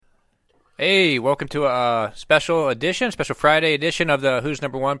Hey, welcome to a special Friday edition of the Who's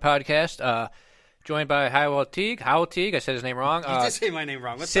Number One podcast. Joined by Howell Teague. I said his name wrong. You did say my name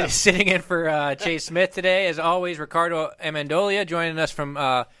wrong. What's up? Sitting in for Chase Smith today, as always, Ricardo Amendolia joining us from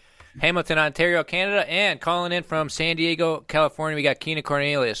Hamilton, Ontario, Canada, and calling in from San Diego, California. We got Keenan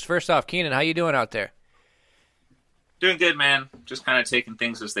Cornelius. First off, Keenan, how you doing out there? Doing good, man. Just kind of taking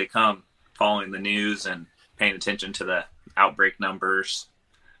things as they come, following the news and paying attention to the outbreak numbers.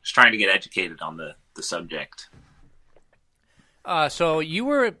 Just trying to get educated on the subject. So you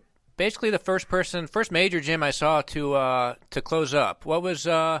were basically the first major gym I saw to close up. What was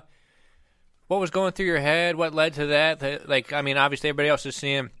going through your head? What led to that? Obviously everybody else is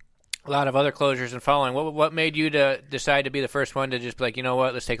seeing a lot of other closures and following. What made you to decide to be the first one to just be like, you know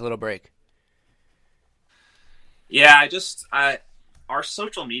what, let's take a little break? Yeah, our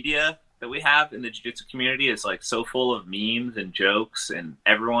social media that we have in the jiu-jitsu community is like so full of memes and jokes, and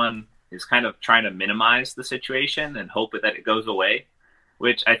everyone is kind of trying to minimize the situation and hope that it goes away,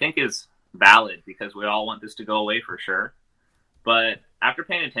 which I think is valid because we all want this to go away for sure. But after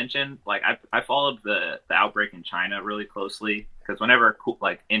paying attention, I followed the outbreak in China really closely because whenever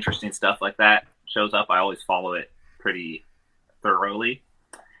interesting stuff like that shows up, I always follow it pretty thoroughly,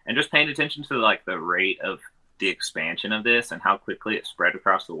 and just paying attention to the rate of the expansion of this and how quickly it spread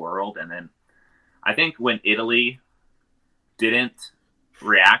across the world. And then I think when Italy didn't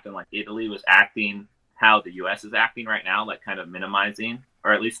react and Italy was acting how the US is acting right now, kind of minimizing,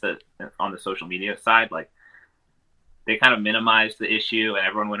 or at least on the social media side, they kind of minimized the issue and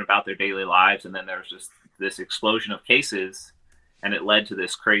everyone went about their daily lives. And then there was just this explosion of cases and it led to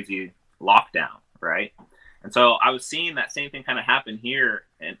this crazy lockdown. Right. And so I was seeing that same thing kind of happen here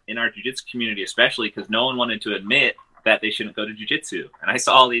in our jiu-jitsu community, especially because no one wanted to admit that they shouldn't go to jiu-jitsu. And I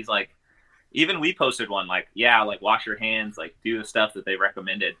saw all these, even we posted one, wash your hands, do the stuff that they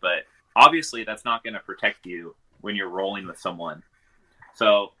recommended. But obviously that's not going to protect you when you're rolling with someone.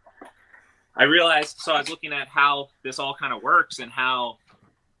 So I realized, I was looking at how this all kind of works and how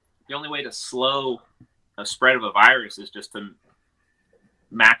the only way to slow a spread of a virus is just to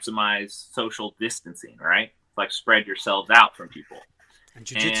maximize social distancing, right? Spread yourselves out from people. And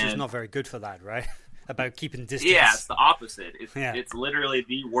jiu-jitsu is not very good for that, right? About keeping distance. Yeah, it's the opposite. It's literally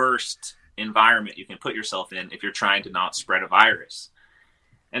the worst environment you can put yourself in if you're trying to not spread a virus.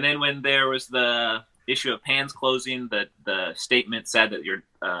 And then when there was the issue of PANS closing, the statement said that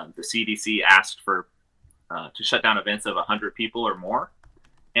the CDC asked for to shut down events of 100 people or more.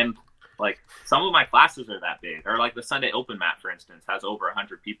 And some of my classes are that big, or the Sunday open mat, for instance, has over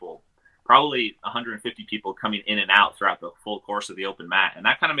 100 people, probably 150 people coming in and out throughout the full course of the open mat. And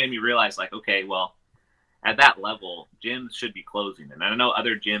that kind of made me realize okay, well, at that level, gyms should be closing. And I know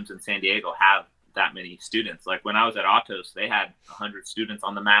other gyms in San Diego have that many students. When I was at Autos, they had 100 students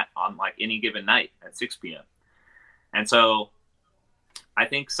on the mat on any given night at 6 p.m. And so I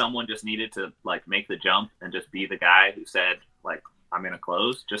think someone just needed to make the jump and just be the guy who said, I'm going to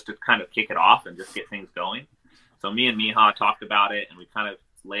close, just to kind of kick it off and just get things going. So me and Miha talked about it and we kind of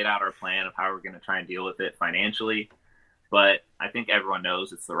laid out our plan of how we're going to try and deal with it financially. But I think everyone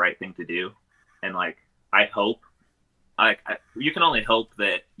knows it's the right thing to do. And I hope, you can only hope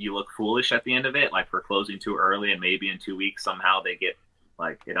that you look foolish at the end of it, for closing too early and maybe in 2 weeks somehow they get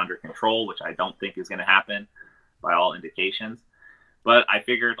it under control, which I don't think is going to happen by all indications. But I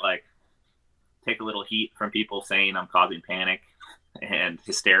figured take a little heat from people saying I'm causing panic and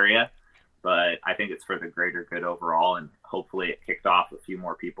hysteria, but I think it's for the greater good overall, and hopefully it kicked off a few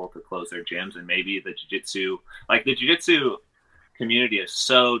more people to close their gyms, and maybe the jiu-jitsu community is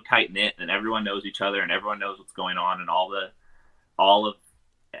so tight-knit and everyone knows each other and everyone knows what's going on, and all of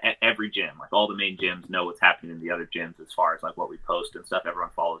every gym, all the main gyms know what's happening in the other gyms as far as what we post and stuff.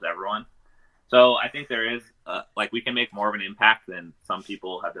 Everyone follows everyone. So I think there is we can make more of an impact than some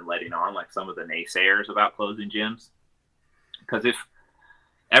people have been letting on, some of the naysayers about closing gyms. Because if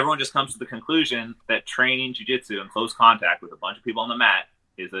everyone just comes to the conclusion that training jiu-jitsu in close contact with a bunch of people on the mat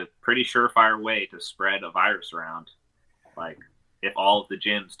is a pretty surefire way to spread a virus around, if all of the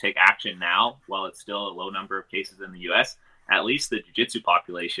gyms take action now, while it's still a low number of cases in the U.S., at least the jiu-jitsu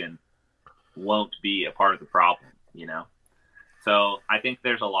population won't be a part of the problem, So I think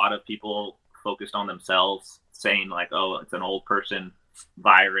there's a lot of people focused on themselves saying oh, it's an old person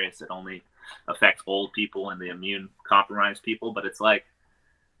virus. It only affects old people and the immune compromised people. But it's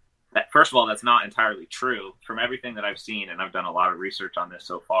that, first of all, that's not entirely true. From everything that I've seen, and I've done a lot of research on this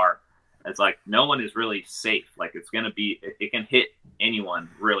so far, it's no one is really safe. It can hit anyone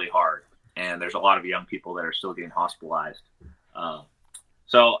really hard. And there's a lot of young people that are still getting hospitalized.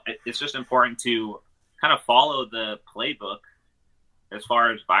 So it's just important to kind of follow the playbook as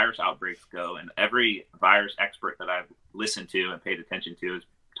far as virus outbreaks go, and every virus expert that I've listened to and paid attention to is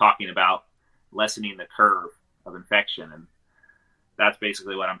talking about lessening the curve of infection. And that's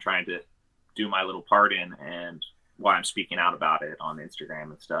basically what I'm trying to do my little part in, and why I'm speaking out about it on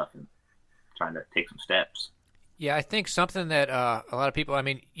Instagram and stuff, and trying to take some steps. Yeah, I think something that a lot of people, I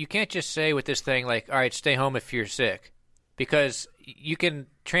mean, you can't just say with this thing, like, all right, stay home if you're sick, because you can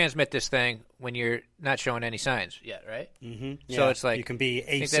transmit this thing when you're not showing any signs yet, right? Mm-hmm. Yeah. So it's like, you can be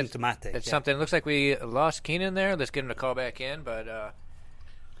asymptomatic. That's something. It looks like we lost Keenan there. Let's get him to call back in, but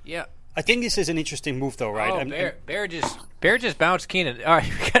yeah. I think this is an interesting move, though, right? Oh, Bear just bounced Keenan. All right,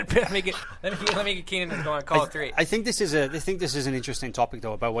 let me get Keenan to go on call 3. I think this is an interesting topic,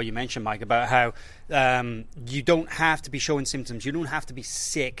 though, about what you mentioned, Mike, about how you don't have to be showing symptoms, you don't have to be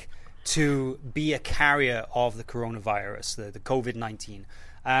sick to be a carrier of the coronavirus, the COVID-19.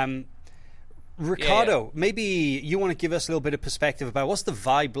 Ricardo, maybe you want to give us a little bit of perspective about what's the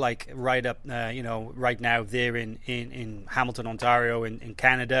vibe like right now there in Hamilton, Ontario, in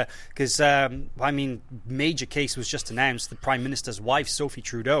Canada, because major case was just announced. The Prime Minister's wife, Sophie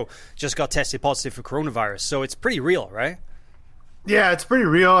Trudeau, just got tested positive for coronavirus, so it's pretty real, right? Yeah, it's pretty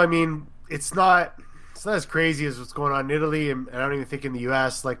real. I mean, it's not as crazy as what's going on in Italy, and I don't even think in the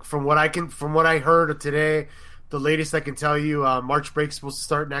U.S. Like from what I heard today, the latest I can tell you, March break's supposed to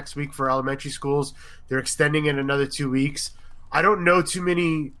start next week for elementary schools. They're extending it another 2 weeks. I don't know too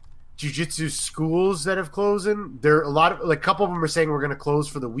many jiu-jitsu schools that have closed. There are a couple of them are saying we're going to close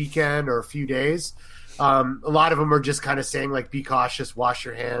for the weekend or a few days. A lot of them are just kind of saying, like, be cautious, wash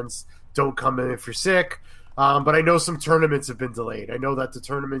your hands, don't come in if you're sick. But I know some tournaments have been delayed. I know that the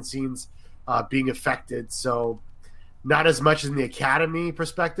tournament scene's being affected. So not as much in the academy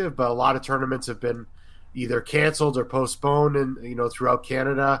perspective, but a lot of tournaments have been either canceled or postponed, and throughout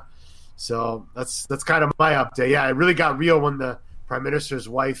Canada. So that's kind of my update. Yeah, it really got real when the Prime Minister's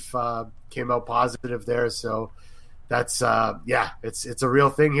wife came out positive there. So that's it's a real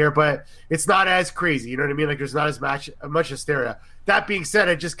thing here, but it's not as crazy. You know what I mean? Like, there's not as much hysteria. That being said,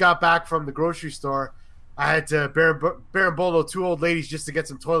 I just got back from the grocery store. I had to bolo 2 old ladies just to get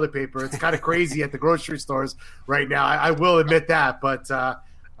some toilet paper. It's kind of crazy at the grocery stores right now. I will admit that, but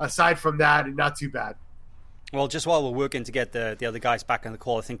aside from that, not too bad. Well, just while we're working to get the other guys back on the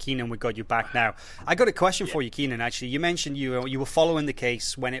call, I think, Keenan, we got you back now. I got a question for you, Keenan, actually. You mentioned you were following the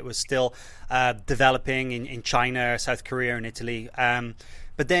case when it was still developing in China, South Korea, and Italy.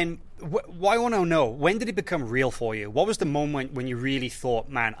 But then, I want to know, when did it become real for you? What was the moment when you really thought,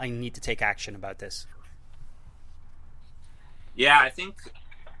 man, I need to take action about this? Yeah, I think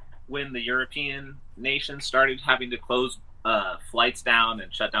when the European nations started having to close flights down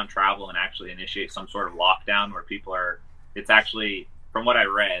and shut down travel and actually initiate some sort of lockdown where people it's actually, from what I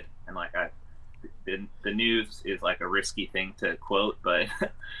read, and the news is like a risky thing to quote, but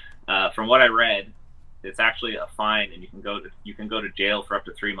from what I read, it's actually a fine, and you can go to jail for up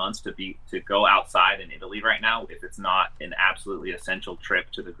to 3 months to go outside in Italy right now if it's not an absolutely essential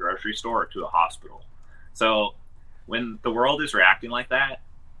trip to the grocery store or to a hospital. So when the world is reacting like that,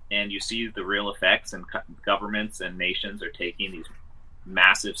 and you see the real effects, and governments and nations are taking these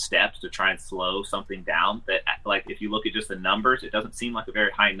massive steps to try and slow something down, that, like, if you look at just the numbers, it doesn't seem like a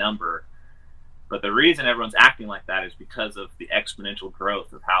very high number. But the reason everyone's acting like that is because of the exponential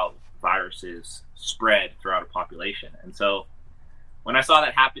growth of how viruses spread throughout a population. And so when I saw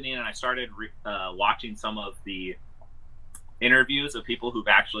that happening, and I started watching some of the interviews of people who've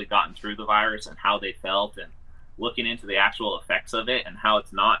actually gotten through the virus and how they felt, and looking into the actual effects of it, and how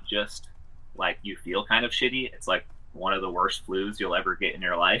it's not just like you feel kind of shitty, it's like one of the worst flus you'll ever get in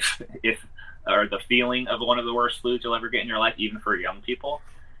your life, or the feeling of one of the worst flus you'll ever get in your life, even for young people.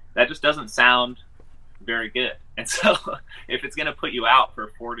 That just doesn't sound very good. And so if it's going to put you out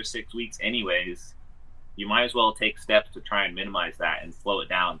for 4 to 6 weeks anyways, you might as well take steps to try and minimize that and slow it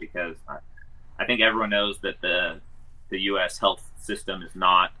down, because I think everyone knows that the U.S. health system is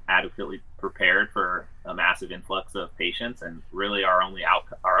not adequately prepared for a massive influx of patients, and really our only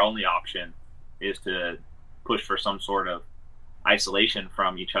option is to push for some sort of isolation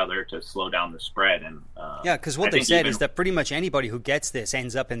from each other to slow down the spread. And because what they said is that pretty much anybody who gets this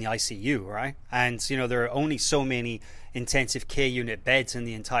ends up in the ICU, right? And there are only so many intensive care unit beds in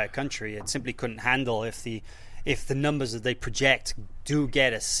the entire country. It simply couldn't handle if the numbers that they project do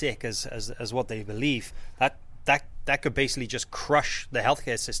get as sick as what they believe. That could basically just crush the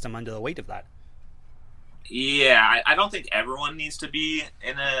healthcare system under the weight of that. Yeah, I don't think everyone needs to be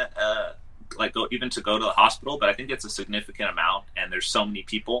in even to go to the hospital, but I think it's a significant amount, and there's so many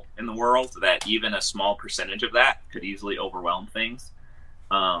people in the world that even a small percentage of that could easily overwhelm things.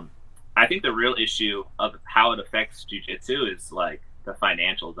 I think the real issue of how it affects jiu-jitsu is, like, the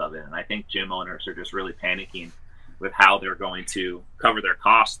financials of it. And I think gym owners are just really panicking with how they're going to cover their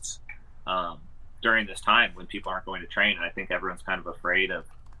costs during this time when people aren't going to train. And I think everyone's kind of afraid of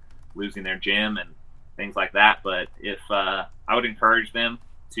losing their gym and things like that. But if I would encourage them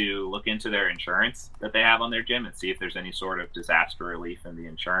to look into their insurance that they have on their gym and see if there's any sort of disaster relief in the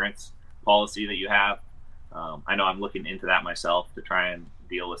insurance policy that you have. I know I'm looking into that myself to try and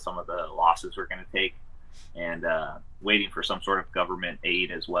deal with some of the losses we're going to take, and waiting for some sort of government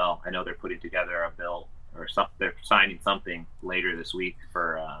aid as well. I know they're putting together a bill or they're signing something later this week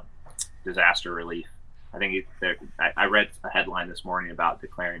for disaster relief. I think I read a headline this morning about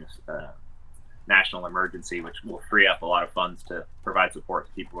declaring a national emergency, which will free up a lot of funds to provide support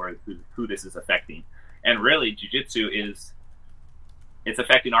to people who this is affecting. And really, jiu-jitsu it's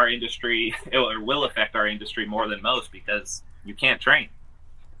affecting our industry, or will affect our industry more than most, because you can't train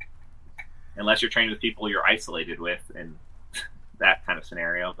unless you're training with people you're isolated with and that kind of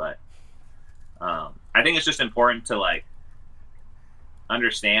scenario. But I think it's just important to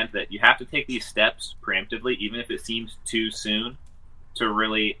understand that you have to take these steps preemptively, even if it seems too soon, to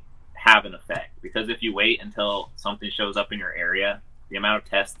really have an effect. Because if you wait until something shows up in your area, the amount of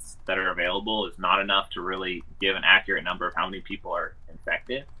tests that are available is not enough to really give an accurate number of how many people are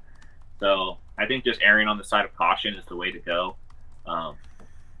infected. So I think just erring on the side of caution is the way to go.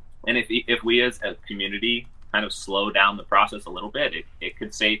 And if we as a community kind of slow down the process a little bit, it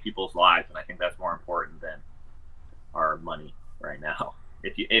could save people's lives. And I think that's more important than our money right now.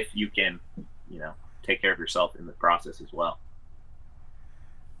 If you can, take care of yourself in the process as well.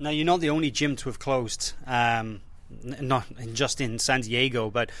 Now, you're not the only gym to have closed, not just in San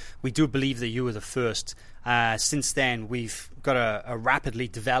Diego, but we do believe that you were the first. Since then, we've got a rapidly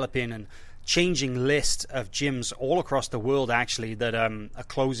developing and changing list of gyms all across the world, actually, that are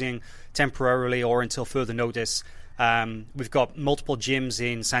closing temporarily or until further notice. We've got multiple gyms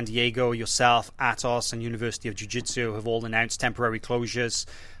in San Diego, yourself, Atos, and University of Jiu-Jitsu have all announced temporary closures.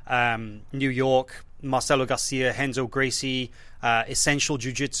 New York, Marcelo Garcia, Renzo Gracie, Essential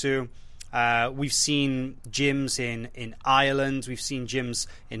Jiu-Jitsu. We've seen gyms in Ireland, we've seen gyms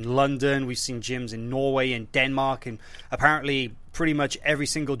in London, we've seen gyms in Norway and Denmark, and apparently pretty much every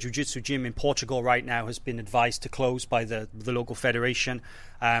single jiu-jitsu gym in Portugal right now has been advised to close by the local federation.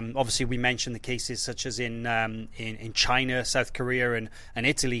 Obviously, we mentioned the cases such as in China, South Korea, and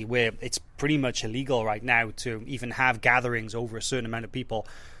Italy, where it's pretty much illegal right now to even have gatherings over a certain amount of people.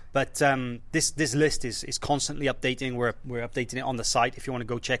 But this list is constantly updating. We're updating it on the site if you want to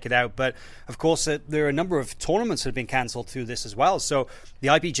go check it out. But, of course, there are a number of tournaments that have been cancelled through this as well. So the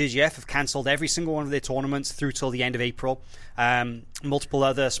IBJJF have cancelled every single one of their tournaments through till the end of April. Multiple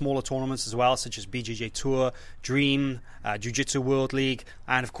other smaller tournaments as well, such as BJJ Tour, Dream, Jiu-Jitsu World League,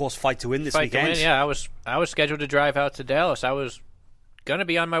 and, of course, Fight to Win this weekend. Fight to Win, yeah. I was scheduled to drive out to Dallas. I was going to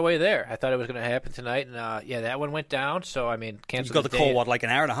be on my way there. I thought it was going to happen tonight, and that one went down. So canceled. You got the call like an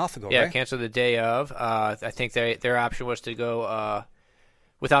hour and a half ago, yeah, right? Canceled the day of. I think their option was to go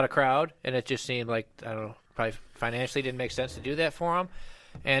without a crowd, and it just seemed like, I don't know, probably financially didn't make sense to do that for them.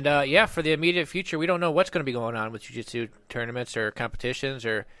 And for the immediate future, we don't know what's going to be going on with jiu-jitsu tournaments or competitions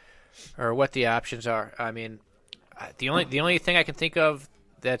or what the options are. The only thing I can think of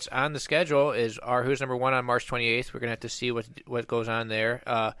that's on the schedule is our Who's Number One on March 28th. We're going to have to see what goes on there.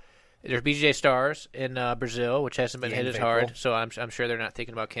 There's BJJ Stars in Brazil, which hasn't been hit as hard, so I'm sure they're not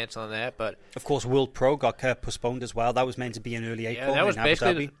thinking about canceling that. But of course, World Pro got postponed as well. That was meant to be in early April. Yeah, that was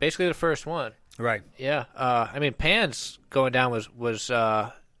basically the first one. Right. Yeah. Pan's going down was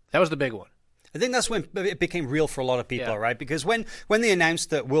that was the big one. I think that's when it became real for a lot of people, right? Because when they announced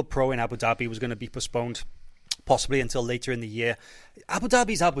that World Pro in Abu Dhabi was going to be postponed, possibly until later in the year, Abu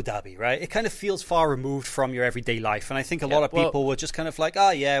Dhabi's Abu Dhabi, right? It kind of feels far removed from your everyday life. And I think a lot of people were just kind of like,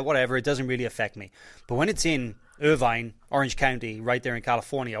 whatever, it doesn't really affect me. But when it's in Irvine, Orange County, right there in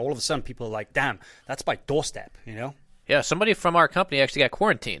California, all of a sudden people are like, damn, that's my doorstep, Yeah, somebody from our company actually got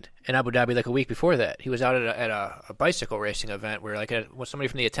quarantined in Abu Dhabi like a week before that. He was out at a bicycle racing event where somebody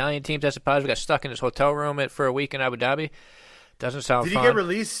from the Italian team tested positive, got stuck in his hotel room for a week in Abu Dhabi. Doesn't sound fun. Did he get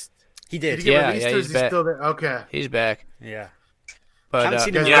released? He did. Did he get released, or is he still there? Okay. He's back. Yeah. But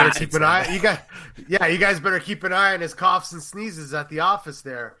you guys better keep an eye. You guys better keep an eye on his coughs and sneezes at the office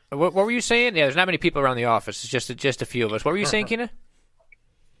there. What were you saying? Yeah, there's not many people around the office. It's just a few of us. What were you saying, Keenan?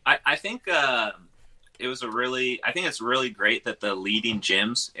 I think I think it's really great that the leading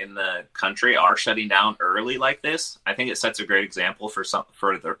gyms in the country are shutting down early like this. I think it sets a great example for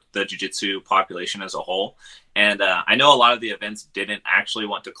the jiu-jitsu population as a whole. And I know a lot of the events didn't actually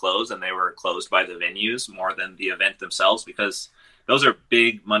want to close, and they were closed by the venues more than the event themselves, because those are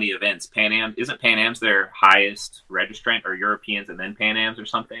big money events. Isn't Pan Am's their highest registrant, or Europeans and then Pan Am's or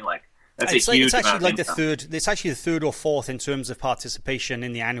something? Like, that's it's a huge it's actually amount of like income. it's actually the third or fourth in terms of participation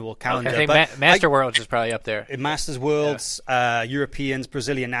in the annual calendar. I think Master Worlds is probably up there. Masters Worlds, Europeans,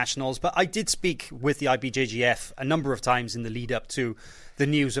 Brazilian Nationals. But I did speak with the IBJJF a number of times in the lead up to the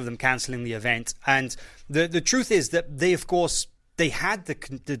news of them cancelling the event. And the truth is that they, of course, they had the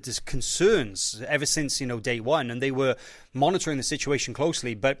concerns ever since, day one, and they were monitoring the situation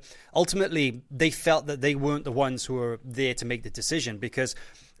closely. But ultimately, they felt that they weren't the ones who were there to make the decision, because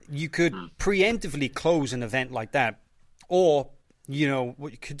you could preemptively close an event like that, or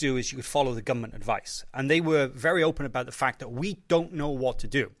what you could do is you could follow the government advice. And they were very open about the fact that we don't know what to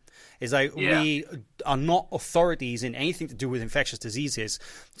do. We are not authorities in anything to do with infectious diseases.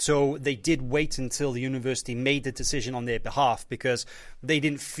 So they did wait until the university made the decision on their behalf, because they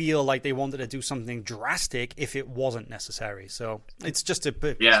didn't feel like they wanted to do something drastic if it wasn't necessary. So it's just to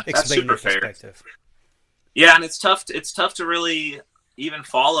explain the perspective. Yeah, and it's tough to really even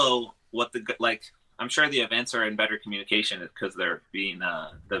follow what I'm sure the events are in better communication because they're being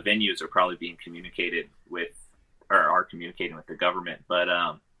the venues are probably being communicated with, or are communicating with the government. But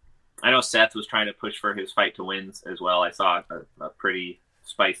I know Seth was trying to push for his fight to wins as well. I saw a pretty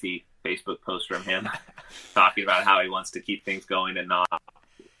spicy Facebook post from him talking about how he wants to keep things going and not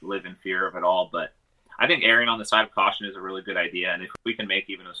live in fear of it all. But I think erring on the side of caution is a really good idea. And if we can make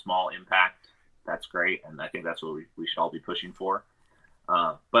even a small impact, that's great. And I think that's what we should all be pushing for.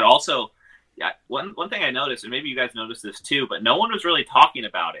 But also, one thing I noticed, and maybe you guys noticed this too, but no one was really talking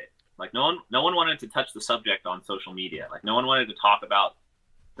about it. Like no one wanted to touch the subject on social media. Like no one wanted to talk about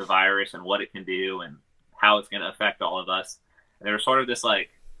the virus and what it can do and how it's going to affect all of us. And there was sort of this, I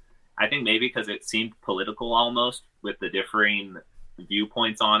think maybe because it seemed political almost, with the differing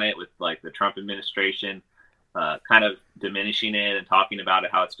viewpoints on it, with the Trump administration kind of diminishing it and talking about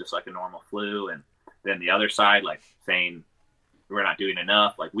it, how it's just like a normal flu. And then the other side, saying we're not doing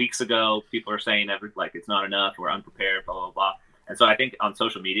enough. Like weeks ago, people are saying it's not enough, we're unprepared, blah, blah, blah. And so I think on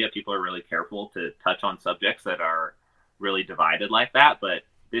social media, people are really careful to touch on subjects that are really divided like that. But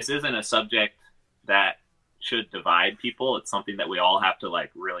this isn't a subject that should divide people. It's something that we all have to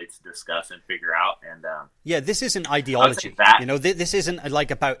really discuss and figure out. And this isn't ideology. This isn't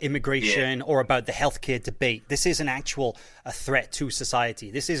about immigration or about the healthcare debate. This is a threat to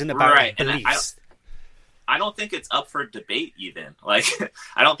society. This isn't about beliefs. I don't think it's up for debate even. I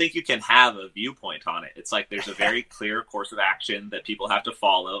don't think you can have a viewpoint on it. It's there's a very clear course of action that people have to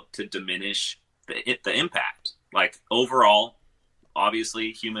follow to diminish the impact. Overall,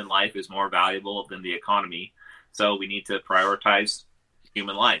 obviously, human life is more valuable than the economy. So we need to prioritize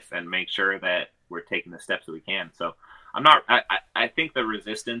human life and make sure that we're taking the steps that we can. So I think the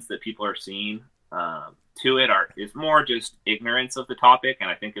resistance that people are seeing to it is more just ignorance of the topic. And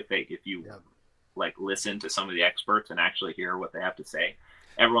I think if you listen to some of the experts and actually hear what they have to say,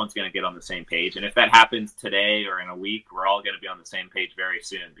 everyone's going to get on the same page. And if that happens today or in a week, we're all going to be on the same page very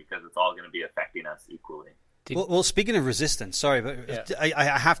soon, because it's all going to be affecting us equally. Well, speaking of resistance, sorry, but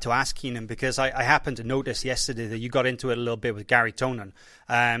I have to ask Keenan, because I happened to notice yesterday that you got into it a little bit with Gary Tonin,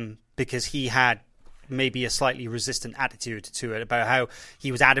 because he had maybe a slightly resistant attitude to it, about how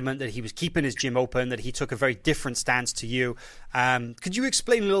he was adamant that he was keeping his gym open, that he took a very different stance to you. Could you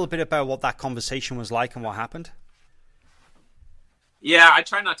explain a little bit about what that conversation was like and what happened? Yeah, I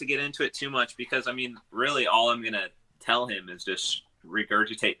try not to get into it too much, because, really all I'm going to tell him is just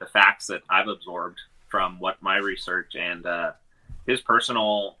regurgitate the facts that I've absorbed from what my research and his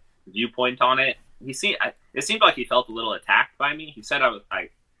personal viewpoint on it. It seemed like he felt a little attacked by me. He said I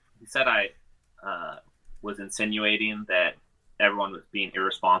was insinuating that everyone was being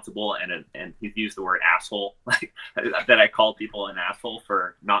irresponsible, and he's used the word asshole, that I called people an asshole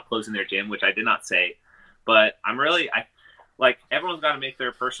for not closing their gym, which I did not say. But everyone's got to make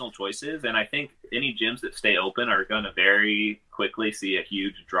their personal choices, and I think any gyms that stay open are going to very quickly see a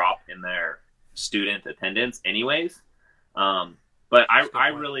huge drop in their student attendance anyways. But I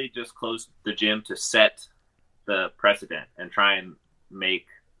really just closed the gym to set the precedent and try and make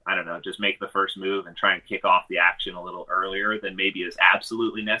the first move and try and kick off the action a little earlier than maybe is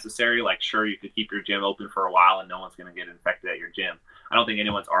absolutely necessary. Sure, you could keep your gym open for a while and no one's going to get infected at your gym. I don't think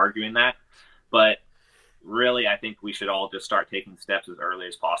anyone's arguing that, but really I think we should all just start taking steps as early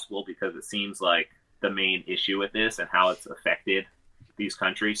as possible, because it seems like the main issue with this and how it's affected these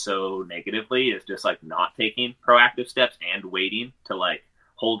countries so negatively is just not taking proactive steps and waiting to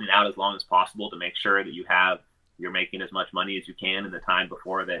holding out as long as possible to make sure that you're making as much money as you can in the time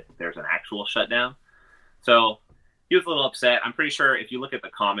before that there's an actual shutdown. So he was a little upset. I'm pretty sure if you look at the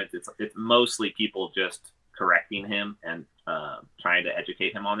comments, it's mostly people just correcting him and trying to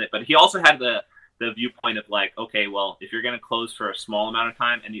educate him on it. But he also had the viewpoint of like, okay, well, if you're going to close for a small amount of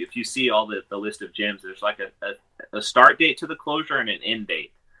time, and if you see all the list of gyms, there's like a start date to the closure and an end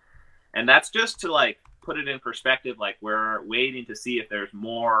date. And that's just to like put it in perspective. Like, we're waiting to see if there's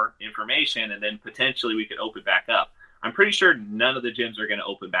more information, and then potentially we could open back up. I'm pretty sure none of the gyms are going to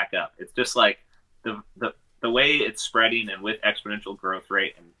open back up. It's just like the way it's spreading, and with exponential growth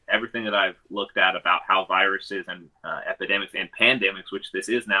rate and everything that I've looked at about how viruses and epidemics and pandemics, which this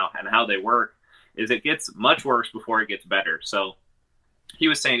is now, and how they work, is it gets much worse before it gets better. So he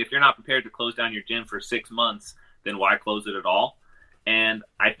was saying, if you're not prepared to close down your gym for 6 months, then why close it at all? And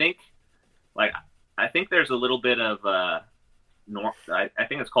I think there's a little bit of I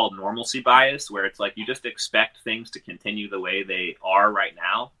think it's called normalcy bias, where it's like you just expect things to continue the way they are right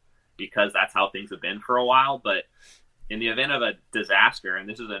now because that's how things have been for a while. But in the event of a disaster, and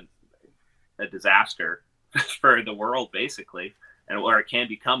this is a disaster for the world basically, and where it can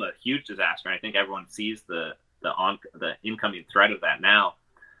become a huge disaster, and I think everyone sees the incoming threat of that now.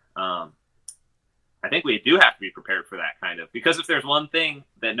 I think we do have to be prepared for that kind of, because if there's one thing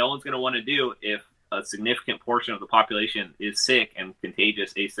that no one's going to want to do if a significant portion of the population is sick and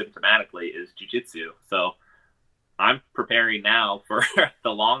contagious asymptomatically, is jiu-jitsu. So I'm preparing now for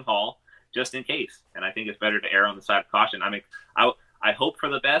the long haul just in case. And I think it's better to err on the side of caution. I mean, I hope for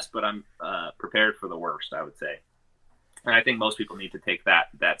the best, but I'm prepared for the worst, I would say. And I think most people need to take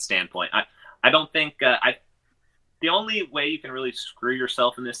that standpoint. I don't think the only way you can really screw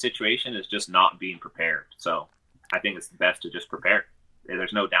yourself in this situation is just not being prepared. So I think it's best to just prepare.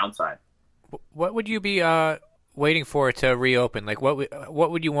 There's no downside. What would you be waiting for to reopen? Like, what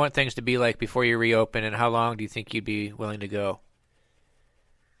would you want things to be like before you reopen, and how long do you think you'd be willing to go?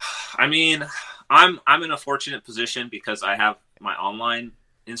 I mean, I'm in a fortunate position because I have my online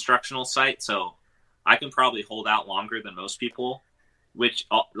instructional site, so I can probably hold out longer than most people, which,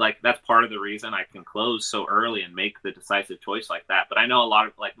 like, that's part of the reason I can close so early and make the decisive choice like that. But I know a lot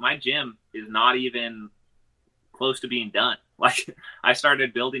of, like, my gym is not even close to being done. Like, I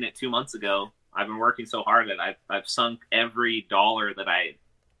started building it 2 months ago. I've been working so hard that I've sunk every dollar that I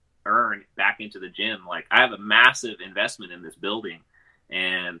earn back into the gym. Like, I have a massive investment in this building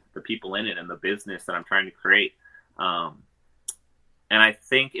and the people in it and the business that I'm trying to create. And I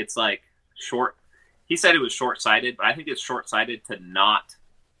think it's like he said it was short-sighted, but I think it's short-sighted to not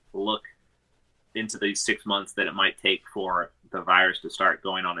look into these 6 months that it might take for the virus to start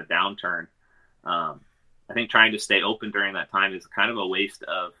going on a downturn. I think trying to stay open during that time is kind of a waste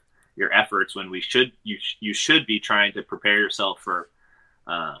of your efforts, when you should be trying to prepare yourself for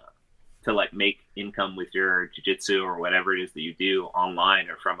to like make income with your jiu-jitsu or whatever it is that you do online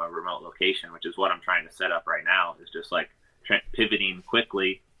or from a remote location, which is what I'm trying to set up right now, is just like pivoting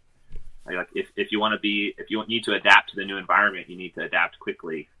quickly. Like if you need to adapt to the new environment, you need to adapt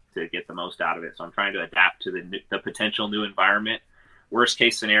quickly to get the most out of it. So I'm trying to adapt to the potential new environment. Worst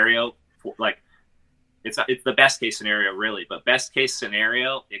case scenario, like it's the best case scenario really, but best case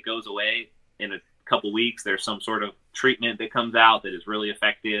scenario, it goes away in a couple weeks. There's some sort of treatment that comes out that is really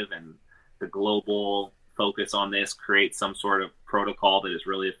effective, and the global focus on this creates some sort of protocol that is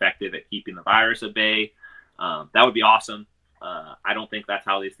really effective at keeping the virus at bay. That would be awesome. I don't think that's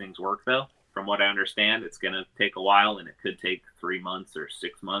how these things work, though. From what I understand, it's going to take a while, and it could take 3 months or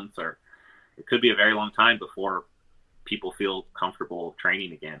 6 months, or it could be a very long time before people feel comfortable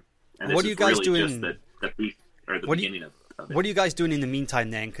training again. And what are you guys really doing? Just the peak or the beginning of it. What are you guys doing in the meantime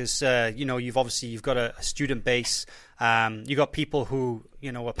then? Because you've got a student base. You got people who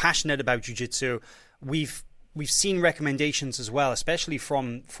are passionate about jiu-jitsu. We've seen recommendations as well, especially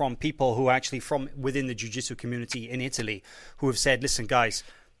from people who are actually from within the jiu-jitsu community in Italy, who have said, listen, guys,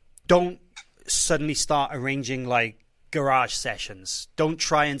 don't suddenly start arranging like garage sessions. Don't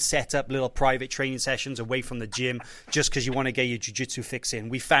try and set up little private training sessions away from the gym just because you want to get your jiu-jitsu fix in.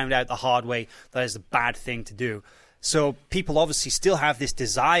 We found out the hard way that is a bad thing to do. So people obviously still have this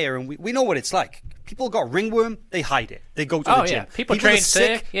desire, and we know what it's like. People got ringworm, they hide it. They go to the gym. Yeah. People train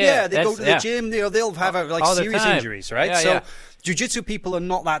sick. Yeah, they go to the gym. They'll have serious injuries, right? Yeah, jiu-jitsu people are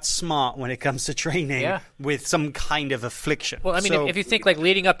not that smart when it comes to training with some kind of affliction. Well, I mean, if you think like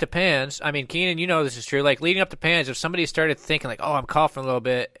leading up to Pans, I mean, Keenan, you know this is true. Like leading up to Pans, if somebody started thinking like, "Oh, I'm coughing a little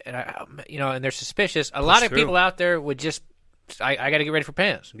bit," and and they're suspicious, a lot of people out there would just, I got to get ready for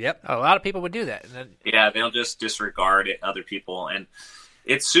Pans. Yep, a lot of people would do that. And then, they'll just disregard other people, and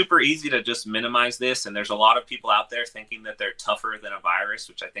it's super easy to just minimize this. And there's a lot of people out there thinking that they're tougher than a virus,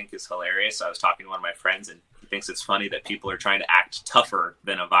 which I think is hilarious. I was talking to one of my friends, and he thinks it's funny that people are trying to act tougher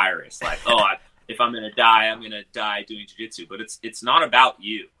than a virus. Like, if I'm going to die, I'm going to die doing jiu-jitsu. But it's not about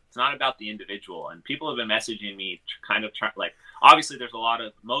you. It's not about the individual. And people have been messaging me kind of like, obviously there's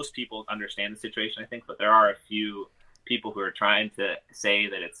most people understand the situation, I think, but there are a few people who are trying to say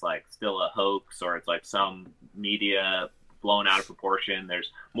that it's like still a hoax, or it's like some media blown out of proportion.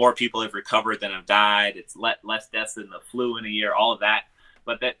 There's more people have recovered than have died. It's less deaths than the flu in a year, all of that.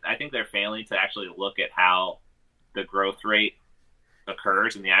 But that, I think they're failing to actually look at how the growth rate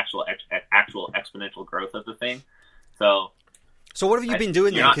occurs and the actual exponential growth of the thing. So what have you been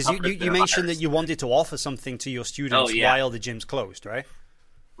doing then? Because you mentioned that you wanted to offer something to your students while the gym's closed, right?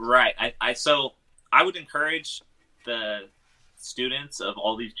 Right. So I would encourage the students of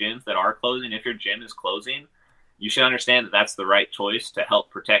all these gyms that are closing, if your gym is closing, you should understand that that's the right choice to help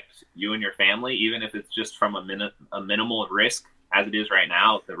protect you and your family, even if it's just from a minimal risk. As it is right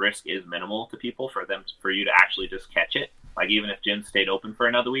now, the risk is minimal to people for you to actually just catch it. Like even if gyms stayed open for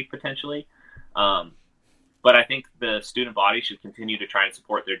another week potentially. But I think the student body should continue to try and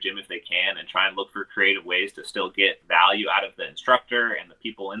support their gym if they can, and try and look for creative ways to still get value out of the instructor and the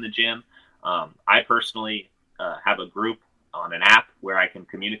people in the gym. I personally have a group on an app where I can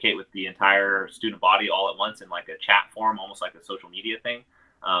communicate with the entire student body all at once in like a chat form, almost like a social media thing,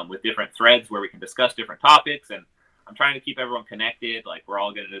 with different threads where we can discuss different topics. And I'm trying to keep everyone connected. Like we're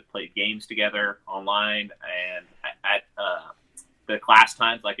all going to play games together online, and at the class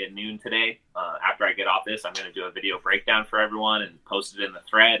times, like at noon today, after I get off this, I'm going to do a video breakdown for everyone and post it in the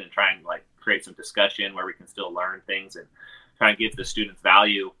thread and try and like create some discussion where we can still learn things and try and give the students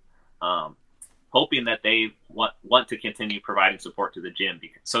value, hoping that they want to continue providing support to the gym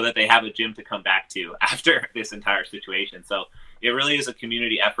so that they have a gym to come back to after this entire situation. So it really is a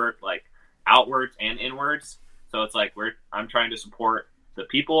community effort, like outwards and inwards. So it's like I'm trying to support the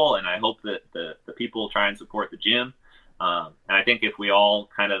people, and I hope that the people try and support the gym. And I think if we all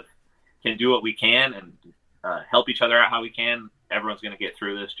kind of can do what we can and help each other out how we can, everyone's going to get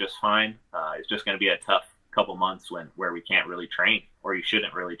through this just fine. It's just going to be a tough couple months where we can't really train, or you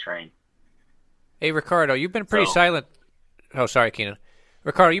shouldn't really train. Hey, Ricardo, you've been pretty silent. Oh, sorry, Keenan.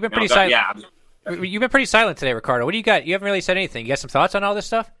 Ricardo, you've been pretty silent. Yeah. You've been pretty silent today, Ricardo. What do you got? You haven't really said anything. You got some thoughts on all this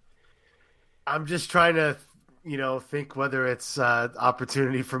stuff? I'm just trying to, think whether it's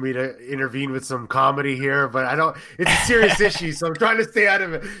opportunity for me to intervene with some comedy here, but I don't. It's a serious issue, so I'm trying to stay out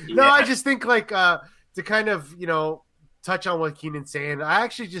of it. No, I just think like to kind of touch on what Keenan's saying. I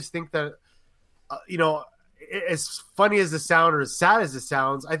actually just think that as funny as it sounds or as sad as it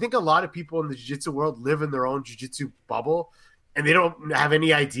sounds, I think a lot of people in the jiu-jitsu world live in their own jiu-jitsu bubble, and they don't have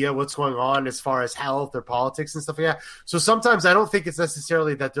any idea what's going on as far as health or politics and stuff like that. So sometimes I don't think it's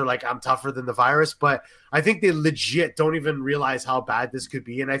necessarily that they're like, I'm tougher than the virus, but I think they legit don't even realize how bad this could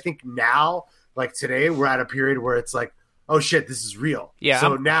be. And I think now, like today, we're at a period where it's like, oh shit, this is real. Yeah.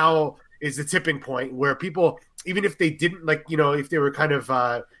 So now is the tipping point where people, even if they didn't if they were kind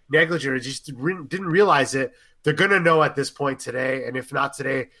of negligent or just didn't realize it, they're going to know at this point today. And if not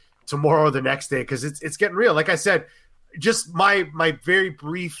today, tomorrow or the next day, because it's getting real. Like I said, just my very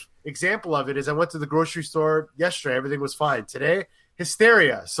brief example of it is I went to the grocery store yesterday. Everything was fine. Today,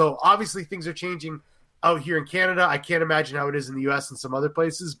 hysteria. So obviously things are changing out here in Canada. I can't imagine how it is in the U.S. and some other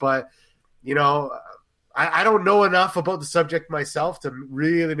places. But, I don't know enough about the subject myself to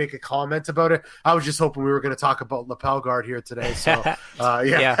really make a comment about it. I was just hoping we were going to talk about lapel guard here today. So,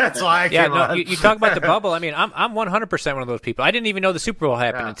 that's why I came on. You talk about the bubble. I mean, I'm 100% one of those people. I didn't even know the Super Bowl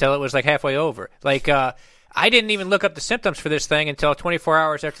happened until it was like halfway over. Like, I didn't even look up the symptoms for this thing until 24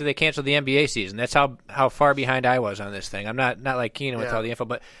 hours after they canceled the NBA season. That's how far behind I was on this thing. I'm not like Keenan with all the info,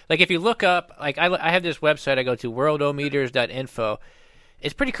 but like if you look up, like I have this website I go to, worldometers.info.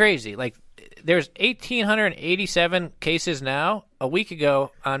 It's pretty crazy. Like there's 1,887 cases now. A week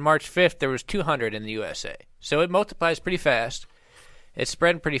ago on March 5th, there was 200 in the USA. So it multiplies pretty fast. It's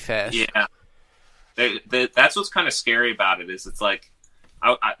spreading pretty fast. Yeah. That's what's kind of scary about it is it's like,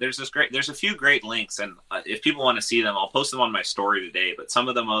 there's a few great links, and if people want to see them, I'll post them on my story today. But some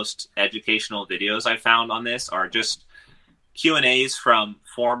of the most educational videos I found on this are just Q&As from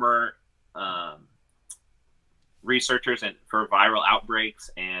former researchers and for viral outbreaks.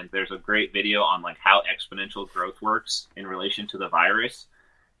 And there's a great video on like how exponential growth works in relation to the virus.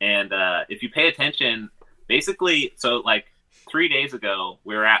 And if you pay attention, basically, so like 3 days ago,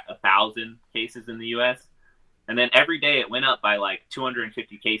 we were at 1,000 cases in the U.S. And then every day it went up by like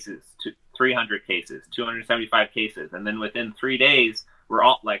 250 cases to 300 cases, 275 cases. And then within 3 days, we're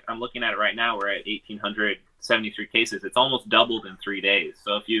all like, I'm looking at it right now, we're at 1,873 cases. It's almost doubled in 3 days.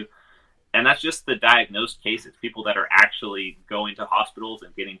 So and that's just the diagnosed cases, people that are actually going to hospitals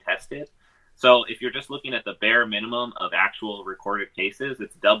and getting tested. So if you're just looking at the bare minimum of actual recorded cases,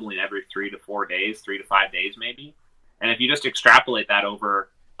 it's doubling every 3 to 4 days, 3 to 5 days maybe. And if you just extrapolate that over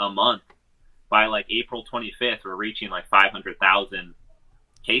a month. By like April 25th, we're reaching like 500,000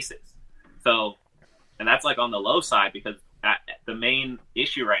 cases. So, and that's like on the low side, because the main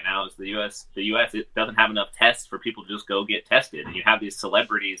issue right now is the U.S. It doesn't have enough tests for people to just go get tested, and you have these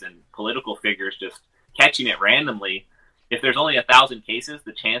celebrities and political figures just catching it randomly. If there's only 1,000 cases,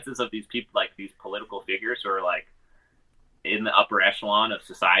 the chances of these people, like these political figures who are like in the upper echelon of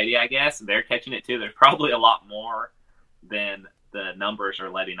society, I guess, they're catching it too. There's probably a lot more than the numbers are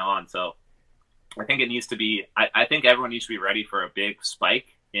letting on. So I think it needs to be, I think everyone needs to be ready for a big spike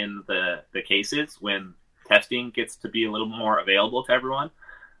in the cases when testing gets to be a little more available to everyone,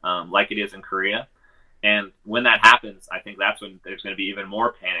 like it is in Korea. And when that happens, I think that's when there's going to be even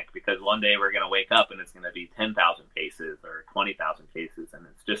more panic, because one day we're going to wake up and it's going to be 10,000 cases or 20,000 cases. And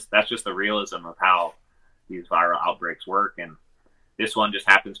that's just the realism of how these viral outbreaks work. And this one just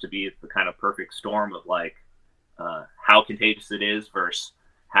happens to be the kind of perfect storm of like how contagious it is versus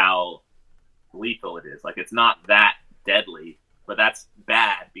how lethal it is. Like, it's not that deadly, but that's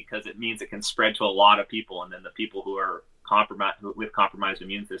bad because it means it can spread to a lot of people. And then the people who are with compromised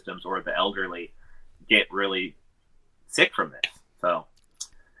immune systems or the elderly get really sick from this. So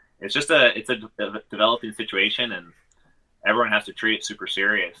it's just a developing situation, and everyone has to treat it super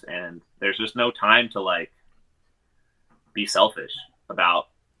serious. And there's just no time to like be selfish about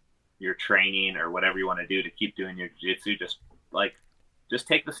your training or whatever you want to do to keep doing your jiu-jitsu. Just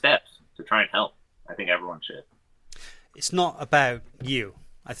take the steps to try and help. I think everyone should. It's not about you.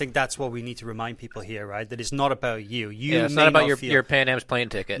 I think that's what we need to remind people here, right? That it's not about you. It's not about your Pan Am's plane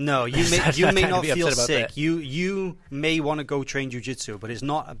ticket. No, you may not feel sick. You may want to go train jiu-jitsu, but it's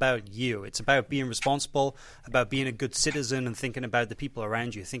not about you. It's about being responsible, about being a good citizen, and thinking about the people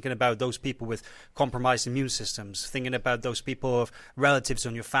around you, thinking about those people with compromised immune systems, thinking about those people of relatives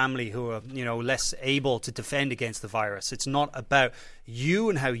in your family who are, less able to defend against the virus. It's not about you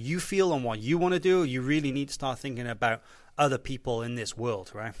and how you feel and what you want to do. You really need to start thinking about other people in this world,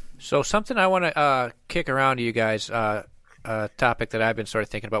 right? So something I want to kick around to you guys, a topic that I've been sort of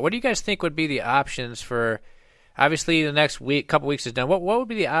thinking about. What do you guys think would be the options for, obviously the next couple weeks is done, what would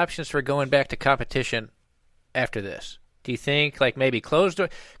be the options for going back to competition after this? Do you think like maybe closed door?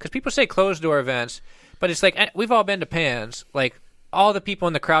 Because people say closed door events, but it's like we've all been to Pans. Like all the people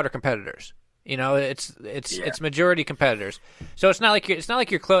in the crowd are competitors. It's majority competitors. So it's not like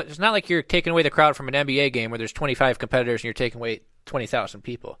you're taking away the crowd from an NBA game where there's 25 competitors and you're taking away 20,000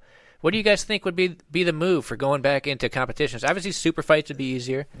 people. What do you guys think would be the move for going back into competitions? Obviously, super fights would be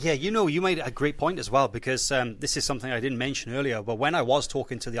easier. Yeah, you made a great point as well, because this is something I didn't mention earlier. But when I was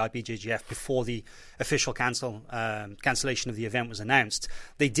talking to the IBJJF before the official cancellation of the event was announced,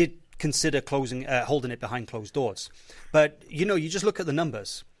 they did consider holding it behind closed doors. But you just look at the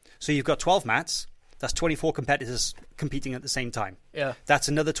numbers. So you've got 12 mats. That's 24 competitors competing at the same time. Yeah. That's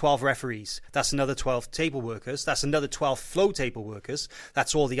another 12 referees. That's another 12 table workers. That's another 12 flow table workers.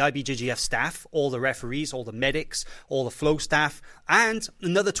 That's all the IBJJF staff, all the referees, all the medics, all the flow staff, and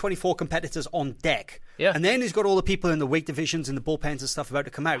another 24 competitors on deck. Yeah. And then he's got all the people in the weight divisions and the bullpens and stuff about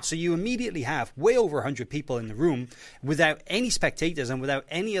to come out. So you immediately have way over 100 people in the room without any spectators and without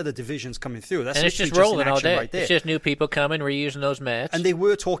any other divisions coming through. And it's just rolling all day. Right there. It's just new people coming. We're using those mats. And they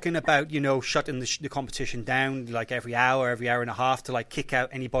were talking about, shutting the competition down like every hour and a half to like kick out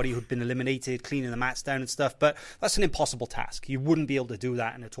anybody who'd been eliminated, cleaning the mats down and stuff. But that's an impossible task. You wouldn't be able to do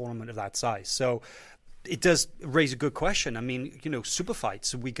that in a tournament of that size. So it does raise a good question. I mean, super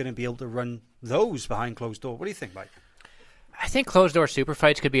fights, are we going to be able to run those behind closed door? What do you think, Mike? I think closed door super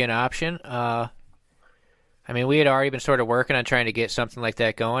fights could be an option. I mean, we had already been sort of working on trying to get something like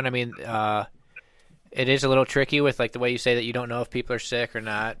that going. I mean, it is a little tricky with like the way you say that you don't know if people are sick or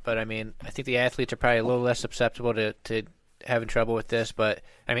not. But I mean, I think the athletes are probably a little less susceptible to having trouble with this. But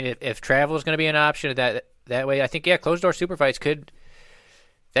I mean, if travel is going to be an option that way, I think closed door super fights could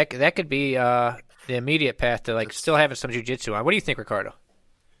be the immediate path to like still having some jiu-jitsu on. What do you think, Ricardo?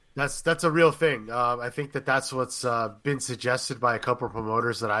 That's a real thing. I think that's what's been suggested by a couple of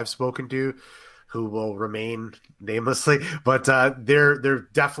promoters that I've spoken to, who will remain namelessly, but they're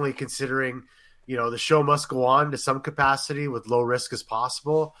definitely considering. The show must go on to some capacity with low risk as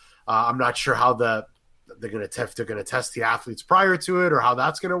possible. I'm not sure how they're going to test the athletes prior to it or how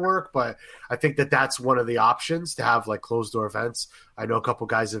that's going to work, but I think that's one of the options to have like closed door events. I know a couple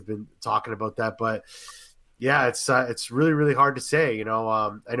guys have been talking about that, but yeah, it's really, really hard to say. I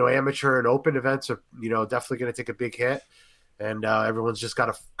know amateur and open events are, definitely going to take a big hit, and everyone's just got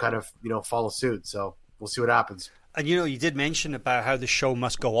to kind of, follow suit. So we'll see what happens. And, you did mention about how the show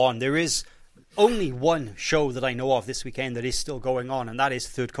must go on. There is only one show that I know of this weekend that is still going on, and that is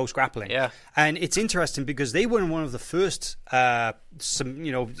Third Coast Grappling. Yeah. And it's interesting because they were one of the first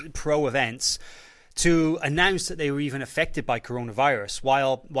pro events to announce that they were even affected by coronavirus,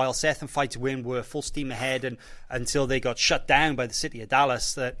 while Seth and Fight to Win were full steam ahead, and until they got shut down by the city of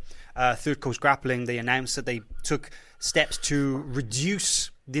Dallas, that Third Coast Grappling, they announced that they took steps to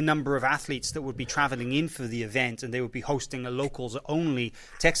reduce the number of athletes that would be traveling in for the event, and they would be hosting a locals-only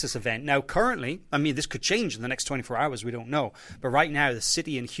Texas event. Now, currently, I mean, this could change in the next 24 hours, we don't know, but right now, the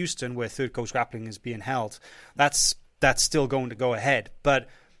city in Houston where Third Coast Grappling is being held, that's still going to go ahead, but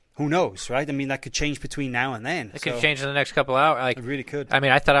who knows, right? I mean, that could change between now and then. It could change in the next couple hours. It really could. I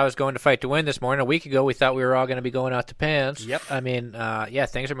mean, I thought I was going to Fight to Win this morning. A week ago, we thought we were all going to be going out to Pans. Yep. I mean,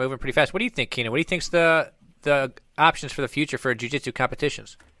 things are moving pretty fast. What do you think, Keenan? What do you think's the options for the future for jiu-jitsu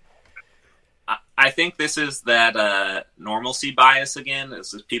competitions? I think this is that normalcy bias again.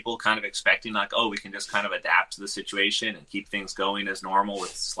 This is people kind of expecting like, oh, we can just kind of adapt to the situation and keep things going as normal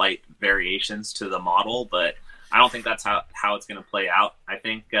with slight variations to the model, but I don't think that's how it's going to play out. I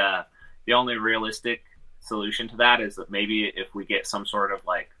think the only realistic solution to that is that maybe if we get some sort of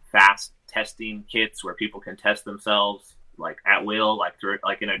like fast testing kits where people can test themselves like at will, like through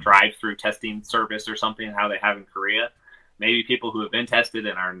like in a drive-through testing service or something, how they have in Korea. Maybe people who have been tested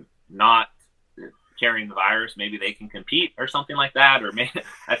and are not carrying the virus, maybe they can compete or something like that. Or maybe,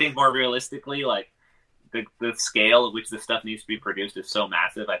 I think more realistically, like the scale at which this stuff needs to be produced is so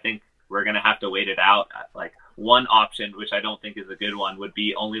massive. I think we're going to have to wait it out. Like one option, which I don't think is a good one, would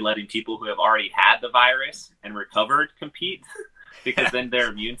be only letting people who have already had the virus and recovered compete because then they're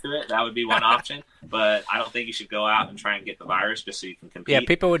immune to it. That would be one option. But I don't think you should go out and try and get the virus just so you can compete. Yeah,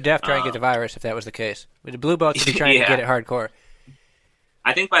 people would try and get the virus if that was the case. With the blue belts would be trying to get it hardcore.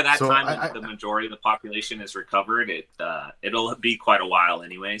 I think by that time, the majority of the population is recovered. It'll be quite a while,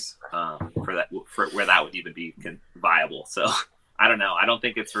 anyways, for where that would even be viable. So I don't know. I don't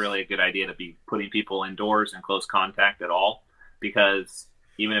think it's really a good idea to be putting people indoors in close contact at all, because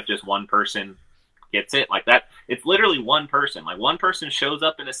even if just one person gets it, like that, it's literally one person. Like one person shows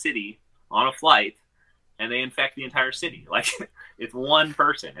up in a city on a flight, and they infect the entire city. Like it's one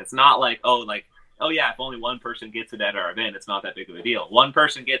person. It's not like oh yeah, if only one person gets it at our event, it's not that big of a deal. One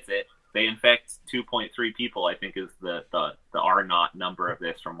person gets it, they infect 2.3 people, I think is the R-naught number of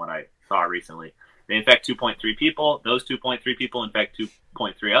this from what I saw recently. They infect 2.3 people, those 2.3 people infect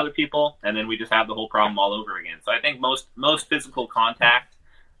 2.3 other people, and then we just have the whole problem all over again. So I think most physical contact,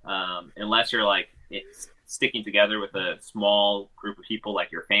 unless you're like sticking together with a small group of people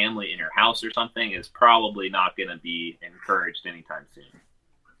like your family in your house or something, is probably not going to be encouraged anytime soon.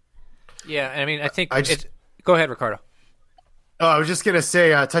 Yeah, I mean, I think go ahead, Ricardo. Oh, I was just going to say,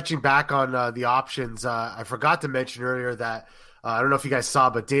 touching back on the options, I forgot to mention earlier that, I don't know if you guys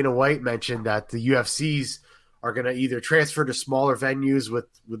saw, but Dana White mentioned that the UFCs are going to either transfer to smaller venues with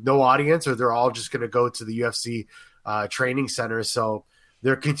no audience, or they're all just going to go to the UFC training centers. So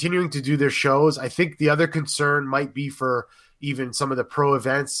they're continuing to do their shows. I think the other concern might be for even some of the pro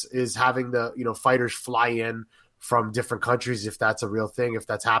events is having the fighters fly in from different countries, if that's a real thing, if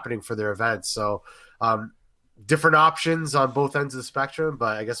that's happening for their events. So different options on both ends of the spectrum,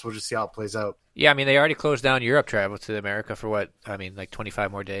 but I guess we'll just see how it plays out. Yeah, I mean, they already closed down Europe travel to America for like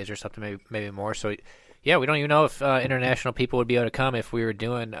 25 more days or something, maybe more. So, yeah, we don't even know if international people would be able to come if we were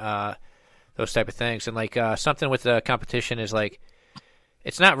doing those type of things. And, like, something with the competition is, like,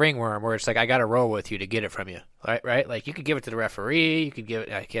 it's not ringworm where it's like, I got to roll with you to get it from you, right? Like, you could give it to the referee. You could give it,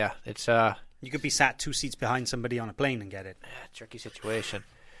 like, yeah, it's you could be sat 2 seats behind somebody on a plane and get it. Tricky situation.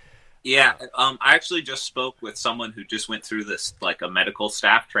 Yeah, I actually just spoke with someone who just went through this, like a medical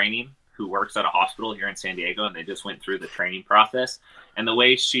staff training, who works at a hospital here in San Diego, and they just went through the training process. And the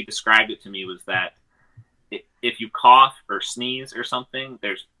way she described it to me was that if you cough or sneeze or something,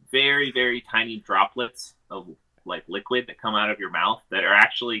 there's very, very tiny droplets of like liquid that come out of your mouth that are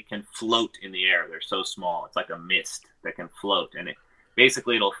actually can float in the air. They're so small. It's like a mist that can float, and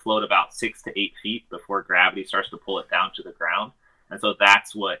it'll float about 6 to 8 feet before gravity starts to pull it down to the ground. And so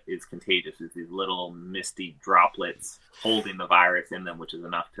that's what is contagious, is these little misty droplets holding the virus in them, which is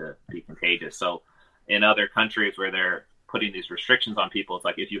enough to be contagious. So in other countries where they're putting these restrictions on people, it's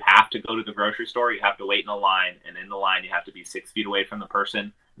like if you have to go to the grocery store, you have to wait in a line. And in the line, you have to be 6 feet away from the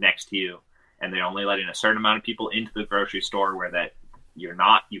person next to you. And they're only letting a certain amount of people into the grocery store where that you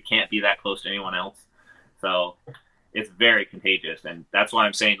can't be that close to anyone else. So it's very contagious. And that's why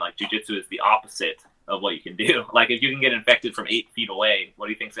I'm saying, like, jiu-jitsu is the opposite of what you can do. Like, if you can get infected from 8 feet away, what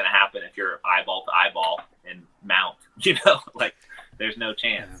do you think is going to happen if you're eyeball to eyeball and mount? Like, there's no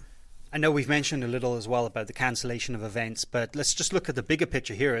chance. I know we've mentioned a little as well about the cancellation of events, but let's just look at the bigger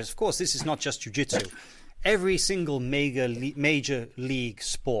picture here. Of course, this is not just jiu-jitsu. Every single major league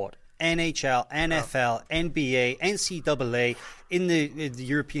sport, NHL, NFL, NBA, NCAA, in the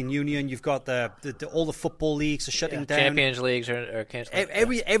European Union, you've got all the football leagues are shutting down. Champions leagues are canceled.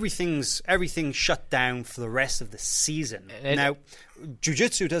 Everything's shut down for the rest of the season. Now,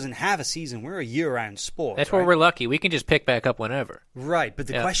 jiu-jitsu doesn't have a season. We're a year-round sport. That's where we're lucky. We can just pick back up whenever. Right, but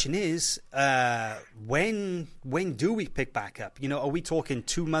the question is, when do we pick back up? Are we talking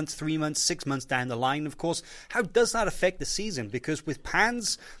 2 months, 3 months, 6 months down the line? Of course, how does that affect the season? Because with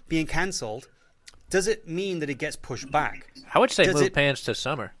PANS being cancelled, does it mean that it gets pushed back? I would say move PANS to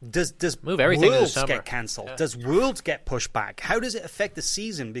summer. Does move everything Worlds to summer. Get cancelled? Yeah. Does Worlds get pushed back? How does it affect the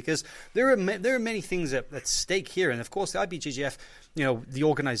season? Because there are many things at stake here, and of course the IBJJF, the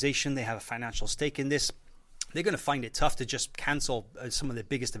organization, they have a financial stake in this. They're going to find it tough to just cancel some of the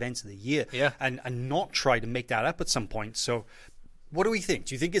biggest events of the year, and not try to make that up at some point. So, what do we think?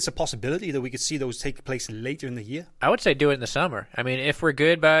 Do you think it's a possibility that we could see those take place later in the year? I would say do it in the summer. I mean, if we're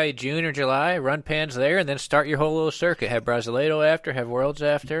good by June or July, run PANS there, and then start your whole little circuit. Have Brasileiro after, have Worlds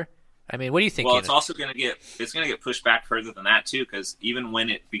after. I mean, what do you think? Well, it's also going to get pushed back further than that too, because even when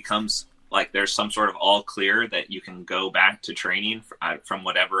it becomes like there's some sort of all clear that you can go back to training from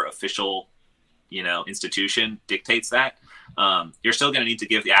whatever official institution dictates that, you're still going to need to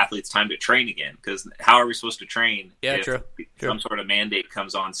give the athletes time to train again, because how are we supposed to train if some sort of mandate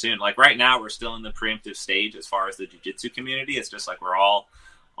comes on soon? Like right now, we're still in the preemptive stage as far as the jiu-jitsu community. It's just like we're all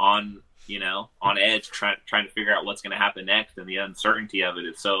on edge trying to figure out what's going to happen next, and the uncertainty of it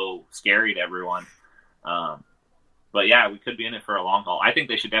is so scary to everyone. But yeah, we could be in it for a long haul. I think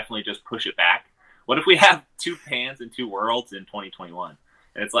they should definitely just push it back. What if we have 2 PANS and 2 Worlds in 2021?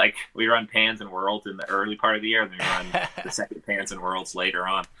 And it's like we run PANS and Worlds in the early part of the year, and then we run the second PANS and Worlds later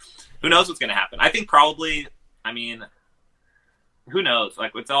on. Who knows what's going to happen? I think probably, who knows?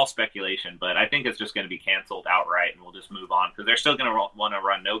 Like, it's all speculation, but I think it's just going to be canceled outright, and we'll just move on, because they're still going to want to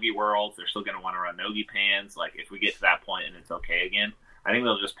run Nogi Worlds. They're still going to want to run Nogi PANS. Like, if we get to that point and it's okay again, I think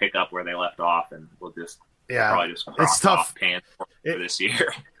they'll just pick up where they left off, and we'll just probably just cross off PANS for this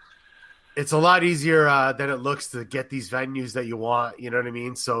year. It's a lot easier than it looks to get these venues that you want. You know what I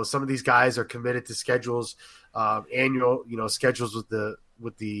mean? So some of these guys are committed to schedules, annual, schedules with the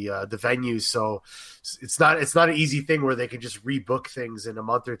venues. So it's not an easy thing where they can just rebook things in a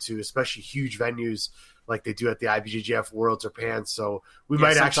month or two, especially huge venues like they do at the IBJJF Worlds or PANS. So we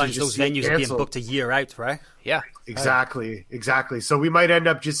might actually just those venues are being booked a year out, right? Yeah, exactly. So we might end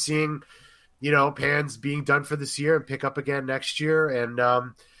up just seeing, PANS being done for this year and pick up again next year, and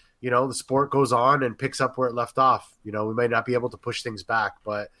the sport goes on and picks up where it left off. We might not be able to push things back,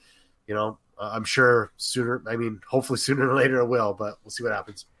 but, I'm sure hopefully sooner or later it will, but we'll see what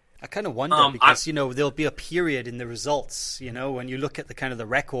happens. I kind of wonder because, there'll be a period in the results, when you look at the kind of the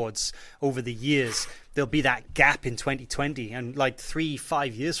records over the years, there'll be that gap in 2020, and like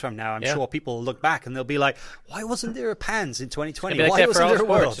 3-5 years from now, I'm sure people will look back and they'll be like, why wasn't there a PANS in 2020? Like why wasn't there a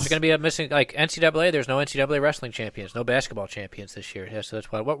Worlds? Worlds? It's going to be a missing, like NCAA, there's no NCAA wrestling champions, no basketball champions this year. Yeah, so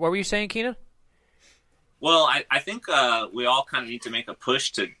that's why. What were you saying, Keenan? Well, I think we all kind of need to make a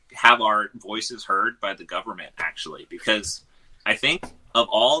push to have our voices heard by the government, actually, because I think of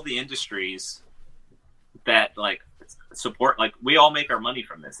all the industries that support, we all make our money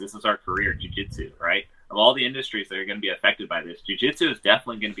from this. This is our career, jiu-jitsu, right? Of all the industries that are going to be affected by this, jiu-jitsu is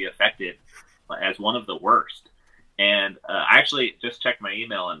definitely going to be affected as one of the worst. And I actually just checked my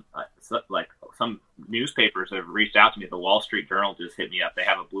email, and some newspapers have reached out to me. The Wall Street Journal just hit me up. They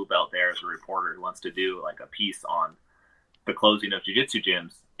have a blue belt there as a reporter who wants to do a piece on the closing of jiu-jitsu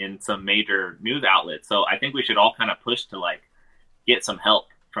gyms in some major news outlets. So I think we should all kind of push to get some help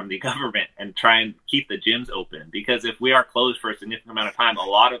from the government and try and keep the gyms open, because if we are closed for a significant amount of time, a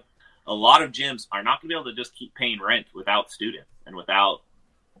lot of gyms are not going to be able to just keep paying rent without students and without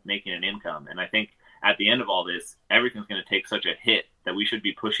making an income. And I think at the end of all this, everything's going to take such a hit that we should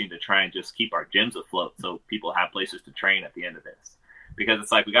be pushing to try and just keep our gyms afloat so people have places to train at the end of this. Because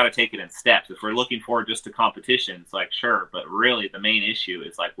it's we got to take it in steps. If we're looking forward just to competition, it's sure, but really the main issue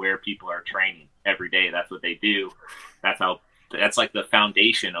is where people are training every day. That's what they do. That's the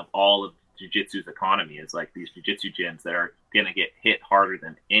foundation of all of jiu-jitsu's economy is these jiu-jitsu gyms that are going to get hit harder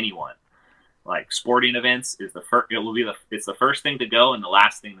than anyone. Sporting events is it's the first thing to go and the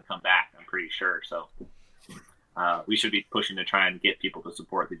last thing to come back, I'm pretty sure. So we should be pushing to try and get people to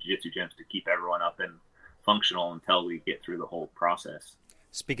support the jiu-jitsu gyms to keep everyone up and functional until we get through the whole process.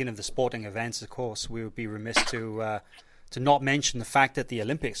 Speaking of the sporting events, of course, we would be remiss to to not mention the fact that the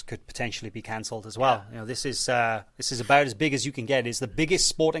Olympics could potentially be cancelled as well. You know, this is about as big as you can get. It's the biggest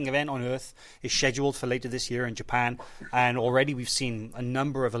sporting event on earth. It's scheduled for later this year in Japan, and already we've seen a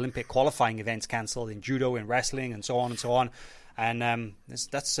number of Olympic qualifying events cancelled in judo, in wrestling, and so on and so on. And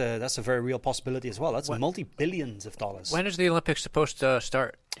that's a very real possibility as well. That's multi-billions of dollars. When is the Olympics supposed to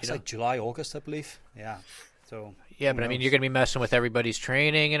start? It's like July, August, I believe. Yeah. So yeah, but I mean, you're going to be messing with everybody's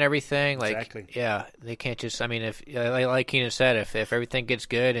training and everything. Like, exactly. Yeah, they can't just. I mean, if like Keenan said, if everything gets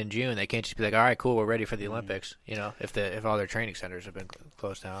good in June, they can't just be like, all right, cool, we're ready for the Olympics. You know, if all their training centers have been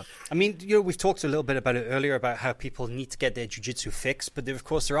closed down. I mean, you know, we've talked a little bit about it earlier about how people need to get their jiu-jitsu fixed, but of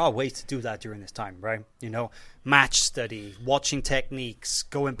course there are ways to do that during this time, right? You know, match study, watching techniques,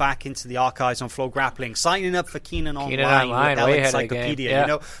 going back into the archives on Flow Grappling, signing up for Keenan Online with way L ahead of the game. Encyclopedia. Yeah. You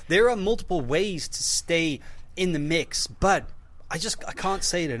know, there are multiple ways to stay in the mix, but I can't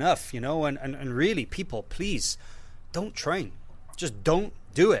say it enough, you know, and really, people, please don't train. Just don't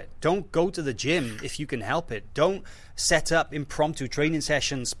do it. Don't go to the gym if you can help it. Don't set up impromptu training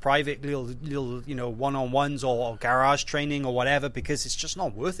sessions, private little you know, one-on-ones or garage training or whatever, because it's just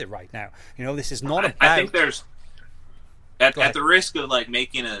not worth it right now. You know, this is not about... I think there's, at the risk of like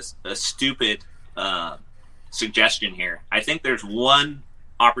making a stupid suggestion here, I think there's one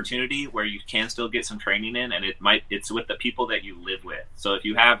opportunity where you can still get some training in, and it's with the people that you live with. So if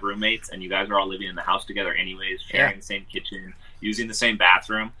you have roommates and you guys are all living in the house together anyways, sharing the same kitchen, using the same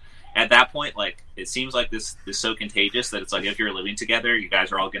bathroom, at that point, like, it seems like this is so contagious that it's like, if you're living together, you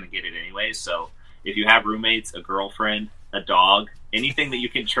guys are all going to get it anyways. So if you have roommates, a girlfriend, a dog, anything that you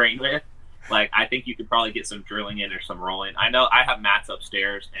can train with, like, I think you could probably get some drilling in or some rolling. I know I have mats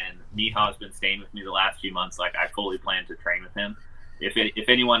upstairs, and Miha has been staying with me the last few months. Like, I fully plan to train with him. If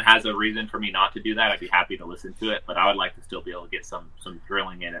anyone has a reason for me not to do that, I'd be happy to listen to it. But I would like to still be able to get some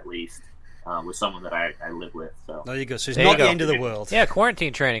drilling in at least with someone that I live with. So there you go. So it's not the end of the world. Yeah,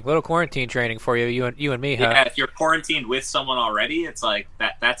 quarantine training, little quarantine training for you and me. Yeah, if you're quarantined with someone already, it's like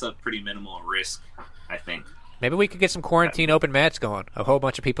that's a pretty minimal risk, I think. Maybe we could get some quarantine open mats going. A whole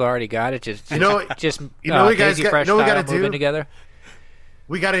bunch of people already got it. Just we gotta do together.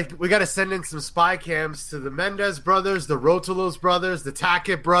 We gotta send in some spy cams to the Mendez brothers, the Rotulos brothers, the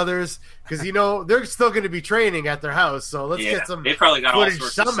Tackett brothers, because you know they're still going to be training at their house. So let's get some they probably got footage all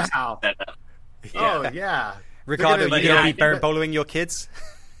sorts somehow. Of Oh yeah, Ricardo, you gonna be bowling your kids?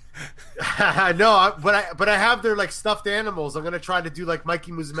 No, but I have their like stuffed animals. I'm gonna try to do like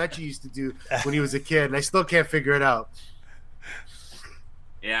Mikey Musumeci used to do when he was a kid, and I still can't figure it out.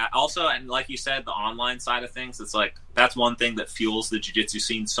 Yeah, also, and like you said, the online side of things, it's like, that's one thing that fuels the jiu-jitsu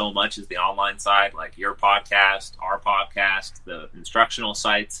scene so much is the online side, like your podcast, our podcast, the instructional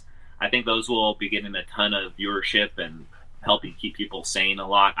sites. I think those will be getting a ton of viewership and helping keep people sane a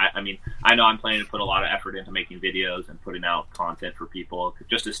lot. I mean, I know I'm planning to put a lot of effort into making videos and putting out content for people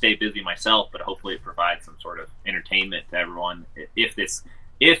just to stay busy myself, but hopefully it provides some sort of entertainment to everyone. If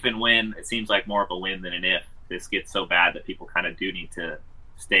and when, it seems like more of a win than an if, this gets so bad that people kind of do need to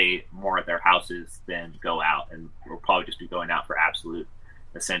stay more at their houses than go out, and we'll probably just be going out for absolute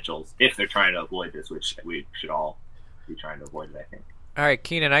essentials if they're trying to avoid this, which we should all be trying to avoid it, I think. All right,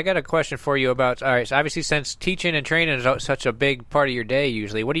 Keenan, I got a question for you about. All right, so obviously, since teaching and training is such a big part of your day,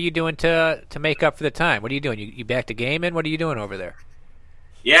 usually, what are you doing to make up for the time? What are you doing? You back to gaming? What are you doing over there?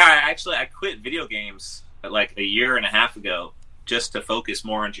 Yeah, I quit video games like a year and a half ago just to focus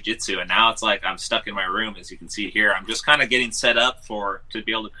more on jiu-jitsu, and now it's like I'm stuck in my room, as you can see here. I'm just kind of getting set up to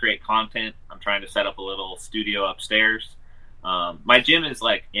be able to create content. I'm trying to set up a little studio upstairs. My gym is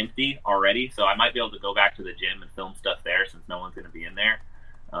like empty already, so I might be able to go back to the gym and film stuff there since no one's going to be in there.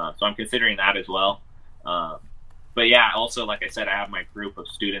 So I'm considering that as well. But yeah, also, like I said, I have my group of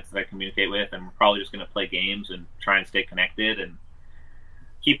students that I communicate with, and we're probably just going to play games and try and stay connected and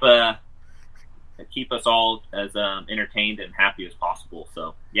keep us all as entertained and happy as possible.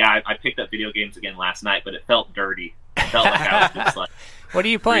 So yeah, I picked up video games again last night, but it felt dirty. It felt like I was just like, what are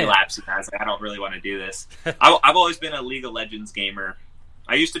you playing? Relapsing. I was like, I don't really want to do this. I've always been a League of Legends gamer.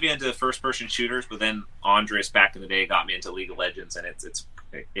 I used to be into first-person shooters, but then Andres back in the day got me into League of Legends, and it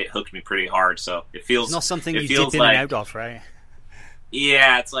hooked me pretty hard. So it feels it's not something you dip in and out of, right?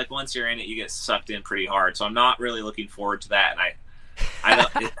 Yeah, it's like once you're in it, you get sucked in pretty hard. So I'm not really looking forward to that, and I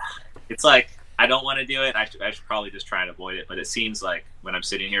don't. It's like, I don't want to do it. I should probably just try and avoid it. But it seems like when I'm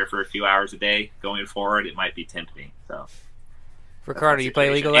sitting here for a few hours a day going forward, it might be tempting. So, Ricardo, you play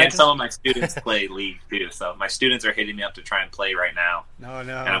League of Legends? And some of my students play League too. So my students are hitting me up to try and play right now. No,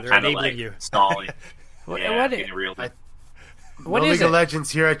 and I'm they're kind of enabling like you. stalling. What getting real. What no is League it? of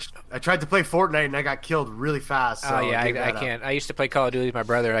Legends here. I tried to play Fortnite and I got killed really fast. So Oh yeah, gave I that can't. up. I used to play Call of Duty with my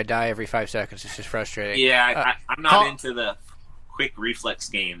brother. I die every 5 seconds. It's just frustrating. Yeah, I'm not Call- into the quick reflex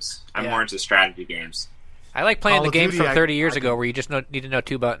games. I'm Yeah. more into strategy games. I like playing Call the of games Duty, from 30 years I ago can- where you just need to know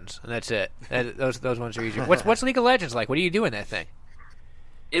 2 buttons and that's it. Those ones are easier. What's League of Legends like? What do you do in that thing?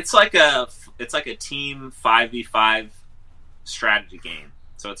 It's like a team 5v5 strategy game.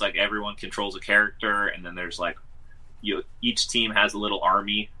 So it's like everyone controls a character, and then there's like each team has a little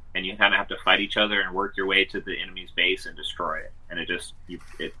army, and you kind of have to fight each other and work your way to the enemy's base and destroy it. And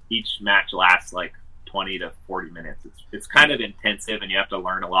each match lasts like 20 to 40 minutes. It's kind of intensive, and you have to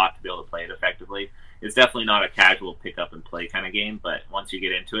learn a lot to be able to play it effectively. It's definitely not a casual pick up and play kind of game, but once you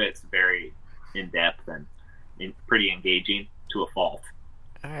get into it, it's very in depth and pretty engaging to a fault.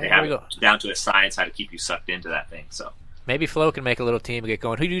 All right, They here have we it go. down to a science how to keep you sucked into that thing. So Maybe Flo can make a little team and get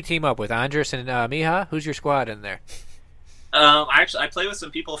going. Who do you team up with? Andres and Miha? Who's your squad in there? I play with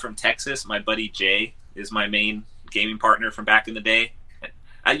some people from Texas. My buddy Jay is my main gaming partner from back in the day.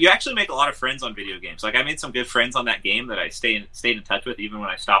 You actually make a lot of friends on video games. Like I made some good friends on that game that I stayed in touch with even when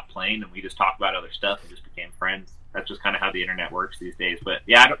I stopped playing, and we just talked about other stuff and just became friends. That's just kind of how the internet works these days. But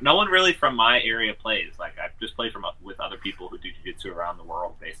yeah, no one really from my area plays. Like I just play with other people who do jiu-jitsu around the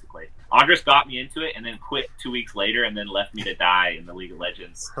world, basically. Andres got me into it and then quit 2 weeks later and then left me to die in the League of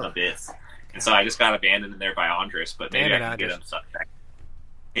Legends abyss. And so I just got abandoned in there by Andres, but maybe Damn it, I can get Andres. him sucked back.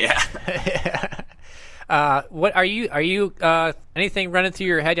 Yeah. What are you anything running through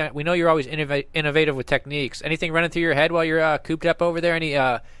your head? We know you're always innovative with techniques. Anything running through your head while you're cooped up over there? Any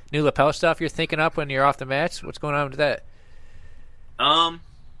new lapel stuff you're thinking up when you're off the mats? What's going on with that?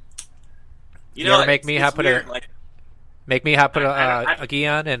 You know, ever make me it's put weird, a like, make me put I- a gi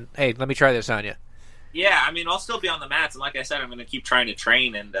on and hey, let me try this on you. yeah, I mean, I'll still be on the mats, and like I said, I'm going to keep trying to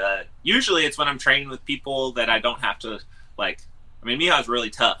train. And usually, it's when I'm training with people that I don't have to like. I mean, Miha's really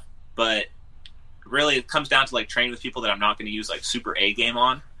tough, but really, it comes down to like training with people that I'm not going to use like super A game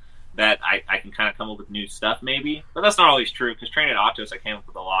on. That I can kind of come up with new stuff maybe, but that's not always true because training at Autos, I came up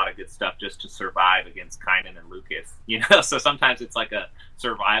with a lot of good stuff just to survive against Keenan and Lucas. You know, so sometimes it's like a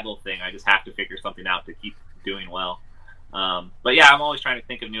survival thing. I just have to figure something out to keep doing well. But yeah, I'm always trying to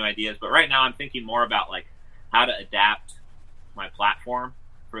think of new ideas. But right now, I'm thinking more about like how to adapt my platform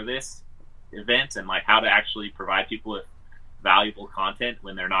for this event and like how to actually provide people with valuable content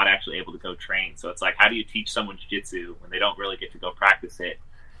when they're not actually able to go train. So it's like, how do you teach someone jiu-jitsu when they don't really get to go practice it?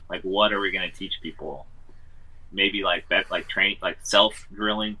 Like, what are we going to teach people? Maybe like train, like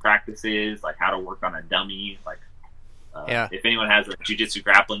self-drilling practices, like how to work on a dummy. Like, Yeah. if anyone has a jiu-jitsu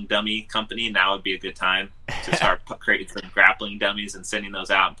grappling dummy company, now would be a good time to start creating some grappling dummies and sending those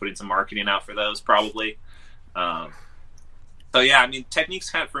out and putting some marketing out for those probably. So yeah, I mean, techniques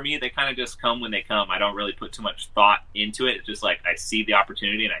kind of, for me, they kind of just come when they come. I don't really put too much thought into it. It's just like I see the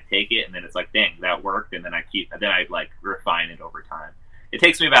opportunity and I take it, and then it's like, dang, that worked, and then I like refine it over time. It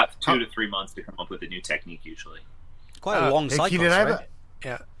takes me about 2 to 3 months to come up with a new technique usually. Quite a long Hey, cycle, Keenan, I have right?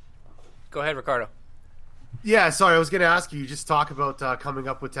 Yeah. Go ahead, Ricardo. Yeah, sorry, I was going to ask you. You just talk about coming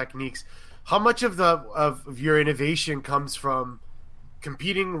up with techniques. How much of your innovation comes from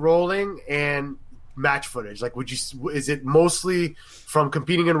competing, rolling, and match footage? Like, is it mostly from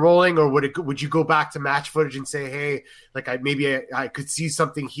competing and rolling, or would you go back to match footage and say, hey, like I could see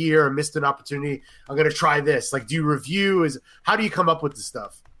something here or missed an opportunity. I'm going to try this. Like, do you review? How do you come up with the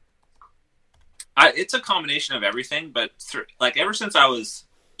stuff? It's a combination of everything, but like ever since I was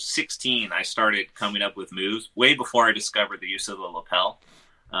 16, I started coming up with moves way before I discovered the use of the lapel.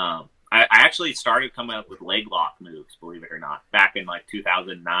 I actually started coming up with leg lock moves, believe it or not. Back in like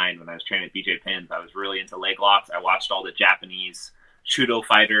 2009 when I was training at BJ Penn's, I was really into leg locks. I watched all the Japanese Shudo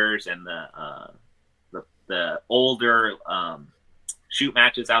fighters and the older shoot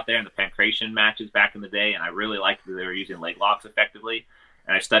matches out there and the pancration matches back in the day, and I really liked that they were using leg locks effectively.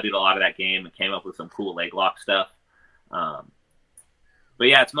 And I studied a lot of that game and came up with some cool leg lock stuff. But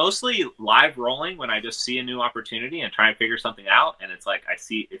yeah, it's mostly live rolling when I just see a new opportunity and try and figure something out. And it's like I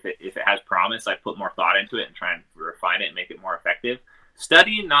see if it has promise, I put more thought into it and try and refine it and make it more effective.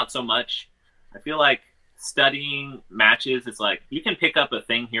 Studying, not so much. I feel like studying matches, it's like you can pick up a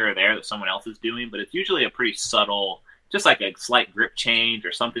thing here or there that someone else is doing, but it's usually a pretty subtle, just like a slight grip change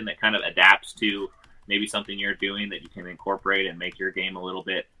or something that kind of adapts to maybe something you're doing that you can incorporate and make your game a little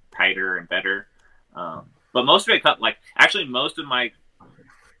bit tighter and better. But most of it, most of my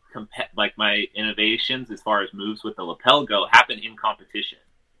my innovations as far as moves with the lapel go happen in competition,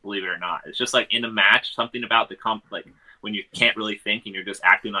 believe it or not. It's just like in a match, something about the like when you can't really think and you're just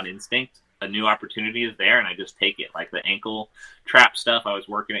acting on instinct. a new opportunity is there, and I just take it. Like the ankle trap stuff, I was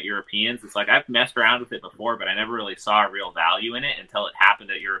working at Europeans. It's like I've messed around with it before, but I never really saw a real value in it until it happened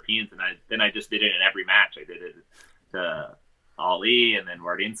at Europeans, and then I just did it in every match. I did it to Ali and then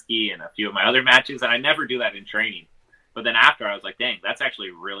Wardinsky and a few of my other matches, and I never do that in training. But then after, I was like, dang, that's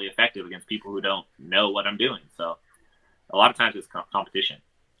actually really effective against people who don't know what I'm doing. So a lot of times it's competition.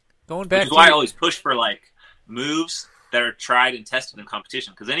 Going back, which is why I always push for like moves that are tried and tested in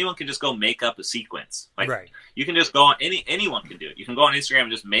competition, because anyone can just go make up a sequence. Like right. You can just go on anyone can do it. You can go on Instagram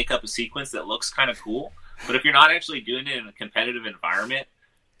and just make up a sequence that looks kind of cool. But if you're not actually doing it in a competitive environment,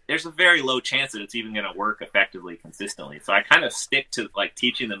 there's a very low chance that it's even going to work effectively consistently. So I kind of stick to like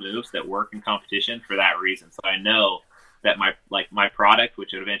teaching the moves that work in competition for that reason. So I know that my product,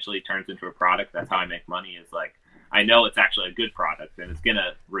 which eventually turns into a product, that's how I make money, is like I know it's actually a good product, and it's going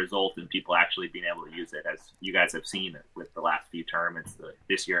to result in people actually being able to use it, as you guys have seen it with the last few tournaments,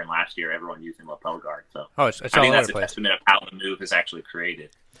 this year and last year, everyone using lapel guard. So it's I think that's a testament of how the move is actually created.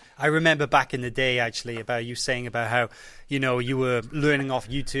 I remember back in the day, actually, about you saying about how, you were learning off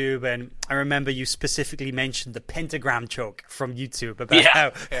YouTube, and I remember you specifically mentioned the pentagram choke from YouTube, about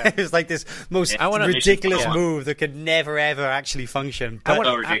how it was like this most ridiculous move that could never, ever actually function. But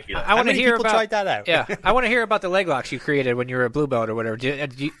I want to hear about tried that out. Yeah, I want to hear about the leg locks you created when you were a blue belt or whatever.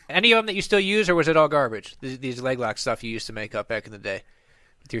 Any of them that you still use, or was it all garbage? These leg lock stuff you used to make up back in the day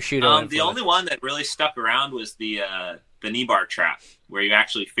with your Shudo. The only one that really stuck around was the knee bar trap, where you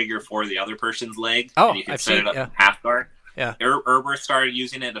actually figure for the other person's leg, and you can set it up in half guard. Yeah, Erber started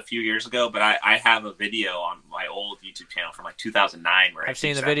using it a few years ago, but I have a video on my old YouTube channel from like 2009 where I've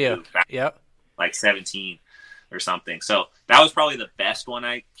seen the video. Yep, like 17 or something. So that was probably the best one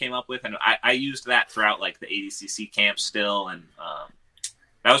I came up with, and I used that throughout like the ADCC camp still, and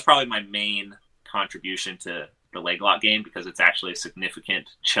that was probably my main contribution to the leg lock game, because it's actually a significant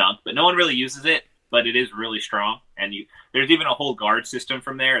chunk, but no one really uses it. But it is really strong, and there's even a whole guard system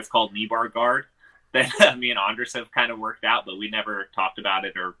from there. It's called knee bar guard that me and Andres have kind of worked out, but we never talked about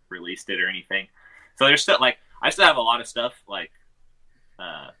it or released it or anything. So there's still I still have a lot of stuff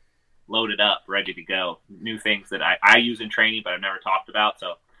loaded up, ready to go. New things that I use in training, but I've never talked about.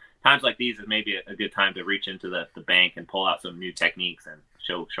 So times like these is maybe a good time to reach into the bank and pull out some new techniques and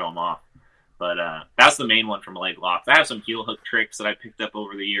show them off. But that's the main one from leg locks. I have some heel hook tricks that I picked up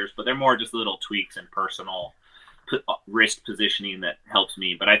over the years, but they're more just little tweaks and personal wrist positioning that helps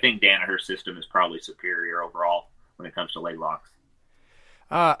me. But I think Danaher's system is probably superior overall when it comes to leg locks.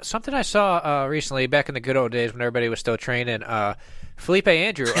 Something I saw recently, back in the good old days when everybody was still training, Felipe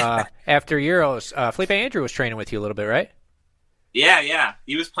Andrew, after Euros, Felipe Andrew was training with you a little bit, right? Yeah.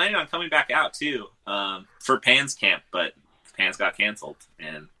 He was planning on coming back out, too, for Pan's camp, but Pan's got canceled,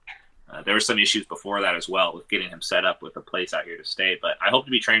 and there were some issues before that as well with getting him set up with a place out here to stay. But I hope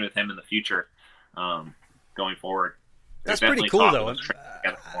to be training with him in the future going forward. That's pretty cool, though.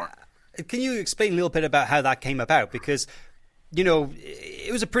 Can you explain a little bit about how that came about? Because,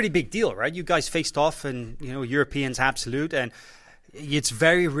 it was a pretty big deal, right? You guys faced off, and, Europeans absolute. And it's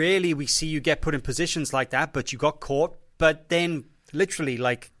very rarely we see you get put in positions like that, but you got caught. But then literally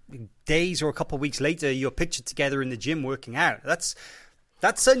like days or a couple of weeks later, you're pictured together in the gym working out.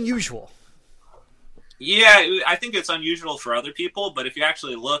 That's unusual. Yeah, I think it's unusual for other people, but if you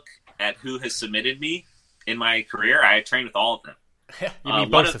actually look at who has submitted me in my career, I trained with all of them. You mean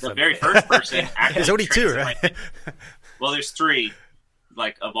both of them? The very first person actually there's only two, right? Well, there's three,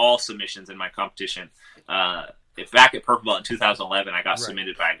 of all submissions in my competition. Back at Purple Belt in 2011, I got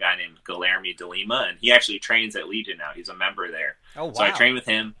submitted by a guy named Guilherme de Lima, and he actually trains at Legion now. He's a member there. Oh, wow. So I trained with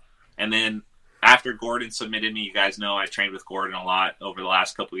him, and then after Gordon submitted me, you guys know I trained with Gordon a lot over the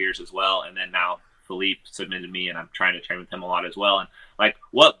last couple of years as well, and then now Philippe submitted me, and I'm trying to train with him a lot as well. And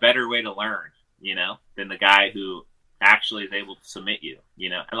what better way to learn, than the guy who actually is able to submit you,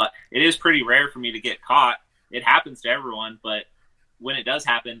 And it is pretty rare for me to get caught. It happens to everyone, but when it does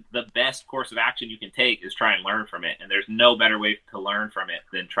happen, the best course of action you can take is try and learn from it. And there's no better way to learn from it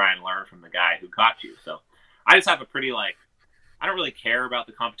than try and learn from the guy who caught you. So I just have a pretty I don't really care about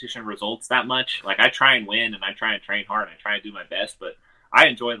the competition results that much. I try and win, and I try and train hard, and I try and do my best, but I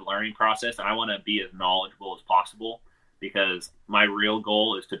enjoy the learning process, and I want to be as knowledgeable as possible, because my real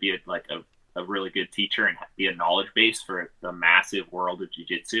goal is to be a really good teacher and be a knowledge base for the massive world of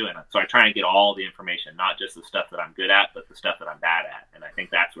jiu-jitsu. And so I try and get all the information, not just the stuff that I'm good at, but the stuff that I'm bad at. And I think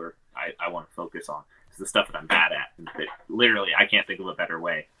that's where I want to focus on, is the stuff that I'm bad at. And literally, I can't think of a better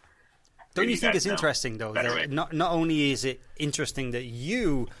way. Don't you think it's interesting, though, that not only is it interesting that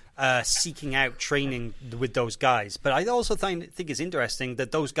you seeking out training with those guys, but I also think it's interesting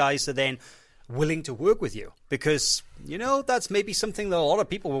that those guys are then willing to work with you? Because, that's maybe something that a lot of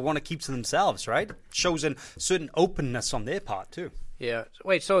people will want to keep to themselves, right? Shows a certain openness on their part, too. Yeah.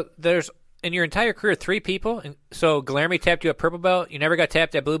 Wait, so there's, in your entire career, 3 people? And so Guilherme tapped you at purple belt? You never got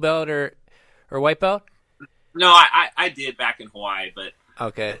tapped at blue belt or white belt? No, I did back in Hawaii, but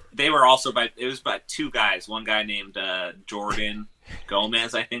okay. They were also it was by 2 guys. One guy named Jordan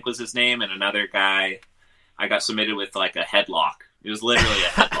Gomez, I think was his name, and another guy I got submitted with like a headlock. It was literally a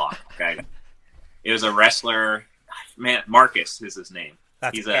headlock. Okay. It was a wrestler. Man, Marcus is his name.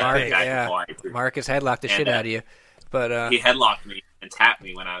 He's a guy from Hawaii too. Marcus headlocked the shit out of you. But he headlocked me and tapped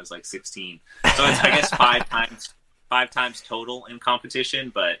me when I was like 16. So it's, I guess, 5 times total in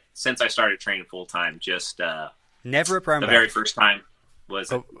competition. But since I started training full time, just never a brown belt. The very first time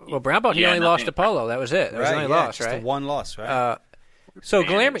was brown belt. He only lost to Polo. That was it. That was the only loss, just right? the one loss, right? So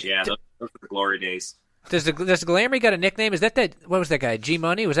Guilherme, those were the glory days. Does Guilherme got a nickname? Is that what was that guy? G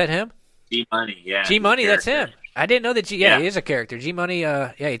Money? Was that him? G Money, yeah. G Money, that's him. I didn't know that. He is a character. G Money.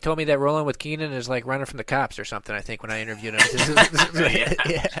 He told me that rolling with Keenan is like running from the cops or something. I think when I interviewed him.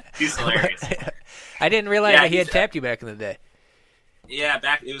 He's hilarious. I didn't realize that he had tapped you back in the day. Yeah,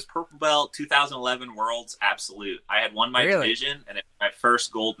 it was purple belt 2011 Worlds Absolute. I had won my division, and it was my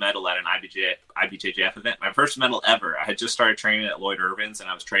first gold medal at an IBJJF event. My first medal ever. I had just started training at Lloyd Irvin's, and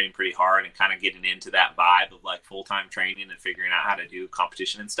I was training pretty hard and kind of getting into that vibe of like full-time training and figuring out how to do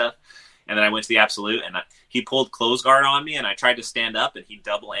competition and stuff. And then I went to the Absolute, and he pulled close guard on me, and I tried to stand up, and he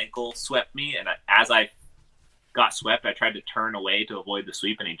double ankle swept me. And as I got swept, I tried to turn away to avoid the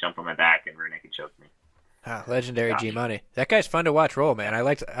sweep, and he jumped on my back and rear naked choked me. Legendary G Money. That guy's fun to watch roll, man.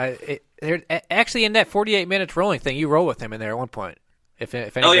 Actually in that 48 minutes rolling thing, you roll with him in there at one point.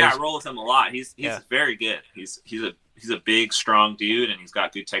 I roll with him a lot. He's very good. He's a big, strong dude, and he's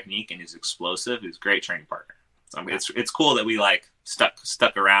got good technique, and he's explosive. He's a great training partner. So it's cool that we like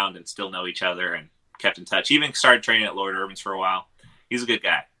stuck around and still know each other and kept in touch. He even started training at Lloyd Irvin's for a while. He's a good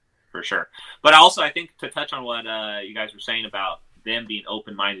guy for sure. But also, I think to touch on what you guys were saying about them being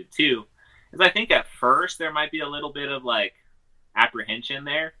open-minded too. Because I think at first there might be a little bit of like apprehension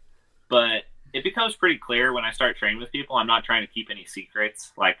there, but it becomes pretty clear when I start training with people. I'm not trying to keep any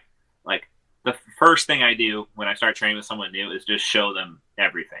secrets. Like the first thing I do when I start training with someone new is just show them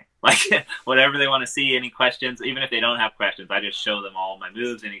everything. Like whatever they want to see, any questions, even if they don't have questions, I just show them all my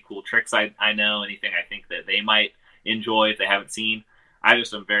moves, any cool tricks I know, anything I think that they might enjoy if they haven't seen. I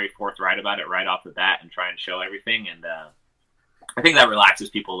just am very forthright about it right off the bat and try and show everything. And I think that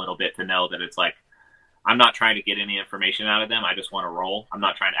relaxes people a little bit to know that it's like, I'm not trying to get any information out of them. I just want to roll. I'm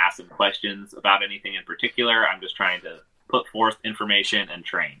not trying to ask them questions about anything in particular. I'm just trying to put forth information and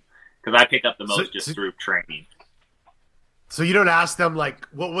train. Because I pick up the most just through training. So you don't ask them, like,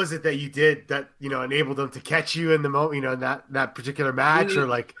 what was it that you did that, enabled them to catch you in the moment, in that particular match? Or,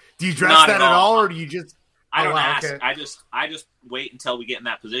 like, do you dress that at all? Or do you just... I don't ask. Okay. I just wait until we get in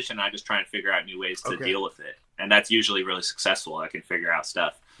that position. I just try and figure out new ways to deal with it. And that's usually really successful. I can figure out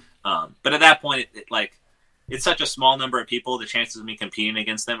stuff. But at that point, it's such a small number of people. The chances of me competing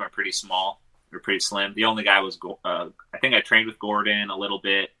against them are pretty small. They're pretty slim. The only guy was, I think I trained with Gordon a little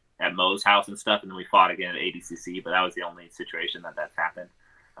bit at Mo's house and stuff, and then we fought again at ADCC, but that was the only situation that's happened.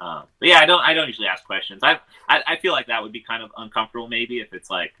 But yeah, I don't usually ask questions. I feel like that would be kind of uncomfortable maybe if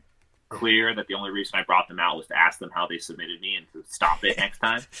it's like clear that the only reason I brought them out was to ask them how they submitted me and to stop it next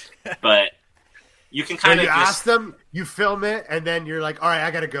time. But you can kind of ask them, you film it, and then you're like, all right,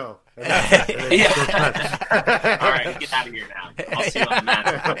 I gotta go. All right, get out of here now. I'll see you on the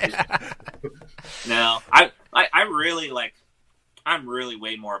mat. No, I really like. I'm really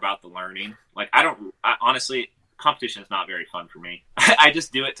way more about the learning. Like, honestly, competition is not very fun for me. I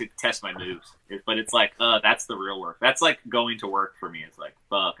just do it to test my moves. But it's like, that's the real work. That's like going to work for me. It's like,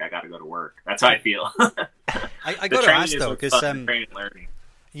 fuck, I got to go to work. That's how I feel. I got to ask, though, because learning.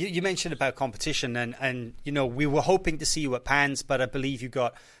 You mentioned about competition, and we were hoping to see you at Pans, but I believe you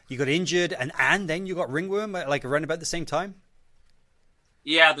got injured, and then you got ringworm, like around about the same time?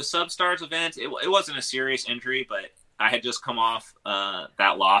 Yeah, the Substars event, it wasn't a serious injury, but I had just come off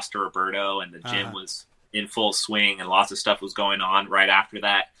that loss to Roberto, and the gym was in full swing, and lots of stuff was going on right after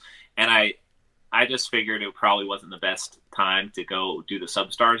that. And I just figured it probably wasn't the best time to go do the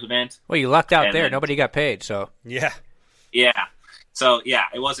Substars event. Well, you lucked out there. Nobody got paid, so. Yeah. Yeah. So, yeah,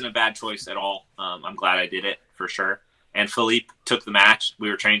 it wasn't a bad choice at all. I'm glad I did it, for sure. And Philippe took the match. We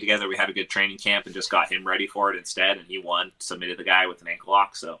were training together. We had a good training camp and just got him ready for it instead, and he won, submitted the guy with an ankle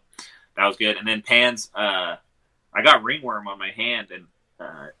lock, so that was good. And then Pans... I got ringworm on my hand, and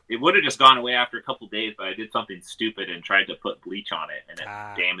it would have just gone away after a couple days, but I did something stupid and tried to put bleach on it, and it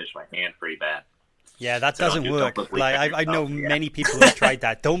damaged my hand pretty bad. Yeah, that So doesn't work. don't put bleach Like on I know yourself. Yeah. many people who tried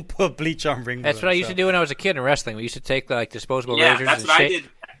that. Don't put bleach on ring. That's burn, what I used to do when I was a kid in wrestling. We used to take like disposable Yeah, razors that's and what I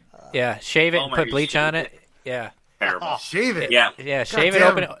did. shave it Oh and my put gosh, bleach on shave it. Yeah. Terrible. Shave it. Yeah. Yeah, shave it,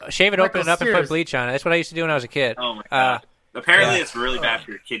 damn. open it Michael up, and put Sears. bleach on it. That's what I used to do when I was a kid. Oh my god. Apparently, yeah. it's really bad for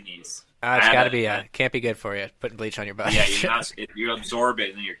your kidneys. It's I got to had be. a- Can't be good for you. Putting bleach on your body. Yeah, you absorb it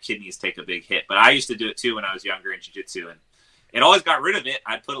and then your kidneys take a big hit. But I used to do it too when I was younger in jiu-jitsu, and it always got rid of it.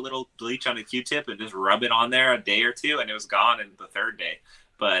 I'd put a little bleach on a Q-tip and just rub it on there a day or two, and it was gone in the third day.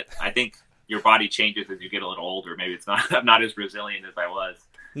 But I think your body changes as you get a little older. Maybe it's not. I'm not as resilient as I was.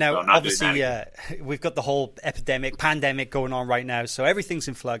 Now, So I'm not doing obviously, that we've got the whole pandemic going on right now, so everything's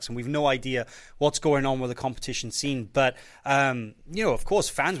in flux, and we've no idea what's going on with the competition scene. But, of course,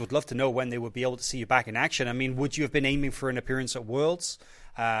 fans would love to know when they would be able to see you back in action. I mean, would you have been aiming for an appearance at Worlds?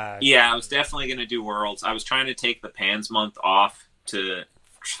 Yeah, I was definitely going to do Worlds. I was trying to take the Pans month off to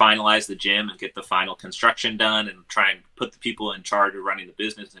finalize the gym and get the final construction done and try and put the people in charge of running the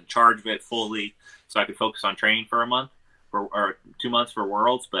business in charge of it fully so I could focus on training for a month or 2 months for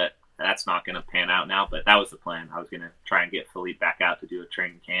Worlds, but that's not going to pan out now. But that was the plan. I was going to try and get Philippe back out to do a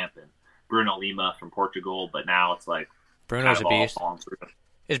training camp and Bruno Lima from Portugal, but now it's like Bruno's kind a of all beast. falling through.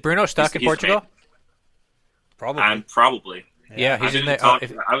 Is Bruno stuck in He's Portugal? Probably. I'm probably. Yeah, he's in there.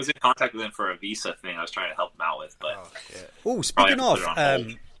 I was in contact with him for a visa thing I was trying to help him out with, but Speaking Probably have of, to put it on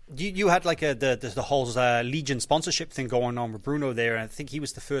hold. you had like the whole Legion sponsorship thing going on with Bruno there, and I think he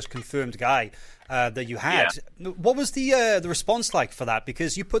was the first confirmed guy that you had. What was the response like for that?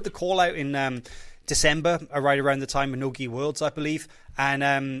 Because you put the call out in December, right around the time of Nogi Worlds, I believe, and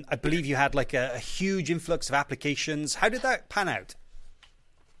I believe you had like a huge influx of applications. How did that pan out?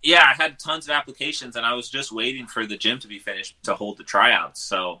 Yeah, I had tons of applications, and I was just waiting for the gym to be finished to hold the tryouts.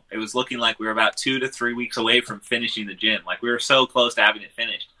 So it was looking like we were about 2 to 3 weeks away from finishing the gym. Like, we were so close to having it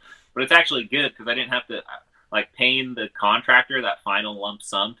finished. But it's actually good because I didn't have to, like, paying the contractor that final lump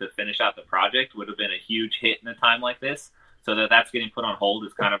sum to finish out the project would have been a huge hit in a time like this. So that's getting put on hold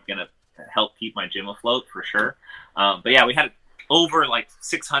is kind of going to help keep my gym afloat for sure. But yeah, we had over like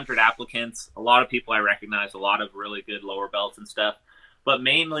 600 applicants, a lot of people I recognized, a lot of really good lower belts and stuff. But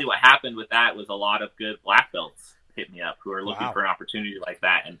mainly what happened with that was a lot of good black belts hit me up who are looking for an opportunity like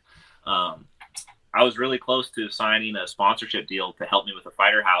that. And I was really close to signing a sponsorship deal to help me with the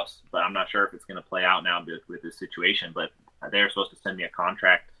Fighter House, but I'm not sure if it's going to play out now with this situation. But they're supposed to send me a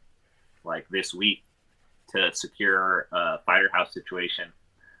contract like this week to secure a Fighter House situation.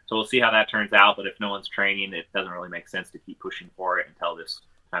 So we'll see how that turns out. But if no one's training, it doesn't really make sense to keep pushing for it until this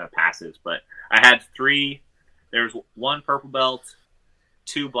kind of passes. But I had 3. There's 1 purple belt,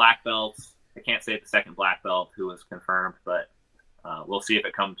 2 black belts. I can't say the second black belt who was confirmed, but we'll see if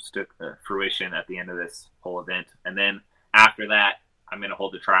it comes to fruition at the end of this whole event. And then after that, I'm going to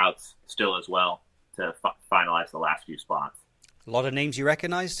hold the tryouts still as well to finalize the last few spots. A lot of names you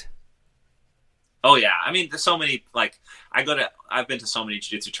recognized? Oh yeah. I mean, there's so many, like I've been to so many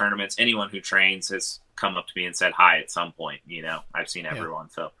jiu-jitsu tournaments. Anyone who trains has come up to me and said hi at some point, I've seen everyone.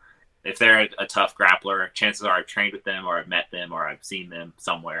 Yeah. So if they're a tough grappler, chances are I've trained with them or I've met them or I've seen them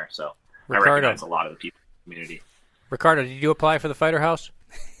somewhere. So Ricardo, I recognize a lot of the people in the community. Ricardo, did you apply for the Fighter House?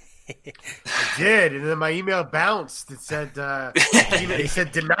 I did, and then my email bounced. It said, it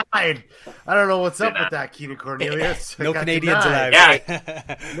said denied. I don't know what's up with that, Keenan Cornelius. No Canadians allowed.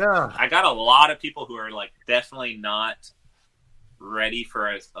 Yeah, no. I got a lot of people who are like definitely not ready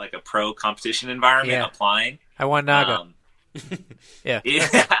for a pro competition environment applying. I want Naga. Yeah.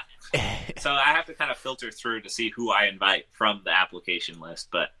 So I have to kind of filter through to see who I invite from the application list,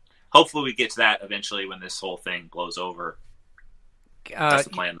 but hopefully we get to that eventually when this whole thing blows over. That's the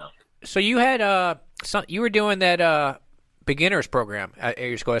plan, though. So you had you were doing that beginners program at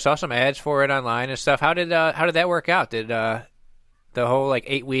your school. I saw some ads for it online and stuff. How did that work out? Did the whole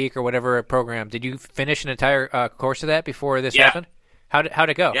 8-week or whatever program? Did you finish an entire course of that before this happened? How'd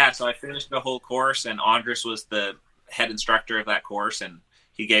it go? Yeah, so I finished the whole course, and Andres was the head instructor of that course, and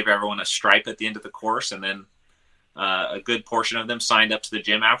he gave everyone a stripe at the end of the course, and then a good portion of them signed up to the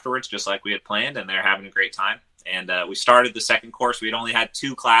gym afterwards, just like we had planned, and they're having a great time. And we started the second course. We'd only had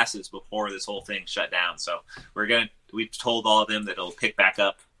 2 classes before this whole thing shut down. So we told all of them that it'll pick back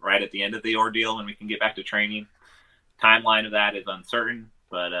up right at the end of the ordeal and we can get back to training. Timeline of that is uncertain,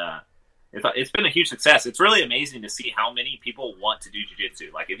 but it's been a huge success. It's really amazing to see how many people want to do jiu-jitsu.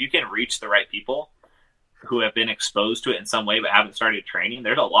 Like, if you can reach the right people who have been exposed to it in some way but haven't started training,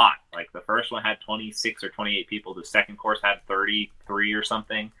 there's a lot. Like, the first one had 26 or 28 people. The second course had 33 or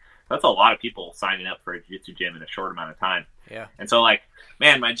something. That's a lot of people signing up for a jiu-jitsu gym in a short amount of time. Yeah. And so,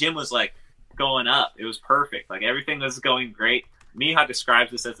 my gym was, going up. It was perfect. Everything was going great. Miha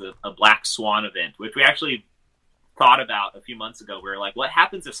describes this as a black swan event, which we actually thought about a few months ago. We were like, what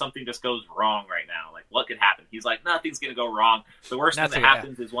happens if something just goes wrong right now? Like, what could happen? He's like, nothing's going to go wrong. The worst thing that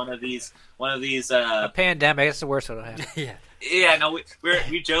happens is one of these a pandemic. That's the worst that'll happen. Yeah, no,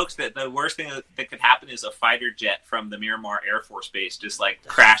 we joked that the worst thing that could happen is a fighter jet from the Miramar Air Force Base just like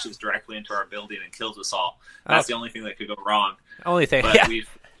crashes directly into our building and kills us all. That's the only thing that could go wrong. Only thing, but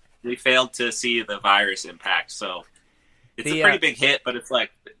we failed to see the virus impact. So it's a pretty big hit, but it's like,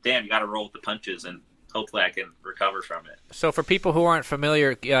 damn, you got to roll with the punches, and hopefully I can recover from it. So for people who aren't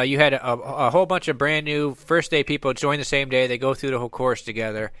familiar, you had a whole bunch of brand new first day people join the same day. They go through the whole course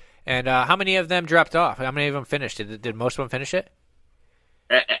together. And how many of them dropped off? How many of them finished it? Did most of them finish it?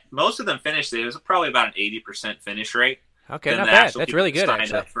 Most of them finished it. It was probably about an 80% finish rate. Okay, not bad. That's really good,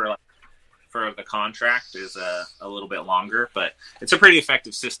 actually. Up for the contract is a little bit longer, but it's a pretty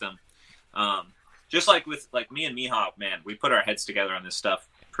effective system. Just like with me and Miha, man, we put our heads together on this stuff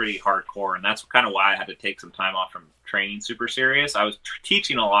pretty hardcore, and that's kind of why I had to take some time off from training super serious. I was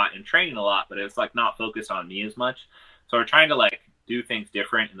teaching a lot and training a lot, but it's like not focused on me as much. So we're trying to like do things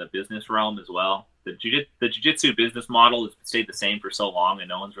different in the business realm as well. The jiu-jitsu business model has stayed the same for so long, and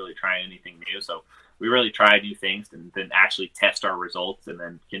no one's really trying anything new. So we really try new things and then actually test our results and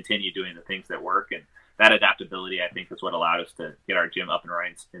then continue doing the things that work. And that adaptability, I think, is what allowed us to get our gym up and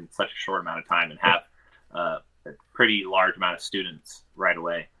running in such a short amount of time and have a pretty large amount of students right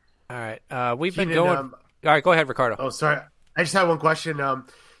away. All right. We've been going. All right, go ahead, Ricardo. Oh, sorry. I just had one question.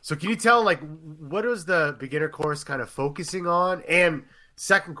 So can you tell, like, what is the beginner course kind of focusing on? And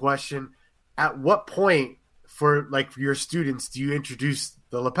second question, at what point for your students do you introduce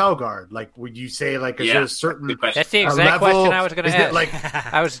the lapel guard? Like, would you say, like, is there a certain That's the exact question I was going to ask. Like,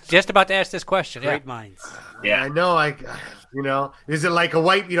 I was just about to ask this question. Great minds. Yeah, I know. Is it like a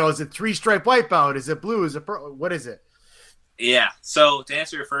white? Is it 3-stripe white belt? Is it blue? Is it purple? What is it? Yeah. So to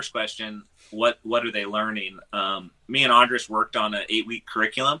answer your first question, what are they learning? Me and Andres worked on an 8-week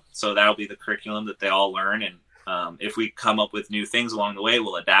curriculum, so that'll be the curriculum that they all learn. And if we come up with new things along the way,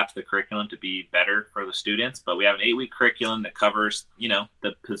 we'll adapt the curriculum to be better for the students. But we have an 8-week curriculum that covers,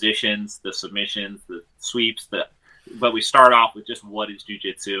 the positions, the submissions, the sweeps. But we start off with just what is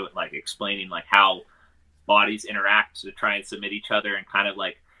jiu-jitsu, like explaining like how bodies interact to try and submit each other, and kind of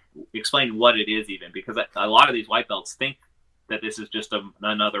like explain what it is, even because a lot of these white belts think that this is just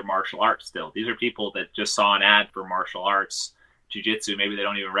another martial art still. These are people that just saw an ad for martial arts jiu-jitsu. Maybe they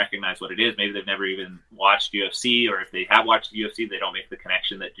don't even recognize what it is. Maybe they've never even watched UFC, or if they have watched UFC, they don't make the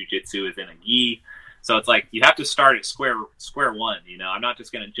connection that jiu-jitsu is in a gi. So it's like you have to start at square one. I'm not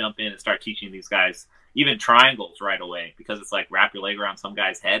just going to jump in and start teaching these guys even triangles right away, because it's like wrap your leg around some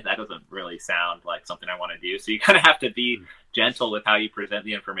guy's head. That doesn't really sound like something I want to do. So you kind of have to be gentle with how you present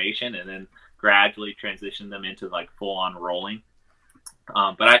the information, and then gradually transition them into like full-on rolling.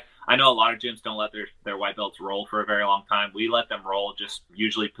 But I know a lot of gyms don't let their white belts roll for a very long time. We let them roll just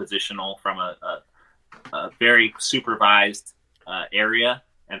usually positional from a very supervised area,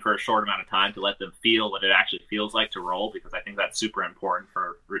 and for a short amount of time, to let them feel what it actually feels like to roll, because I think that's super important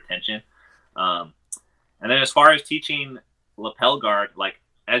for retention. And then as far as teaching lapel guard, like,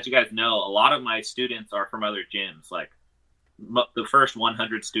 as you guys know, a lot of my students are from other gyms. Like the first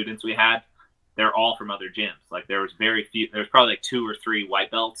 100 students we had, they're all from other gyms. Like there was very few, there was probably like 2 or 3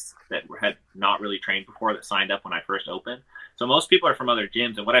 white belts that had not really trained before that signed up when I first opened. So most people are from other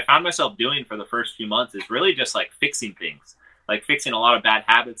gyms. And what I found myself doing for the first few months is really just like fixing things, like fixing a lot of bad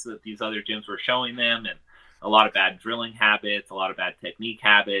habits that these other gyms were showing them, and a lot of bad drilling habits, a lot of bad technique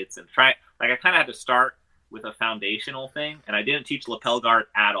habits, and I kind of had to start with a foundational thing. And I didn't teach lapel guard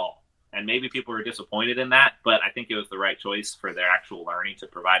at all. And maybe people were disappointed in that, but I think it was the right choice for their actual learning, to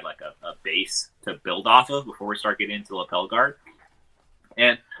provide like a base to build off of before we start getting into lapel guard.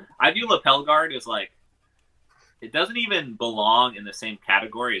 And I view lapel guard as like, it doesn't even belong in the same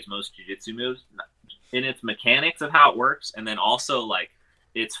category as most jiu-jitsu moves in its mechanics of how it works, and then also like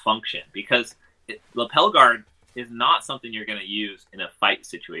its function, because lapel guard is not something you're going to use in a fight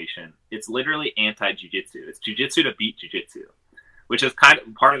situation. It's literally anti-jiu-jitsu. It's jiu-jitsu to beat jiu-jitsu, which is kind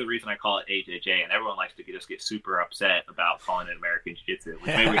of part of the reason I call it AJJ. And everyone likes to just get super upset about calling it American Jiu-Jitsu, which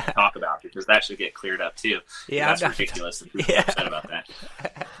maybe we can talk about, because that should get cleared up too. Yeah, that's ridiculous. And people are upset about that.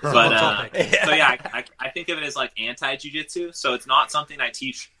 But so yeah, I think of it as like anti-jiu-jitsu. So it's not something I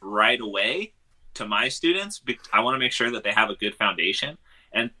teach right away to my students. I want to make sure that they have a good foundation.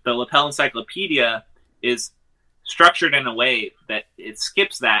 And the Lapel Encyclopedia is structured in a way that it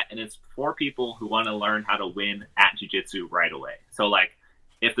skips that, and it's for people who want to learn how to win at jiu-jitsu right away. So like,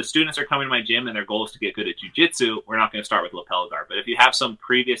 if the students are coming to my gym and their goal is to get good at jiu-jitsu, we're not going to start with lapel guard. But if you have some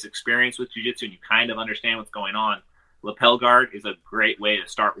previous experience with jiu-jitsu and you kind of understand what's going on, lapel guard is a great way to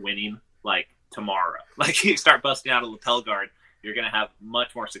start winning like tomorrow. Like you start busting out a lapel guard, you're going to have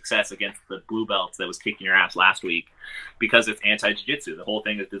much more success against the blue belts that was kicking your ass last week because it's anti-jiu-jitsu. The whole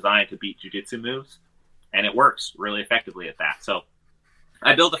thing is designed to beat jiu-jitsu moves, and it works really effectively at that. So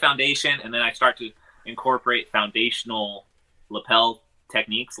I build a foundation, and then I start to incorporate foundational lapel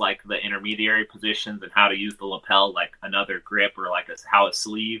techniques like the intermediary positions and how to use the lapel like another grip, or like how a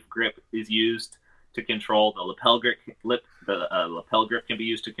sleeve grip is used to control the lapel grip. The lapel grip can be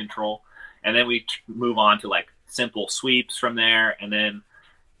used to control. And then we move on to like simple sweeps from there, and then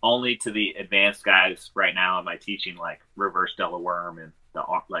only to the advanced guys right now am I teaching like reverse devil worm and the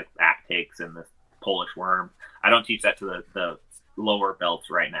like back takes and the Polish worm. I don't teach that to the lower belts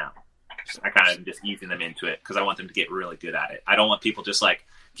right now. I kind of am just easing them into it because I want them to get really good at it. I don't want people just like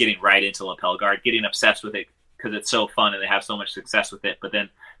getting right into lapel guard, getting obsessed with it because it's so fun and they have so much success with it, but then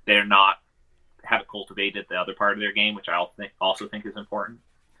they're not haven't cultivated the other part of their game, which I also think is important.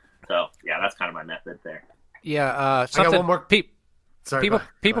 So yeah, that's kind of my method there. Yeah, I got one more. Sorry,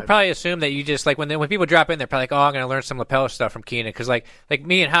 people probably assume that you just like when people drop in, they're probably like, "Oh, I'm going to learn some lapel stuff from Keenan." Because like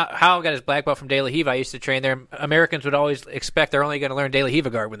me and Hal got his black belt from De La Riva. I used to train there. Americans would always expect they're only going to learn De La Riva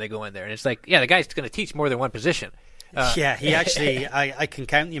guard when they go in there, and it's like, yeah, the guy's going to teach more than one position. Yeah, he actually, I can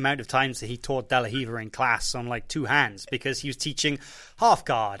count the amount of times that he taught De La Riva in class on like two hands because he was teaching half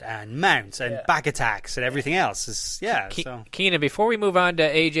guard and mount and back attacks and everything else. So. Keenan, before we move on to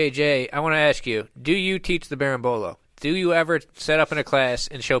AJJ, I want to ask you, do you teach the Berimbolo? Do you ever set up in a class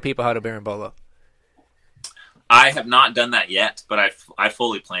and show people how to Berimbolo? I have not done that yet, but I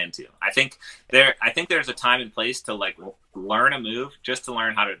fully plan to. I think there's a time and place to like learn a move just to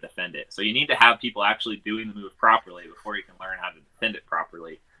learn how to defend it. So you need to have people actually doing the move properly before you can learn how to defend it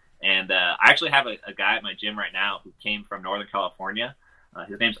properly. And I actually have a guy at my gym right now who came from Northern California.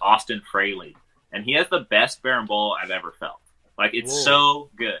 His name's Austin Fraley, and he has the best Berimbolo I've ever felt. Like it's so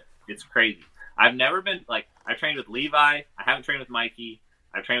good, it's crazy. I've never been like I trained with Levi. I haven't trained with Mikey.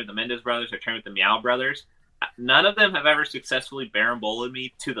 I've trained with the Mendez brothers. I've trained with the Meow brothers. None of them have ever successfully Berimboloed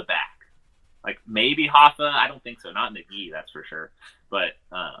me to the back. Like maybe Hoffa, I don't think so. Not in the gi, that's for sure. But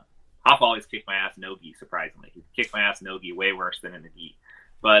Hoffa always kicked my ass no gi. Surprisingly, he kicked my ass no gi way worse than in the gi.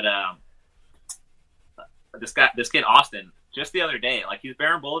 But this kid Austin, just the other day, like he's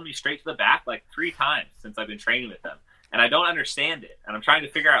Berimboloed me straight to the back like 3 times since I've been training with him, and I don't understand it. And I'm trying to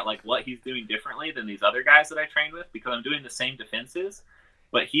figure out like what he's doing differently than these other guys that I trained with because I'm doing the same defenses,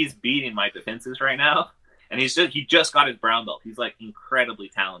 but he's beating my defenses right now. And he just got his brown belt. He's like incredibly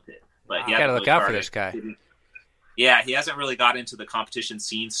talented, but he gotta look out for this guy. Yeah, he hasn't really got into the competition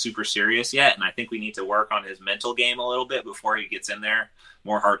scene super serious yet, and I think we need to work on his mental game a little bit before he gets in there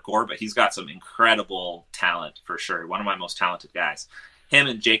more hardcore. But he's got some incredible talent for sure. One of my most talented guys. Him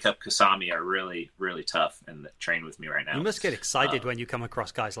and Jacob Kasami are really, really tough and train with me right now. You must get excited when you come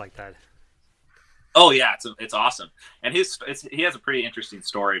across guys like that. Oh yeah, it's awesome. And he has a pretty interesting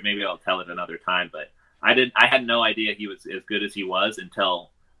story. Maybe I'll tell it another time, but. I had no idea he was as good as he was until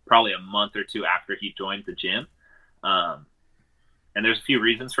probably a month or two after he joined the gym. And there's a few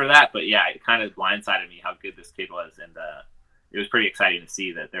reasons for that, but yeah, it kind of blindsided me how good this kid was. And it was pretty exciting to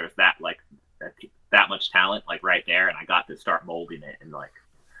see that there was that much talent like right there. And I got to start molding it and like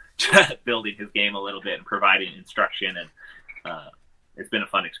building his game a little bit and providing instruction. And it's been a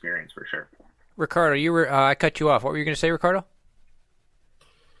fun experience for sure. Ricardo, I cut you off. What were you going to say, Ricardo?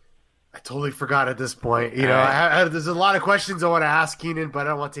 I totally forgot at this point. You know, there's a lot of questions I want to ask Keenan, but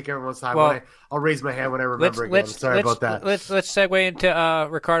I don't want to take everyone's time. Well, I'll raise my hand when I remember again. Sorry about that. Let's segue into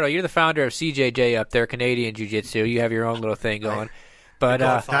Ricardo. You're the founder of CJJ up there, Canadian Jiu-Jitsu. You have your own little thing going. But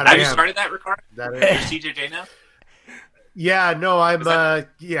have you started that, Ricardo? You're CJJ now? Yeah, no, I'm. No. I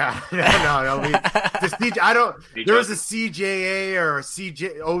don't. There was a CJA or a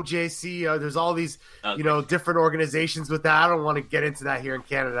OJC. There's all these, different organizations with that. I don't want to get into that here in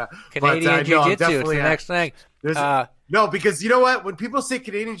Canada. Canadian Jiu-Jitsu is the next thing. No, because you know what? When people say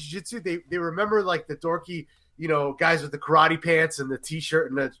Canadian Jiu-Jitsu, they remember like the dorky, guys with the karate pants and the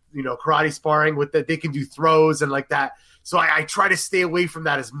t-shirt and the karate sparring with that they can do throws and like that. So I try to stay away from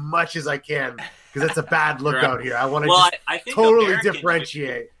that as much as I can. Because that's a bad look out here. I want to I think totally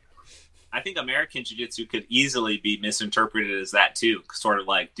differentiate. I think American Jiu-Jitsu could easily be misinterpreted as that too, sort of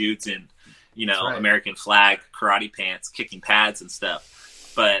like dudes in, American flag, karate pants, kicking pads and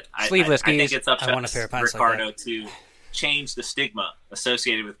stuff. But I think it's up to Ricardo to change the stigma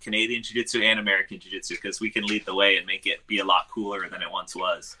associated with Canadian Jiu-Jitsu and American Jiu-Jitsu because we can lead the way and make it be a lot cooler than it once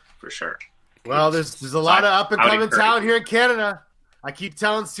was, for sure. Well, there's a lot of up-and-coming talent here in Canada. I keep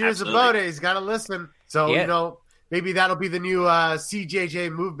telling Sears about it. He's got to listen. So, maybe that'll be the new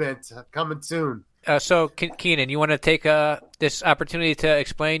CJJ movement coming soon. So, Keenan, you want to take this opportunity to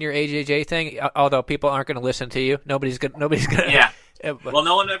explain your AJJ thing? Although people aren't going to listen to you, nobody's going. Yeah. Well,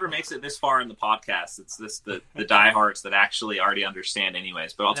 no one ever makes it this far in the podcast. It's the diehards that actually already understand,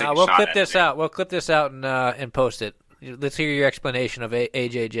 anyways. But I'll take a we'll shot clip at this it. out. We'll clip this out and post it. Let's hear your explanation of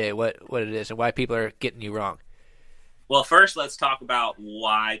AJJ, what it is, and why people are getting you wrong. Well, first, let's talk about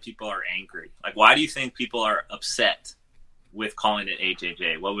why people are angry. Like, why do you think people are upset with calling it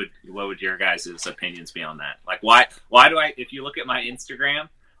AJJ? What would your guys' opinions be on that? Like, why do I? If you look at my Instagram,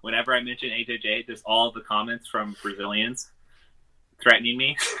 whenever I mention AJJ, there's all the comments from Brazilians threatening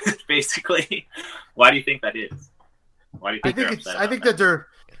me, basically. Why do you think that is? Why do you think they're upset? I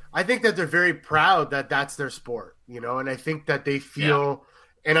think that they're very proud that that's their sport, and I think that they feel,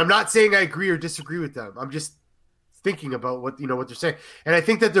 and I'm not saying I agree or disagree with them. I'm just thinking about what they're saying. And I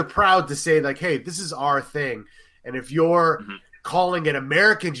think that they're proud to say, like, hey, this is our thing. And if you're calling it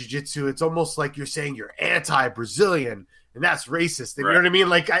American Jiu-Jitsu, it's almost like you're saying you're anti-Brazilian, and that's racist. And You know what I mean?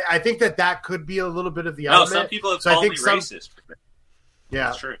 Like, I think that could be a little bit of the element. No, some people have called me racist. Yeah.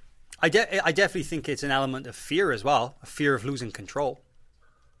 That's true. I definitely think it's an element of fear as well, a fear of losing control.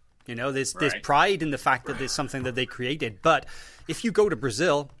 There's pride in the fact that there's something that they created. But if you go to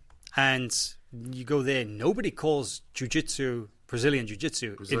Brazil and you go there, nobody calls jiu-jitsu Brazilian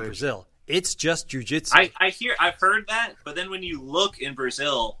jiu-jitsu in Brazil. It's just jiu-jitsu. I've heard that, but then when you look in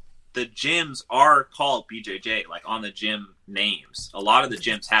Brazil, the gyms are called BJJ, like on the gym names. A lot of the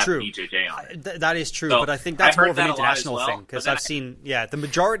gyms have BJJ on it. That is true, but I think that's more of an international thing, because I've seen, the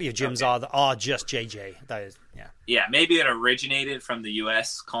majority of gyms are just JJ. That is, Yeah, maybe it originated from the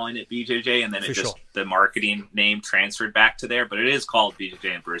U.S. calling it BJJ, and then the marketing name transferred back to there, but it is called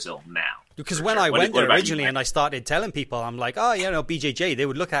BJJ in Brazil now. Because when I went there originally and I started telling people, I'm like, oh, BJJ, they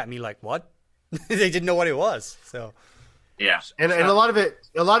would look at me like, what? They didn't know what it was, so... Yeah, and a lot of it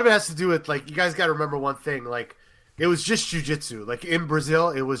has to do with, like, you guys got to remember one thing, like, it was just jiu-jitsu. Like, in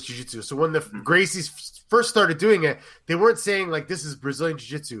Brazil, it was jiu-jitsu. So when the Gracies first started doing it, they weren't saying, like, this is Brazilian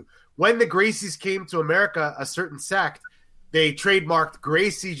jiu-jitsu. When the Gracies came to America, a certain sect, they trademarked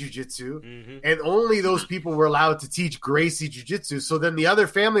Gracie jiu-jitsu, and only those people were allowed to teach Gracie jiu-jitsu. So then the other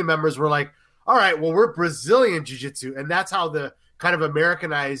family members were like, all right, well, we're Brazilian jiu-jitsu, and that's how the kind of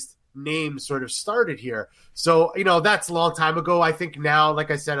Americanized name sort of started here. So, that's a long time ago. I think now,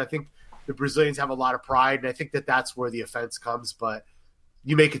 like I said, I think the Brazilians have a lot of pride, and I think that that's where the offense comes, but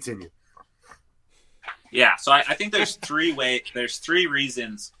you may continue. Yeah, so I think there's three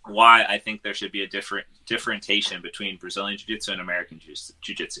reasons why I think there should be a differentiation between Brazilian Jiu-Jitsu and American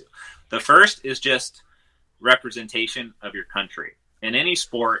Jiu-Jitsu. The first is just representation of your country. In any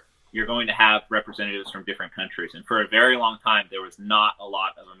sport, you're going to have representatives from different countries. And for a very long time, there was not a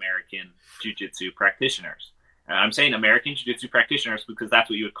lot of American Jiu-Jitsu practitioners. And I'm saying American Jiu-Jitsu practitioners because that's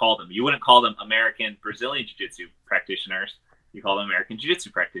what you would call them. You wouldn't call them American Brazilian Jiu-Jitsu practitioners. You call them American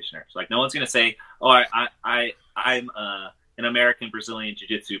Jiu-Jitsu practitioners. Like, no one's going to say, oh, I'm an American Brazilian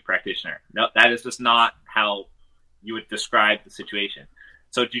Jiu-Jitsu practitioner. No, that is just not how you would describe the situation.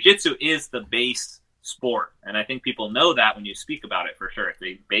 So Jiu-Jitsu is the base sport, and I think people know that when you speak about it, for sure. It's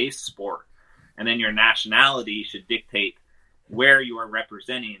a base sport, and then your nationality should dictate where you are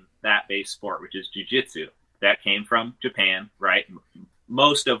representing that base sport, which is jiu-jitsu. That came from Japan, right?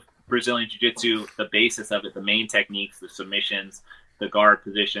 Most of Brazilian jiu-jitsu, the basis of it, the main techniques, the submissions, the guard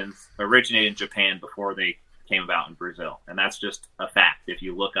positions, originated in Japan before they came about in Brazil, and that's just a fact. If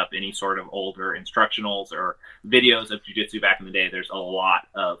you look up any sort of older instructionals or videos of jiu-jitsu back in the day, there's a lot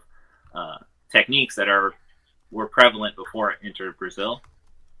of techniques that were prevalent before it entered Brazil.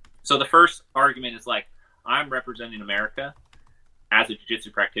 So the first argument is like, I'm representing America as a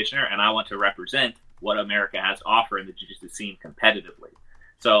jiu-jitsu practitioner, and I want to represent what America has to offer in the jiu-jitsu scene competitively.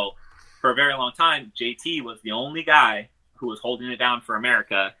 So for a very long time, JT was the only guy who was holding it down for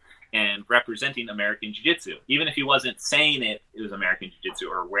America and representing American jiu-jitsu. Even if he wasn't saying it was American jiu-jitsu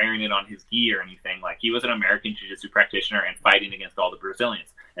or wearing it on his gi or anything, like, he was an American jiu-jitsu practitioner and fighting against all the Brazilians.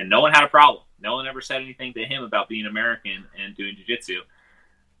 And no one had a problem. No one ever said anything to him about being American and doing jiu-jitsu.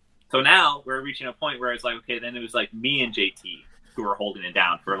 So now we're reaching a point where it's like, okay, then it was like me and JT who were holding it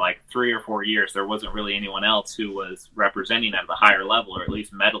down for like 3 or 4 years. There wasn't really anyone else who was representing at the higher level, or at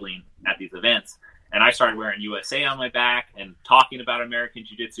least meddling at these events. And I started wearing USA on my back and talking about American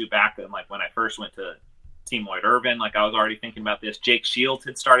Jiu-Jitsu back then, like when I first went to Team Lloyd Irvin. Like, I was already thinking about this. Jake Shields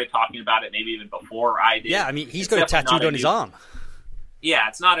had started talking about it maybe even before I did. Yeah, I mean, he's got it tattooed on his arm. Yeah,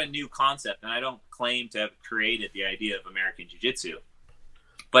 it's not a new concept, and I don't claim to have created the idea of American Jiu-Jitsu.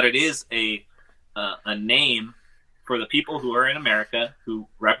 But it is a name for the people who are in America, who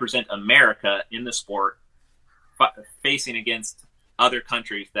represent America in the sport, facing against other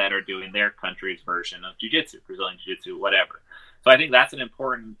countries that are doing their country's version of jiu-jitsu, Brazilian jiu-jitsu, whatever. So I think that's an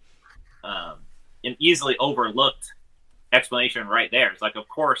important and easily overlooked explanation right there. It's like, of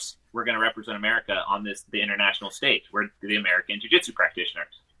course, we're going to represent America on the international stage. We're the American jiu-jitsu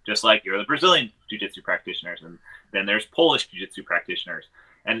practitioners, just like you're the Brazilian jiu-jitsu practitioners, and then there's Polish jiu-jitsu practitioners.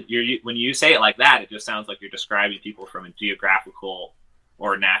 And when you say it like that, it just sounds like you're describing people from a geographical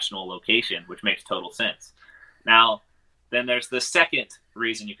or national location, which makes total sense. Now, then there's the second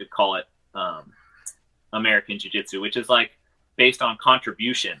reason you could call it American jiu-jitsu, which is like based on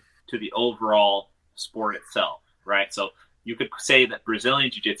contribution to the overall sport itself, right? So you could say that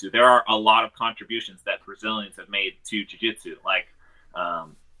Brazilian jiu-jitsu, there are a lot of contributions that Brazilians have made to jiu-jitsu, like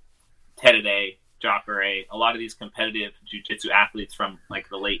Tererê, Jacare, a lot of these competitive jiu-jitsu athletes from like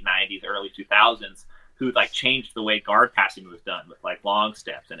the late 90s, early 2000s, who like changed the way guard passing was done with like long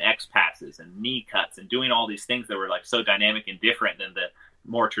steps and X passes and knee cuts and doing all these things that were like so dynamic and different than the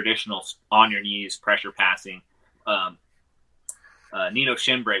more traditional on your knees pressure passing. Nino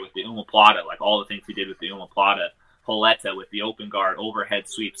Schimbre with the omoplata, like all the things he did with the omoplata. Poletta with the open guard, overhead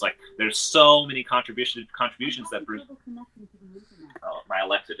sweeps. Like there's so many contributions that Bruce. Oh, my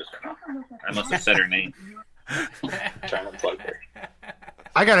Alexa just went off. I must have said her name. Trying to unplug her.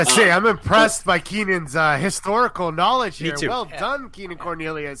 I gotta say, I'm impressed by Keenan's historical knowledge here. Me too. Well done, Keenan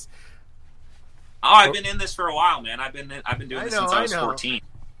Cornelius. Oh, I've been in this for a while, man. I've been doing this since I was 14.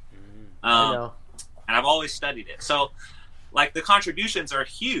 I know. And I've always studied it. So, like, the contributions are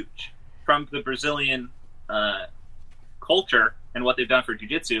huge from the Brazilian culture and what they've done for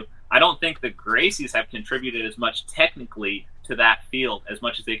jiu-jitsu. I don't think the Gracies have contributed as much technically to that field as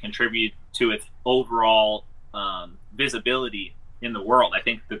much as they contribute to its overall visibility in the world. I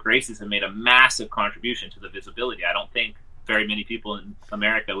think the Gracies have made a massive contribution to the visibility. I don't think very many people in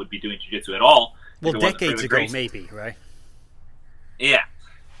America would be doing jiu-jitsu at all. Well, decades ago, maybe, right? Yeah,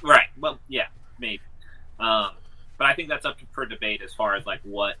 right. Well, yeah, maybe. But I think that's up for debate as far as like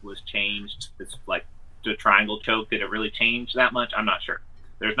what was changed. It's like the triangle choke. Did it really change that much? I'm not sure.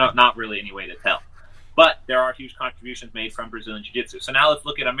 There's not really any way to tell. But there are huge contributions made from Brazilian Jiu-Jitsu. So now let's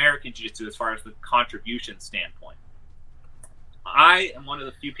look at American Jiu-Jitsu as far as the contribution standpoint. I am one of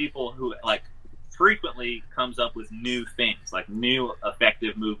the few people who like frequently comes up with new things, like new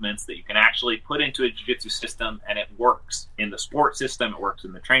effective movements that you can actually put into a jiu-jitsu system, and it works in the sport system, it works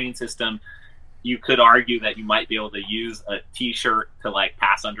in the training system. You could argue that you might be able to use a t-shirt to like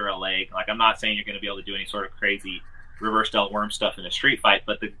pass under a leg. Like, I'm not saying you're going to be able to do any sort of crazy reverse del worm stuff in a street fight,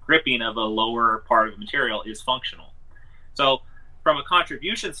 but the gripping of a lower part of the material is functional. So from a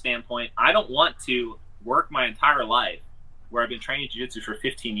contribution standpoint, I don't want to work my entire life where I've been training jiu-jitsu for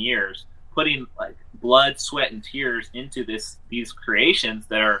 15 years, putting like blood, sweat, and tears into these creations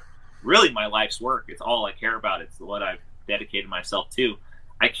that are really my life's work. It's all I care about. It's what I've dedicated myself to.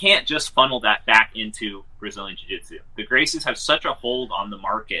 I can't just funnel that back into Brazilian Jiu-Jitsu. The Gracies have such a hold on the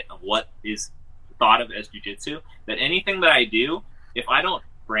market of what is thought of as Jiu-Jitsu that anything that I do, if I don't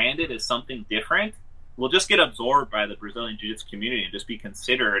brand it as something different, will just get absorbed by the Brazilian Jiu-Jitsu community and just be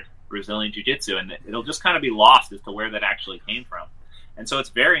considered Brazilian Jiu-Jitsu, and it'll just kind of be lost as to where that actually came from. And so it's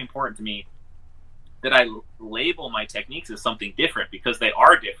very important to me that I label my techniques as something different, because they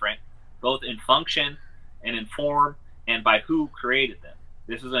are different, both in function and in form and by who created them.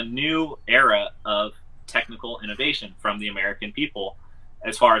 This is a new era of technical innovation from the American people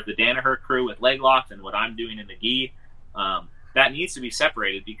as far as the Danaher crew with leg locks and what I'm doing in the gi. That needs to be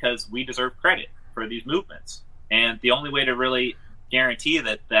separated because we deserve credit for these movements. And the only way to really guarantee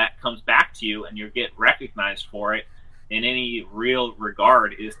that that comes back to you and you get recognized for it in any real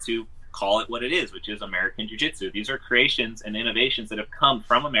regard is to call it what it is, which is American Jiu-Jitsu. These are creations and innovations that have come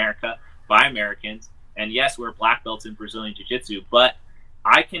from America by Americans. And yes, we're black belts in Brazilian Jiu-Jitsu, but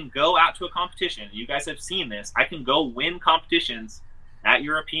I can go out to a competition. You guys have seen this. I can go win competitions at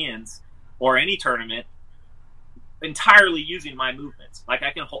Europeans or any tournament entirely using my movements. Like,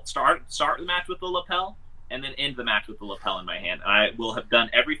 I can start the match with the lapel and then end the match with the lapel in my hand. I will have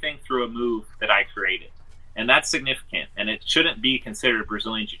done everything through a move that I created. And that's significant. And it shouldn't be considered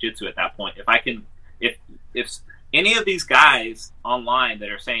Brazilian Jiu-Jitsu at that point. If any of these guys online that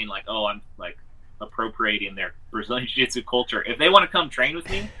are saying like, oh, I'm like appropriating their Brazilian Jiu-Jitsu culture, if they want to come train with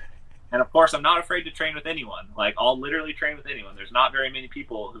me, and of course I'm not afraid to train with anyone, like I'll literally train with anyone. There's not very many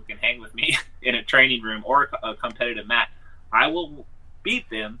people who can hang with me in a training room or a competitive mat. I will beat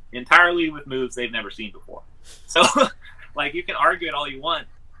them entirely with moves they've never seen before. So like, you can argue it all you want,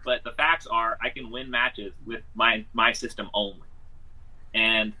 but the facts are I can win matches with my system only.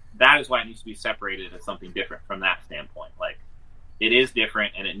 And that is why it needs to be separated as something different from that standpoint. Like, it is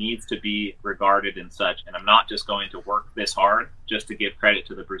different and it needs to be regarded and such. And I'm not just going to work this hard just to give credit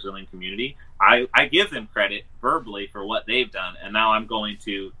to the Brazilian community. I give them credit verbally for what they've done. And now I'm going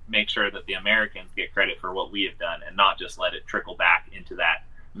to make sure that the Americans get credit for what we have done and not just let it trickle back into that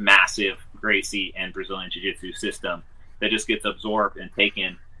massive Gracie and Brazilian Jiu-Jitsu system that just gets absorbed and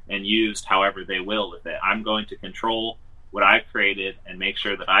taken and used however they will with it. I'm going to control what I've created and make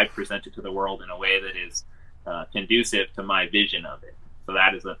sure that I present it to the world in a way that is conducive to my vision of it. So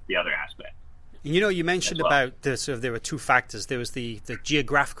that is the other aspect. And you mentioned about the sort of there were two factors. There was the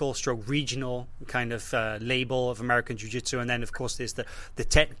geographical stroke regional kind of label of American Jiu-Jitsu, and then of course there's the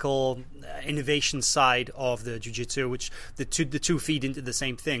technical innovation side of the Jiu-Jitsu, which the two feed into the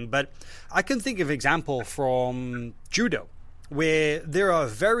same thing. But I can think of an example from Judo where there are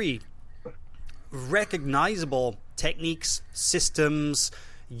very recognizable techniques, systems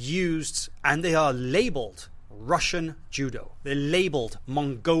used, and they are labeled Russian Judo. They're labeled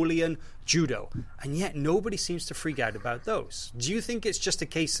Mongolian Judo, and yet nobody seems to freak out about those. Do you think it's just a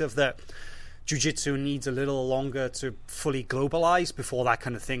case of that Jiu-Jitsu needs a little longer to fully globalize before that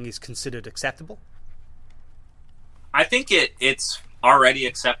kind of thing is considered acceptable? I think it's already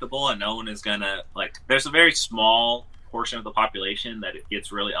acceptable, and no one is gonna there's a very small portion of the population that it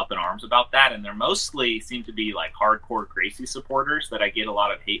gets really up in arms about that, and they're mostly seem to be like hardcore Gracie supporters that I get a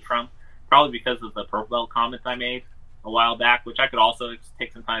lot of hate from, probably because of the purple belt comment I made a while back, which I could also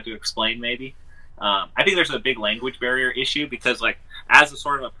take some time to explain maybe. I think there's a big language barrier issue because as a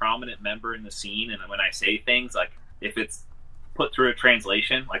sort of a prominent member in the scene, and when I say things, if it's put through a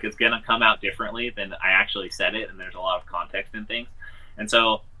translation, it's going to come out differently than I actually said it, and there's a lot of context in things. And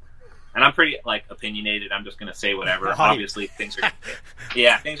so, and I'm pretty opinionated. I'm just going to say whatever. Right. Obviously, things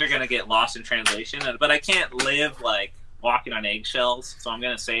are going to get lost in translation. But I can't live walking on eggshells, so I'm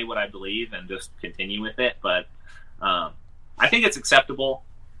going to say what I believe and just continue with it. But I think it's acceptable,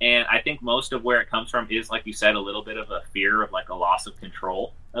 and I think most of where it comes from is, like you said, a little bit of a fear of a loss of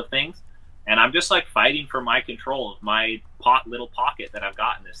control of things. And I'm just fighting for my control of my little pocket that I've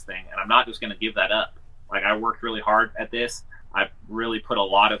got in this thing, and I'm not just going to give that up. I worked really hard at this. I've really put a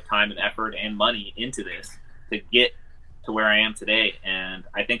lot of time and effort and money into this to get to where I am today. And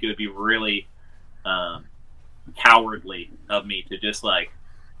I think it would be really cowardly of me to just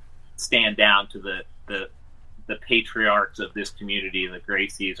stand down to the patriarchs of this community, the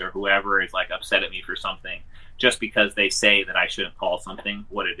Gracies or whoever is upset at me for something just because they say that I shouldn't call something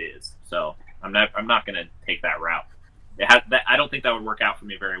what it is. So I'm not going to take that route. I don't think that would work out for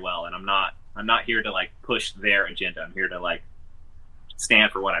me very well. And I'm not here to push their agenda. I'm here to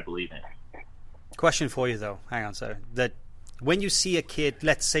stand for what I believe in. Question for you though, hang on, sir. That when you see a kid,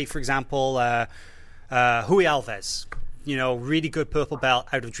 let's say for example, Rui Alves, really good purple belt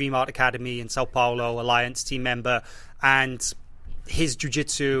out of Dream Art Academy in Sao Paulo, Alliance team member, and his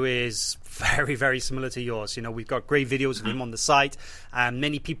jiu-jitsu is very, very similar to yours. We've got great videos of him on the site, and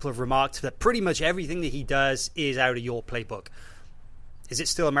many people have remarked that pretty much everything that he does is out of your playbook. Is it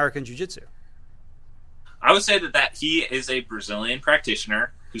still American jiu-jitsu? I would say that he is a Brazilian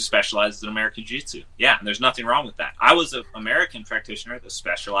practitioner who specializes in American Jiu-Jitsu. Yeah, and there's nothing wrong with that. I was an American practitioner that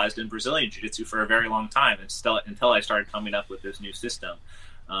specialized in Brazilian Jiu-Jitsu for a very long time, until I started coming up with this new system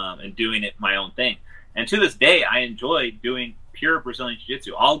and doing it my own thing. And to this day, I enjoy doing pure Brazilian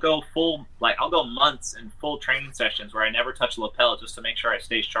Jiu-Jitsu. I'll go months and full training sessions where I never touch a lapel just to make sure I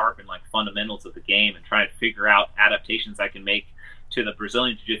stay sharp in fundamentals of the game and try to figure out adaptations I can make to the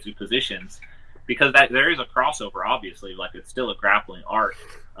Brazilian Jiu-Jitsu positions. Because there is a crossover, obviously, it's still a grappling art.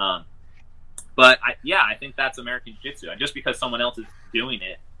 But I think that's American Jiu-Jitsu. And just because someone else is doing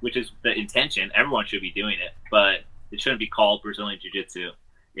it, which is the intention, everyone should be doing it, but it shouldn't be called Brazilian Jiu-Jitsu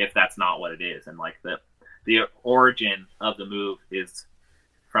if that's not what it is. And the origin of the move is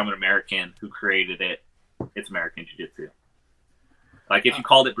from an American who created it. It's American Jiu-Jitsu. If you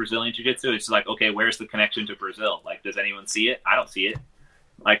called it Brazilian Jiu-Jitsu, it's okay, where's the connection to Brazil? Does anyone see it? I don't see it.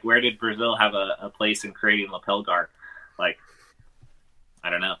 Where did Brazil have a place in creating lapel guard? I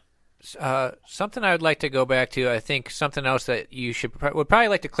don't know. Something I would like to go back to, I think something else that you would probably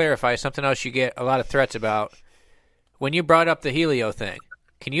like to clarify, something else you get a lot of threats about. When you brought up the Helio thing,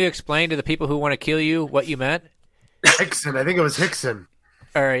 can you explain to the people who want to kill you what you meant? Hickson, I think it was Hickson.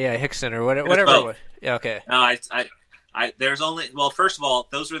 Or Hickson or whatever it was. Yeah, okay. No, first of all,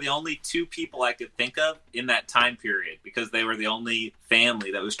 those were the only two people I could think of in that time period because they were the only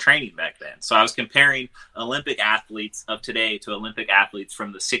family that was training back then. So I was comparing Olympic athletes of today to Olympic athletes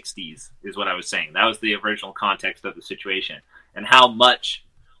from the 60s is what I was saying. That was the original context of the situation and how much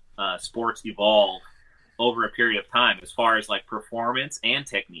sports evolve over a period of time as far as like performance and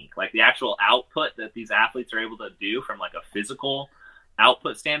technique, like the actual output that these athletes are able to do from like a physical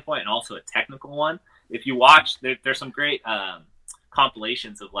output standpoint and also a technical one. If you watch, there's some great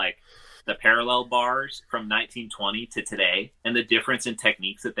compilations of like the parallel bars from 1920 to today and the difference in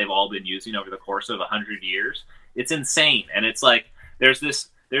techniques that they've all been using over the course of 100 years. It's insane. And it's like there's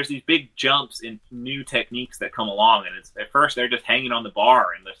these big jumps in new techniques that come along, and it's at first they're just hanging on the bar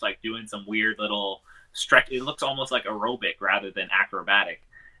and just like doing some weird little stretch. It looks almost like aerobic rather than acrobatic.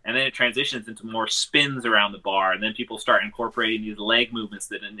 And then it transitions into more spins around the bar, and then people start incorporating these leg movements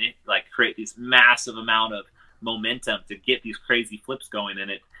that like create these massive amount of momentum to get these crazy flips going.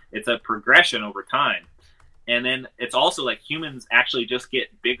 And it's a progression over time. And then it's also like humans actually just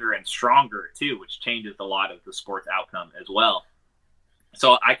get bigger and stronger too, which changes a lot of the sport's outcome as well.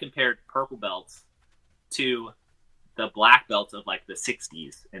 So I compared purple belts to the black belts of like the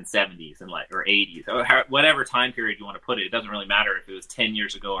 60s and 70s and like, or 80s or whatever time period you want to put it. It doesn't really matter if it was 10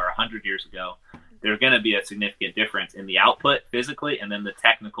 years ago or 100 years ago. There's going to be a significant difference in the output physically and then the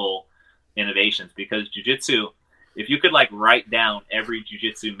technical innovations, because jiu-jitsu, if you could like write down every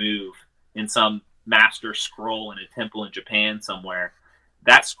jiu-jitsu move in some master scroll in a temple in Japan somewhere,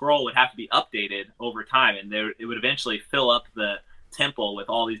 that scroll would have to be updated over time, and it would eventually fill up the temple with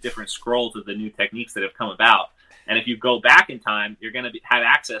all these different scrolls of the new techniques that have come about. And if you go back in time, you're going to have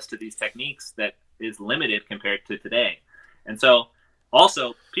access to these techniques that is limited compared to today. And so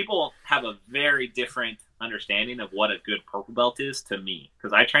also people have a very different understanding of what a good purple belt is to me,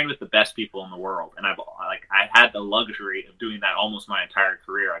 because I train with the best people in the world, and I had the luxury of doing that almost my entire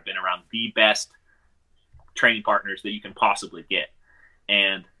career. I've been around the best training partners that you can possibly get.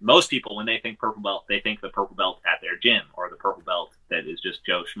 And most people, when they think purple belt, they think the purple belt at their gym or the purple belt that is just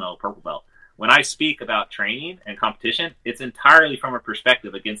Joe Schmo purple belt. When I speak about training and competition, it's entirely from a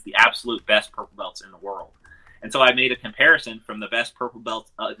perspective against the absolute best purple belts in the world. And so I made a comparison from the best purple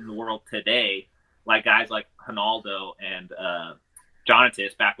belts in the world today, like guys like Ronaldo and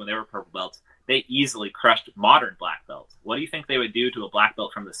Jonatas back when they were purple belts. They easily crushed modern black belts. What do you think they would do to a black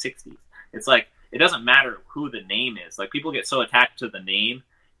belt from the 60s? It's like, it doesn't matter who the name is. Like, people get so attached to the name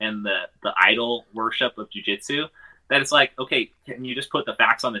and the idol worship of jiu-jitsu that it's like, okay, can you just put the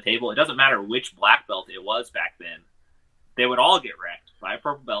facts on the table? It doesn't matter which black belt it was back then. They would all get wrecked by a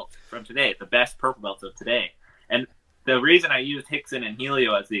purple belt from today, the best purple belts of today. And the reason I used Hickson and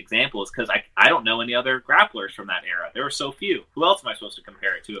Helio as the example is because I don't know any other grapplers from that era. There were so few. Who else am I supposed to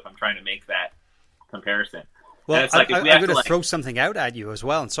compare it to if I'm trying to make that comparison? Well, it's like I'm going to throw something out at you as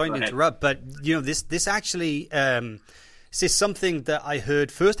well, and sorry to interrupt, but you know, this actually this is something that I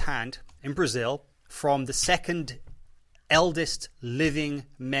heard firsthand in Brazil from the second eldest living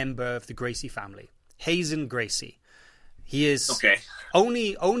member of the Gracie family, Hazen Gracie. He is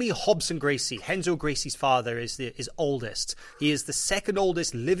only Hobson Gracie, Renzo Gracie's father, is oldest. He is the second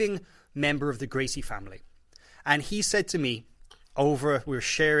oldest living member of the Gracie family, and he said to me, we were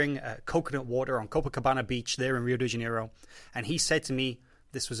sharing coconut water on Copacabana Beach there in Rio de Janeiro. And he said to me,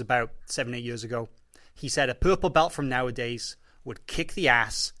 this was about 7-8 years ago, he said a purple belt from nowadays would kick the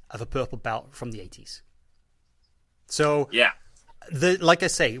ass of a purple belt from the 80s. So, yeah, like I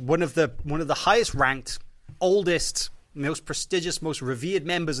say, one of the highest ranked, oldest, most prestigious, most revered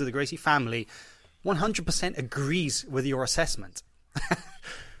members of the Gracie family 100% agrees with your assessment.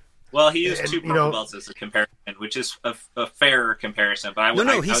 Well, he used two purple belts as a comparison, which is a fairer comparison. But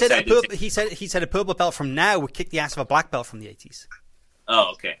he said a purple belt from now would kick the ass of a black belt from the 80s.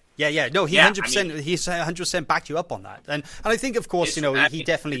 Oh, okay. Yeah. No, he 100% backed you up on that, and I think, of course, he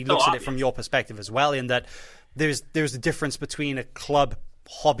definitely looks at it from your perspective as well, in that there's a difference between a club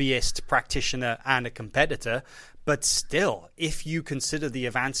hobbyist practitioner and a competitor. But still, if you consider the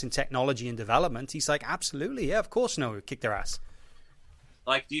advance in technology and development, he's like, absolutely, yeah, of course, no, it would kick their ass.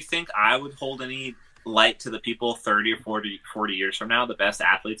 Like, do you think I would hold any light to the people 30 or 40 years from now, the best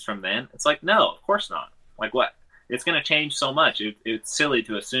athletes from then? It's like, no, of course not. Like, what? It's going to change so much. It's silly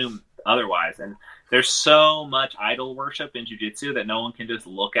to assume otherwise. And there's so much idol worship in jiu-jitsu that no one can just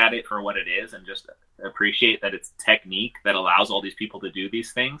look at it for what it is and just appreciate that it's technique that allows all these people to do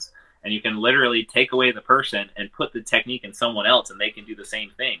these things. And you can literally take away the person and put the technique in someone else, and they can do the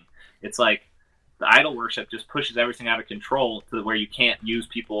same thing. It's like, the idol worship just pushes everything out of control to where you can't use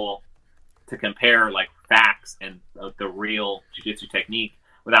people to compare like facts and the real jiu-jitsu technique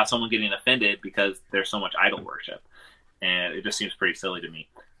without someone getting offended because there's so much idol worship. And it just seems pretty silly to me.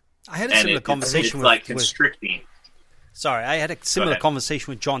 I had a similar conversation with like constricting. I had a similar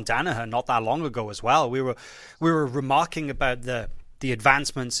conversation with John Danaher not that long ago as well. We were remarking about the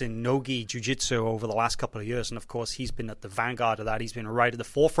advancements in no-gi jiu-jitsu over the last couple of years, and of course he's been at the vanguard of that. He's been right at the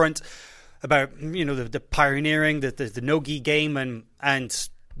forefront. the pioneering the no-gi game, and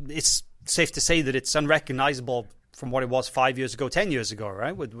it's safe to say that it's unrecognizable from what it was 5 years ago, 10 years ago,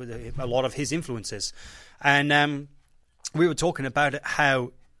 right? With a lot of his influences. And we were talking about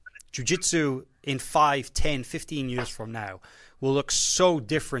how jiu-jitsu in 5, 10, 15 years from now will look so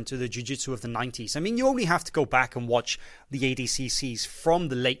different to the jiu-jitsu of the 90s. I mean, you only have to go back and watch the ADCCs from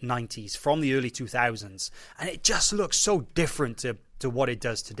the late 90s, from the early 2000s, and it just looks so different to what it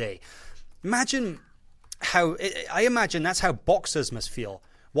does today. I imagine that's how boxers must feel.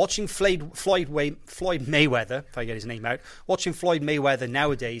 Watching Floyd Mayweather, if I get his name out, watching Floyd Mayweather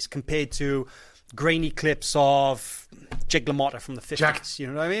nowadays compared to grainy clips of Jake LaMotta from the 50s. You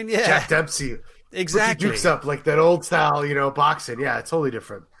know what I mean? Yeah. Jack Dempsey. Exactly. Dukes up like that old style, boxing. Yeah, it's totally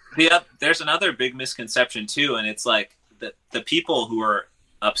different. There's another big misconception too, and it's like the people who are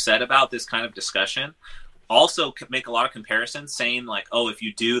upset about this kind of discussion also make a lot of comparisons, saying like, oh, if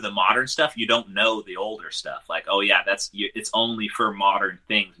you do the modern stuff, you don't know the older stuff. Like, oh yeah, it's only for modern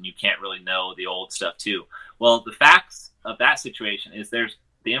things, and you can't really know the old stuff too. Well, the facts of that situation is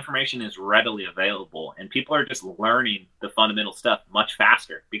the information is readily available, and people are just learning the fundamental stuff much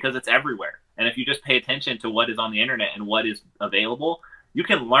faster because it's everywhere. And if you just pay attention to what is on the internet and what is available, you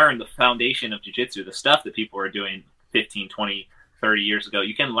can learn the foundation of jiu-jitsu, the stuff that people are doing 15, 20, 30 years ago.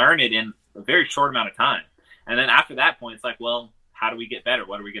 You can learn it in a very short amount of time. And then after that point, it's like, well, how do we get better?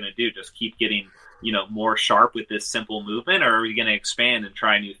 What are we going to do? Just keep getting, more sharp with this simple movement, or are we going to expand and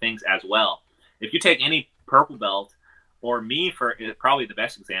try new things as well? If you take any purple belt, or me for probably the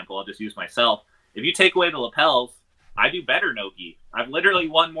best example, I'll just use myself. If you take away the lapels, I do better no-gi. I've literally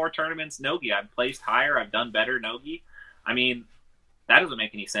won more tournaments no-gi. I've placed higher. I've done better no-gi. I mean, that doesn't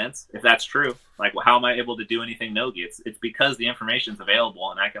make any sense if that's true. Like, well, how am I able to do anything no-gi? It's because the information's available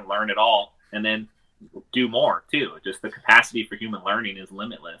and I can learn it all and then do more too. Just the capacity for human learning is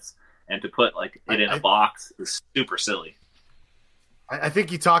limitless, and to put it in a box is super silly. I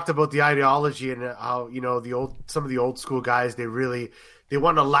think you talked about the ideology and how some of the old school guys they want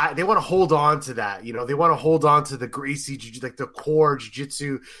to hold on to that. They want to hold on to the Gracie, like the core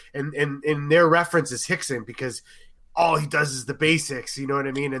jiu-jitsu, and their reference is Rickson because all he does is the basics. You know what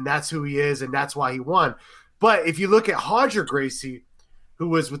I mean? And that's who he is, and that's why he won. But if you look at Roger Gracie, who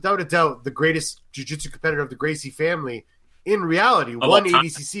was without a doubt the greatest jiu-jitsu competitor of the Gracie family, in reality, won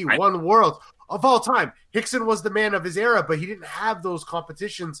ADCC, won world of all time. Rickson was the man of his era, but he didn't have those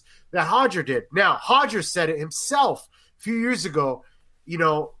competitions that Roger did. Now, Roger said it himself a few years ago.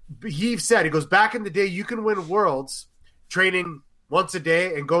 He said, he goes, back in the day, you can win worlds training once a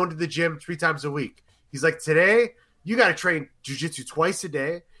day and going to the gym 3 times a week. He's like, today, you got to train jiu-jitsu twice a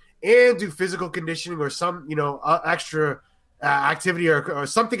day and do physical conditioning or some, extra activity or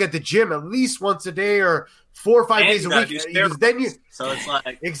something at the gym at least once a day or 4 or 5 days a week. So it's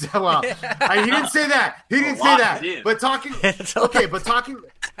like well, he didn't say that. He didn't say that. But talking,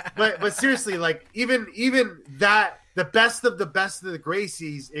 but seriously, like even that, the best of the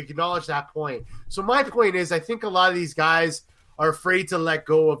Gracies acknowledge that point. So my point is, I think a lot of these guys are afraid to let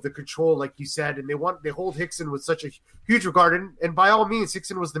go of the control, like you said, and they hold Rickson with such a huge regard. And by all means,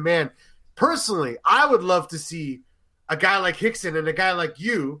 Rickson was the man. Personally, I would love to see a guy like Rickson and a guy like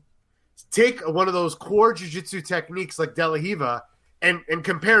you take one of those core jiu-jitsu techniques like De La Riva and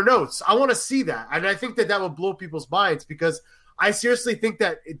compare notes. I want to see that. And I think that will blow people's minds because I seriously think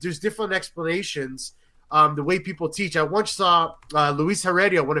that there's different explanations the way people teach. I once saw Luis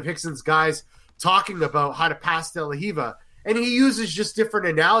Heredia, one of Rickson's guys, talking about how to pass De La Riva. And he uses just different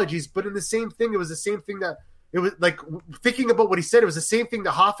analogies, but in the same thing, it was the same thing that it was like thinking about what he said. It was the same thing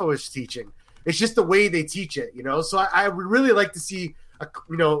that Hoffa was teaching. It's just the way they teach it, So I would really like to see,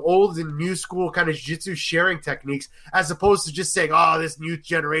 old and new school kind of jiu-jitsu sharing techniques as opposed to just saying, oh, this new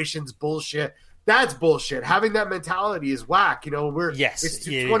generation's bullshit. That's bullshit. Having that mentality is whack. It's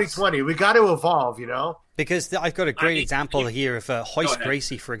 2020. We got to evolve, Because I've got a great example here of Royce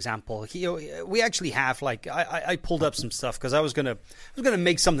Gracie, for example. We actually have I pulled up some stuff because I was gonna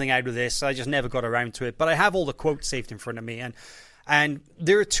make something out of this. I just never got around to it. But I have all the quotes saved in front of me, and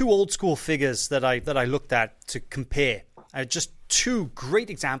there are 2 old school figures that I looked at to compare. Just 2 great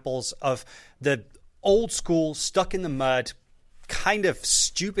examples of the old school stuck in the mud kind of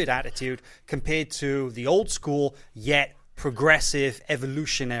stupid attitude compared to the old school yet progressive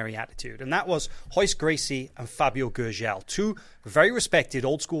evolutionary attitude. And that was Royce Gracie and Fabio Gurgel, 2 very respected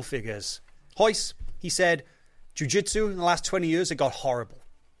old school figures. Royce, he said, jiu-jitsu in the last 20 years, it got horrible.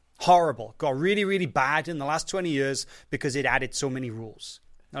 Got really, really bad in the last 20 years because it added so many rules.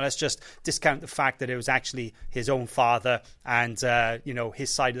 Now, let's just discount the fact that it was actually his own father and, his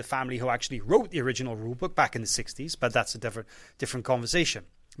side of the family who actually wrote the original rule book back in the 60s, but that's a different conversation.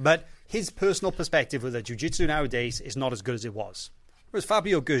 But his personal perspective with the jiu-jitsu nowadays is not as good as it was. Whereas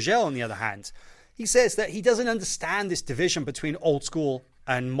Fabio Gurgel, on the other hand, he says that he doesn't understand this division between old school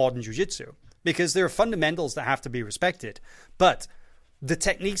and modern jiu-jitsu because there are fundamentals that have to be respected. But the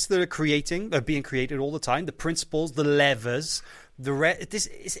techniques that are being created all the time, the principles, the levers, this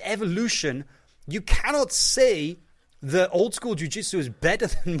is evolution. You cannot say the old school jiu-jitsu is better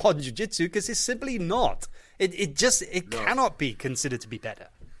than modern jiu-jitsu because it's simply not. It cannot be considered to be better.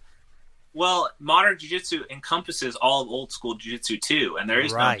 Well, modern jiu-jitsu encompasses all of old school jiu-jitsu too, and there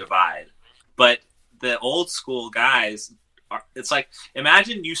is no divide. But the old school guys, it's like,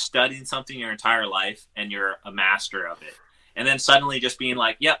 imagine you studying something your entire life and you're a master of it. And then suddenly just being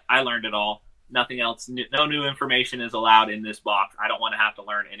like, yep, I learned it all. Nothing else. No new information is allowed in this box. I don't want to have to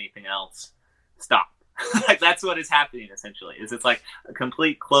learn anything else. Stop. Like, that's what is happening, essentially. It's like a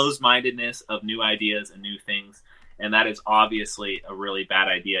complete closed-mindedness of new ideas and new things. And that is obviously a really bad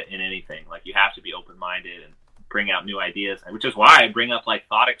idea in anything. Like, you have to be open-minded and bring out new ideas, which is why I bring up like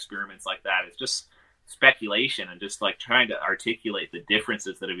thought experiments like that. It's just speculation and just like trying to articulate the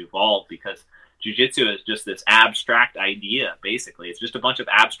differences that have evolved, because jiu-jitsu is just this abstract idea. Basically, it's just a bunch of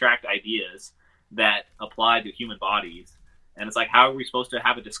abstract ideas that apply to human bodies. And it's like, how are we supposed to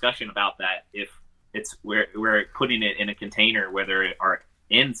have a discussion about that if we're putting it in a container where there are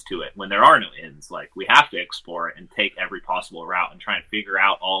ends to it when there are no ends? Like, we have to explore it and take every possible route and try and figure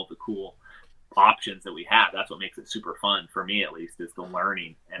out all the cool options that we have. That's what makes it super fun, for me at least, is the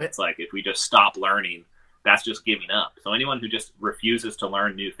learning. And it's like, if we just stop learning, that's just giving up. So anyone who just refuses to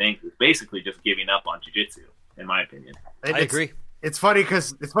learn new things is basically just giving up on jiu-jitsu, in my opinion. I agree. It's funny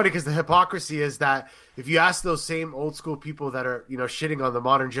because the hypocrisy is that if you ask those same old school people that are, shitting on the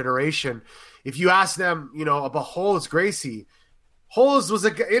modern generation, if you ask them, about Holmes Gracie, Holmes was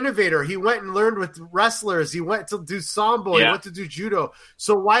an innovator. He went and learned with wrestlers. He went to do sambo. He went to do judo.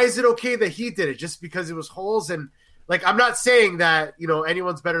 So why is it okay that he did it? Just because it was Holmes? And like, I'm not saying that,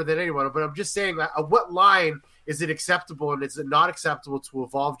 anyone's better than anyone, but I'm just saying that what line is it acceptable and is it not acceptable to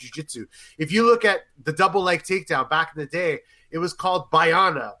evolve jiu-jitsu? If you look at the double leg takedown back in the day, it was called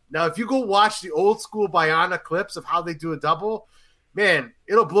Bayana. Now, if you go watch the old school Bayana clips of how they do a double, man,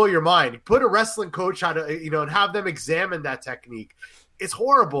 it'll blow your mind. You put a wrestling coach on, and have them examine that technique. It's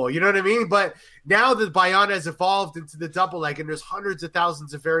horrible, you know what I mean? But now the Bayana has evolved into the double leg, and there's hundreds of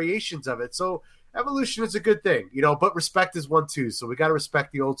thousands of variations of it. So evolution is a good thing, but respect is one too. So we got to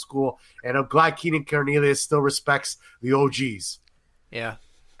respect the old school, and I'm glad Keenan Cornelius still respects the OGs. Yeah.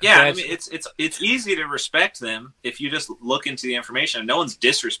 Yeah, I mean, it's easy to respect them if you just look into the information. No one's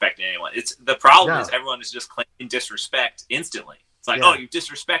disrespecting anyone. The problem is everyone is just claiming disrespect instantly. It's like, oh, you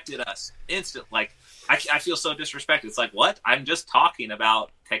disrespected us instant. Like, I feel so disrespected. It's like, what? I'm just talking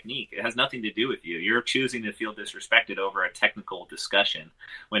about technique. It has nothing to do with you. You're choosing to feel disrespected over a technical discussion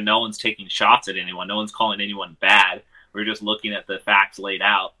when no one's taking shots at anyone. No one's calling anyone bad. We're just looking at the facts laid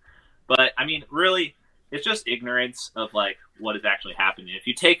out. But, I mean, really, it's just ignorance of, like, what is actually happening. If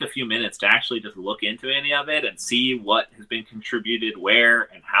you take a few minutes to actually just look into any of it and see what has been contributed where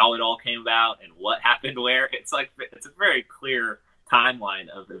and how it all came about and what happened where, it's a very clear timeline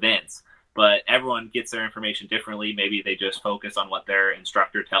of events. But everyone gets their information differently. Maybe they just focus on what their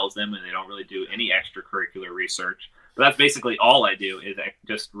instructor tells them and they don't really do any extracurricular research. But that's basically all I do, is I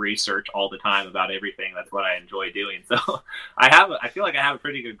just research all the time about everything. That's what I enjoy doing. So I feel like I have a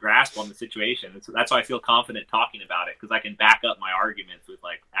pretty good grasp on the situation. That's why I feel confident talking about it, because I can back up my arguments with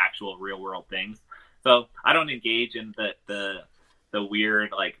like actual real world things. So I don't engage in the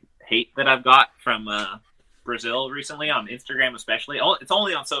weird like hate that I've got from Brazil recently on Instagram, especially. It's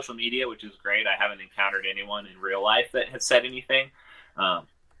only on social media, which is great. I haven't encountered anyone in real life that has said anything.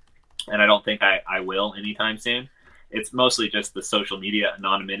 And I don't think I will anytime soon. It's mostly just the social media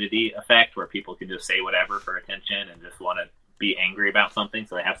anonymity effect, where people can just say whatever for attention and just want to be angry about something,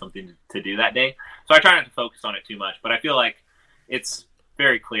 so they have something to do that day. So I try not to focus on it too much, but I feel like it's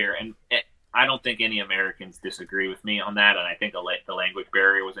very clear, and I don't think any Americans disagree with me on that, and I think the language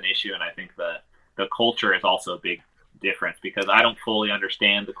barrier was an issue, and I think the culture is also a big difference, because I don't fully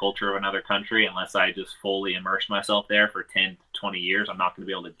understand the culture of another country unless I just fully immerse myself there for 10, 20 years. I'm not going to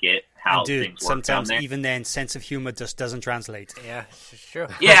be able to get how things work down there. Sometimes even then, sense of humor just doesn't translate. Yeah, sure.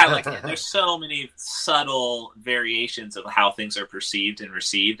 Yeah, like there's so many subtle variations of how things are perceived and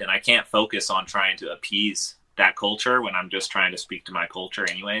received, and I can't focus on trying to appease that culture when I'm just trying to speak to my culture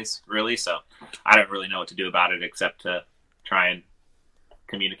anyways, really. So I don't really know what to do about it except to try and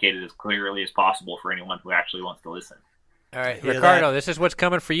communicate it as clearly as possible for anyone who actually wants to listen. All right, Ricardo, this is what's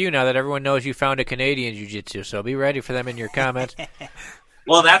coming for you now that everyone knows you found a Canadian jiu-jitsu, so be ready for them in your comments.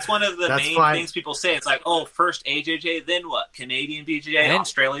 Well, that's one of the That's main fine. things people say. It's like, oh, first AJJ, then what? Canadian BJJ, And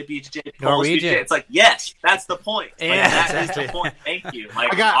Australia BJJ, Polish Norwegian. BJJ. It's like, yes, that's the point. Like, Yeah, that exactly. is the point. Thank you.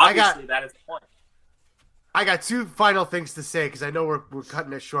 Like, I got- obviously, that is the point. I got two final things to say because I know we're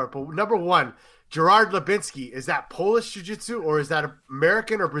cutting it short. But number one, Gerard Lubinski, is that Polish jiu-jitsu or is that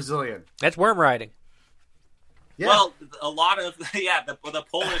American or Brazilian? That's worm riding. Yeah. Well, a lot of the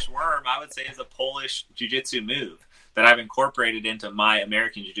Polish worm, I would say, is a Polish jiu-jitsu move that I've incorporated into my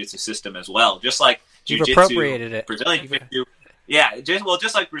American jiu-jitsu system as well. Just like You've jiu-jitsu, appropriated it. Brazilian jiu-jitsu. Yeah,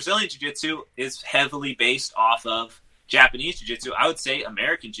 just like Brazilian jiu-jitsu is heavily based off of Japanese jiu-jitsu, I would say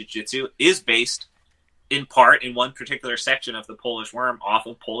American jiu-jitsu is based in part in one particular section of the Polish worm off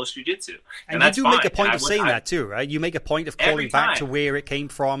of Polish jiu-jitsu. And that's you do make fine. a point And of saying that too, right? You make a point of calling Every back time. to where it came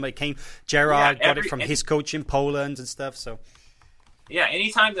from. Gerard got it from and- his coach in Poland and stuff. So Yeah,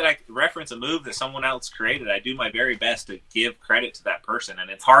 anytime that I reference a move that someone else created, I do my very best to give credit to that person. And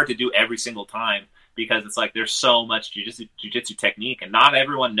it's hard to do every single time because it's like there's so much jiu-jitsu technique, and not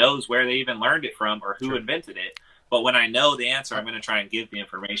everyone knows where they even learned it from or who invented it. But when I know the answer, I'm going to try and give the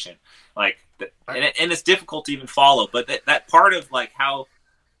information. And it's difficult to even follow. But that part of like how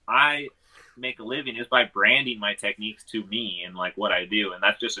I make a living is by branding my techniques to me and like what I do, and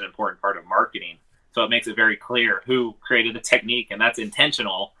that's just an important part of marketing. So it makes it very clear who created the technique, and that's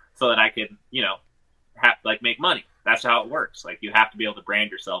intentional so that I can, make money. That's how it works. Like, you have to be able to brand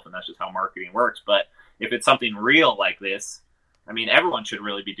yourself, and that's just how marketing works. But if it's something real like this, I mean, everyone should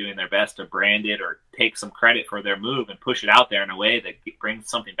really be doing their best to brand it or take some credit for their move and push it out there in a way that brings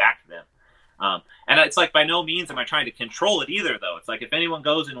something back to them. And it's like, by no means am I trying to control it either, though. It's like, if anyone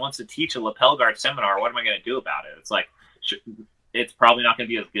goes and wants to teach a lapel guard seminar, what am I going to do about it? It's like, it's probably not going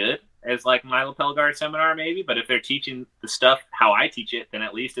to be as good as like my lapel guard seminar, maybe. But if they're teaching the stuff how I teach it, then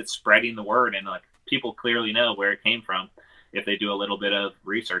at least it's spreading the word, and like people clearly know where it came from if they do a little bit of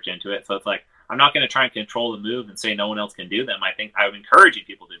research into it. So it's like, I'm not going to try and control the move and say no one else can do them. I think I'm encouraging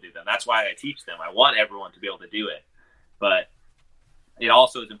people to do them. That's why I teach them. I want everyone to be able to do it. But it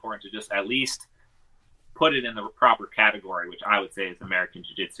also is important to just at least put it in the proper category, which I would say is American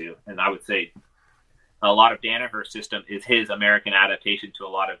Jiu-Jitsu. And I would say a lot of Danaher's system is his American adaptation to a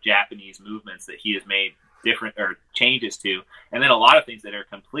lot of Japanese movements that he has made different or changes to. And then a lot of things that are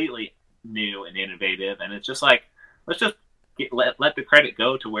completely new and innovative. And it's just like, let's just let the credit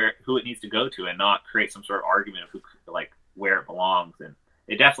go to who it needs to go to, and not create some sort of argument of where it belongs. And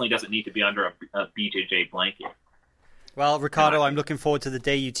it definitely doesn't need to be under a BJJ blanket. well, Ricardo, I'm looking forward to the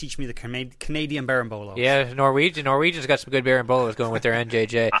day you teach me the Canadian Barambolos. Yeah, Norwegian's got some good Barambolos going with their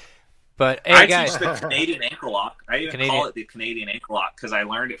NJJ. But hey, I guys, teach the Canadian ankle lock. I even call it the Canadian ankle lock because I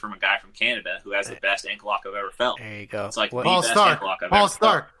learned it from a guy from Canada who has the best ankle lock I've ever felt. there you go. It's like the Paul best Stark. ankle lock I've Paul ever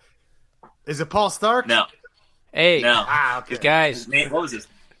Stark. Is it Paul Stark? felt. Hey, No. Okay. guys, His name, what was his?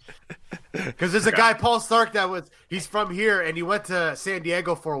 Because there's a guy, Paul Stark, he's from here, and he went to San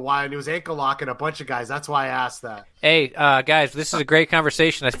Diego for a while, and he was ankle locking a bunch of guys. That's why I asked that. Hey, guys, this is a great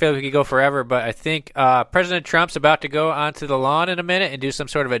conversation. I feel like we could go forever, but I think President Trump's about to go onto the lawn in a minute and do some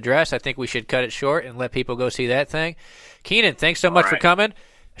sort of address. I think we should cut it short and let people go see that thing. Keenan, thanks so much for coming.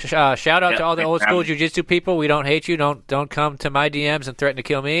 Shout out to all the old school jiu-jitsu people. We don't hate you. Don't come to my DMs and threaten to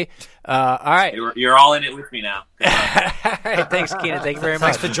kill me. All right. You're all in it with me now. All right. Thanks, Keenan. Thank you very much.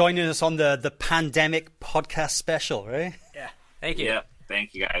 Thanks for joining us on the pandemic podcast special, right? Yeah. Thank you. Yeah.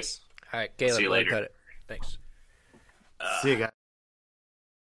 Thank you, guys. All right, Caleb, See you let me later. cut it. Thanks. See you guys.